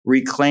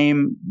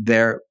 reclaim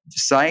their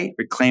sight,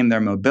 reclaim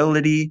their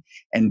mobility,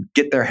 and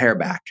get their hair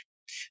back.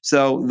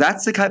 So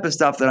that's the type of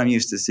stuff that I'm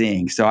used to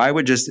seeing. So I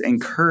would just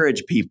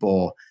encourage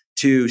people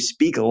to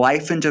speak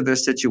life into their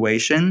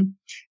situation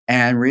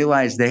and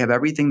realize they have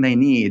everything they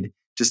need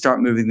to start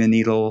moving the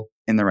needle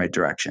in the right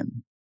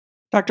direction.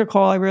 Dr.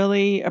 Cole, I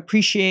really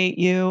appreciate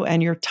you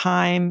and your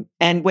time.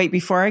 And wait,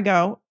 before I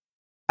go,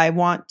 I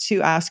want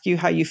to ask you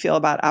how you feel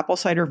about apple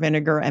cider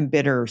vinegar and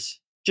bitters.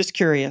 Just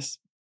curious.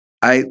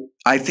 I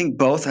I think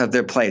both have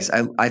their place.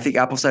 I think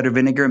apple cider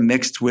vinegar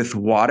mixed with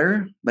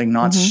water, like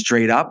not Hmm.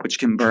 straight up, which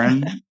can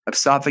burn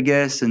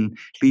esophagus and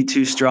be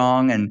too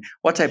strong. And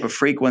what type of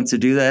freak wants to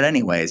do that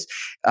anyways?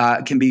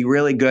 Can be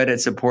really good at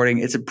supporting.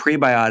 It's a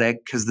prebiotic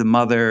because the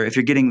mother, if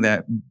you're getting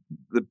the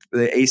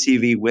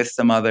ACV with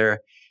the mother,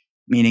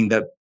 meaning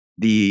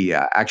the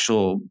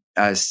actual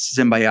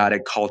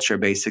symbiotic culture,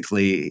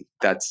 basically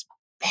that's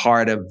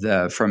part of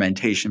the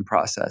fermentation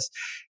process.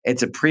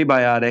 It's a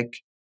prebiotic,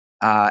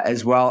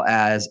 as well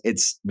as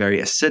it's very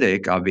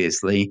acidic,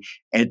 obviously.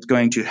 It's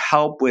going to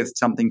help with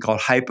something called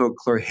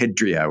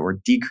hypochlorhydria or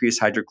decreased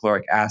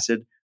hydrochloric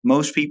acid.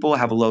 Most people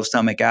have a low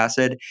stomach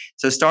acid.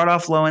 So start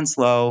off low and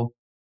slow.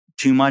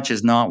 Too much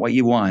is not what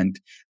you want,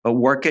 but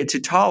work it to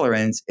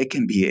tolerance. It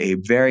can be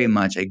very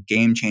much a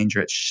game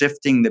changer at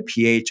shifting the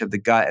pH of the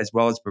gut as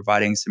well as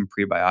providing some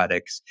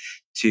prebiotics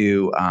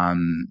to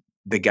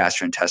the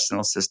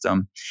gastrointestinal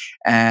system.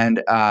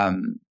 And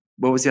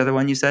what was the other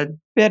one you said?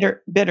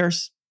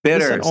 Bitters.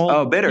 Bitters.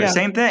 Oh, bitter. Yeah.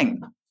 Same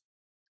thing.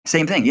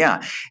 Same thing,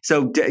 yeah.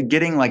 So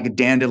getting like a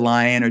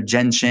dandelion or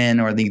gentian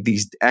or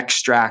these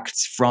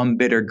extracts from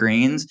bitter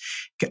greens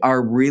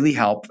are really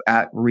help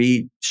at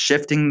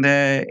shifting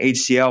the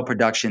HCl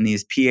production,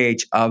 these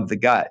pH of the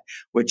gut,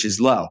 which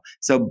is low.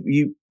 So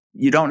you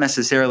don't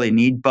necessarily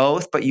need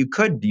both, but you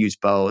could use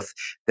both,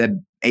 the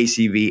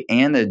ACV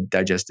and the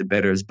digestive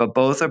bitters, but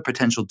both are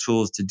potential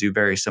tools to do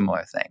very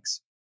similar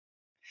things.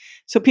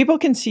 So people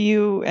can see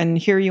you and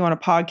hear you on a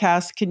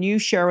podcast. Can you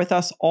share with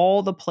us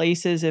all the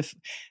places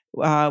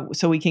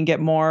so we can get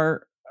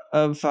more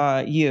of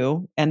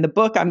you? And the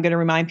book, I'm going to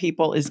remind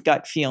people, is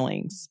Gut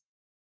Feelings.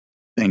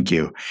 Thank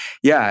you.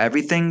 Yeah,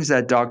 everything's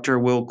at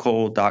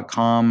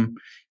drwillcole.com.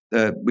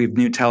 We have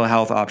new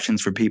telehealth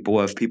options for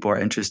people if people are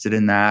interested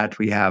in that.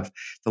 We have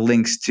the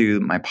links to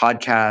my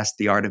podcast,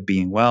 The Art of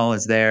Being Well,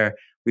 is there.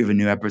 We have a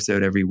new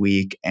episode every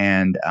week,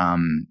 and all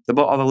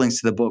the links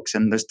to the books.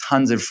 And there's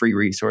tons of free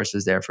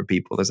resources there for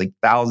people. There's like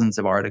thousands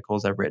of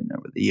articles I've written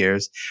over the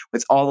years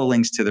with all the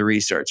links to the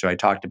research. So I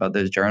talked about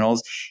those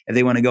journals. If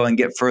they want to go and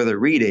get further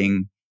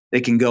reading, they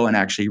can go and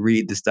actually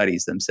read the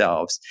studies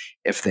themselves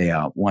if they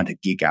want to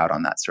geek out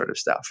on that sort of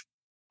stuff.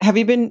 Have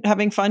you been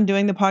having fun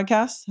doing the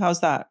podcast? How's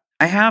that?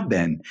 I have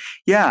been.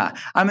 Yeah,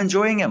 I'm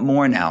enjoying it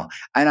more now.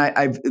 And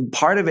I've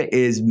part of it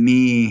is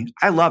me.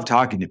 I love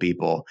talking to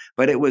people,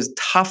 but it was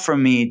tough for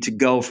me to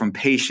go from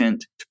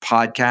patient to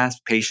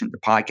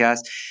podcast.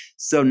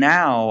 So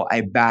now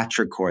I batch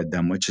record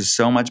them, which is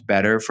so much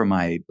better for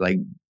my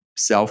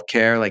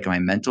self-care, like my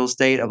mental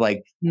state of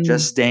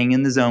just staying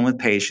in the zone with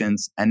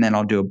patients. And then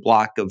I'll do a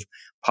block of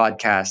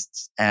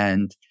podcasts,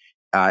 and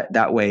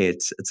that way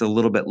it's a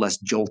little bit less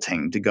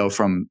jolting to go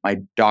from my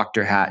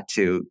doctor hat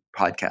to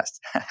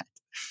podcast hat.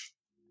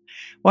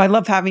 Well, I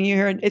love having you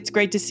here. It's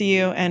great to see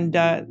you, and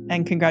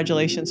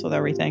congratulations with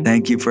everything.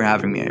 Thank you for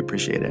having me. I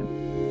appreciate it.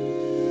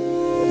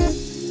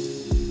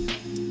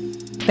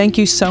 Thank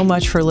you so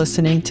much for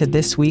listening to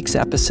this week's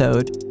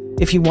episode.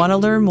 If you want to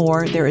learn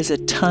more, there is a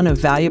ton of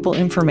valuable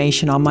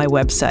information on my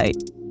website.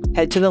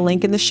 Head to the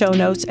link in the show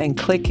notes and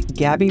click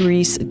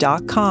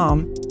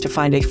gabbyreese.com to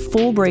find a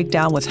full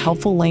breakdown with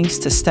helpful links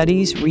to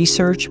studies,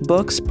 research,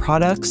 books,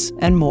 products,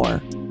 and more.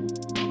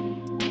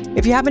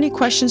 If you have any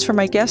questions for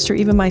my guests or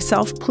even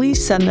myself,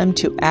 please send them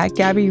to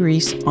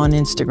 @GabbyReese on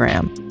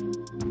Instagram.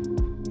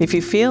 If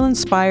you feel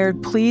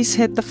inspired, please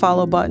hit the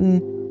follow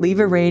button, leave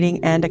a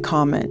rating and a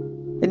comment.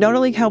 It not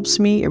only helps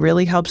me, it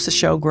really helps the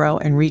show grow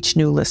and reach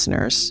new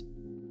listeners.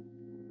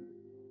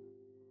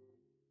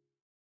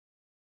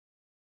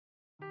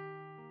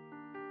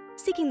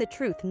 Seeking the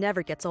truth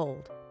never gets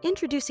old.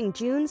 Introducing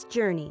June's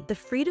Journey, the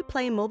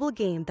free-to-play mobile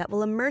game that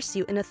will immerse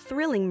you in a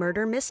thrilling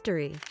murder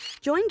mystery.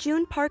 Join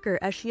June Parker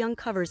as she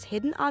uncovers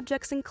hidden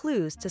objects and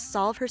clues to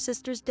solve her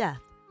sister's death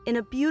in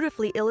a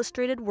beautifully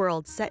illustrated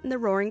world set in the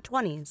Roaring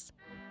 '20s.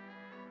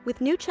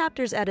 With new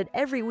chapters added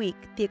every week,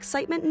 the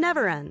excitement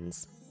never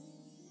ends.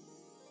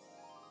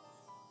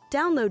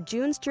 Download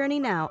June's Journey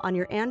now on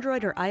your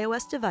Android or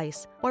iOS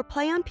device, or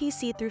play on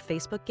PC through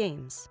Facebook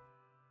Games.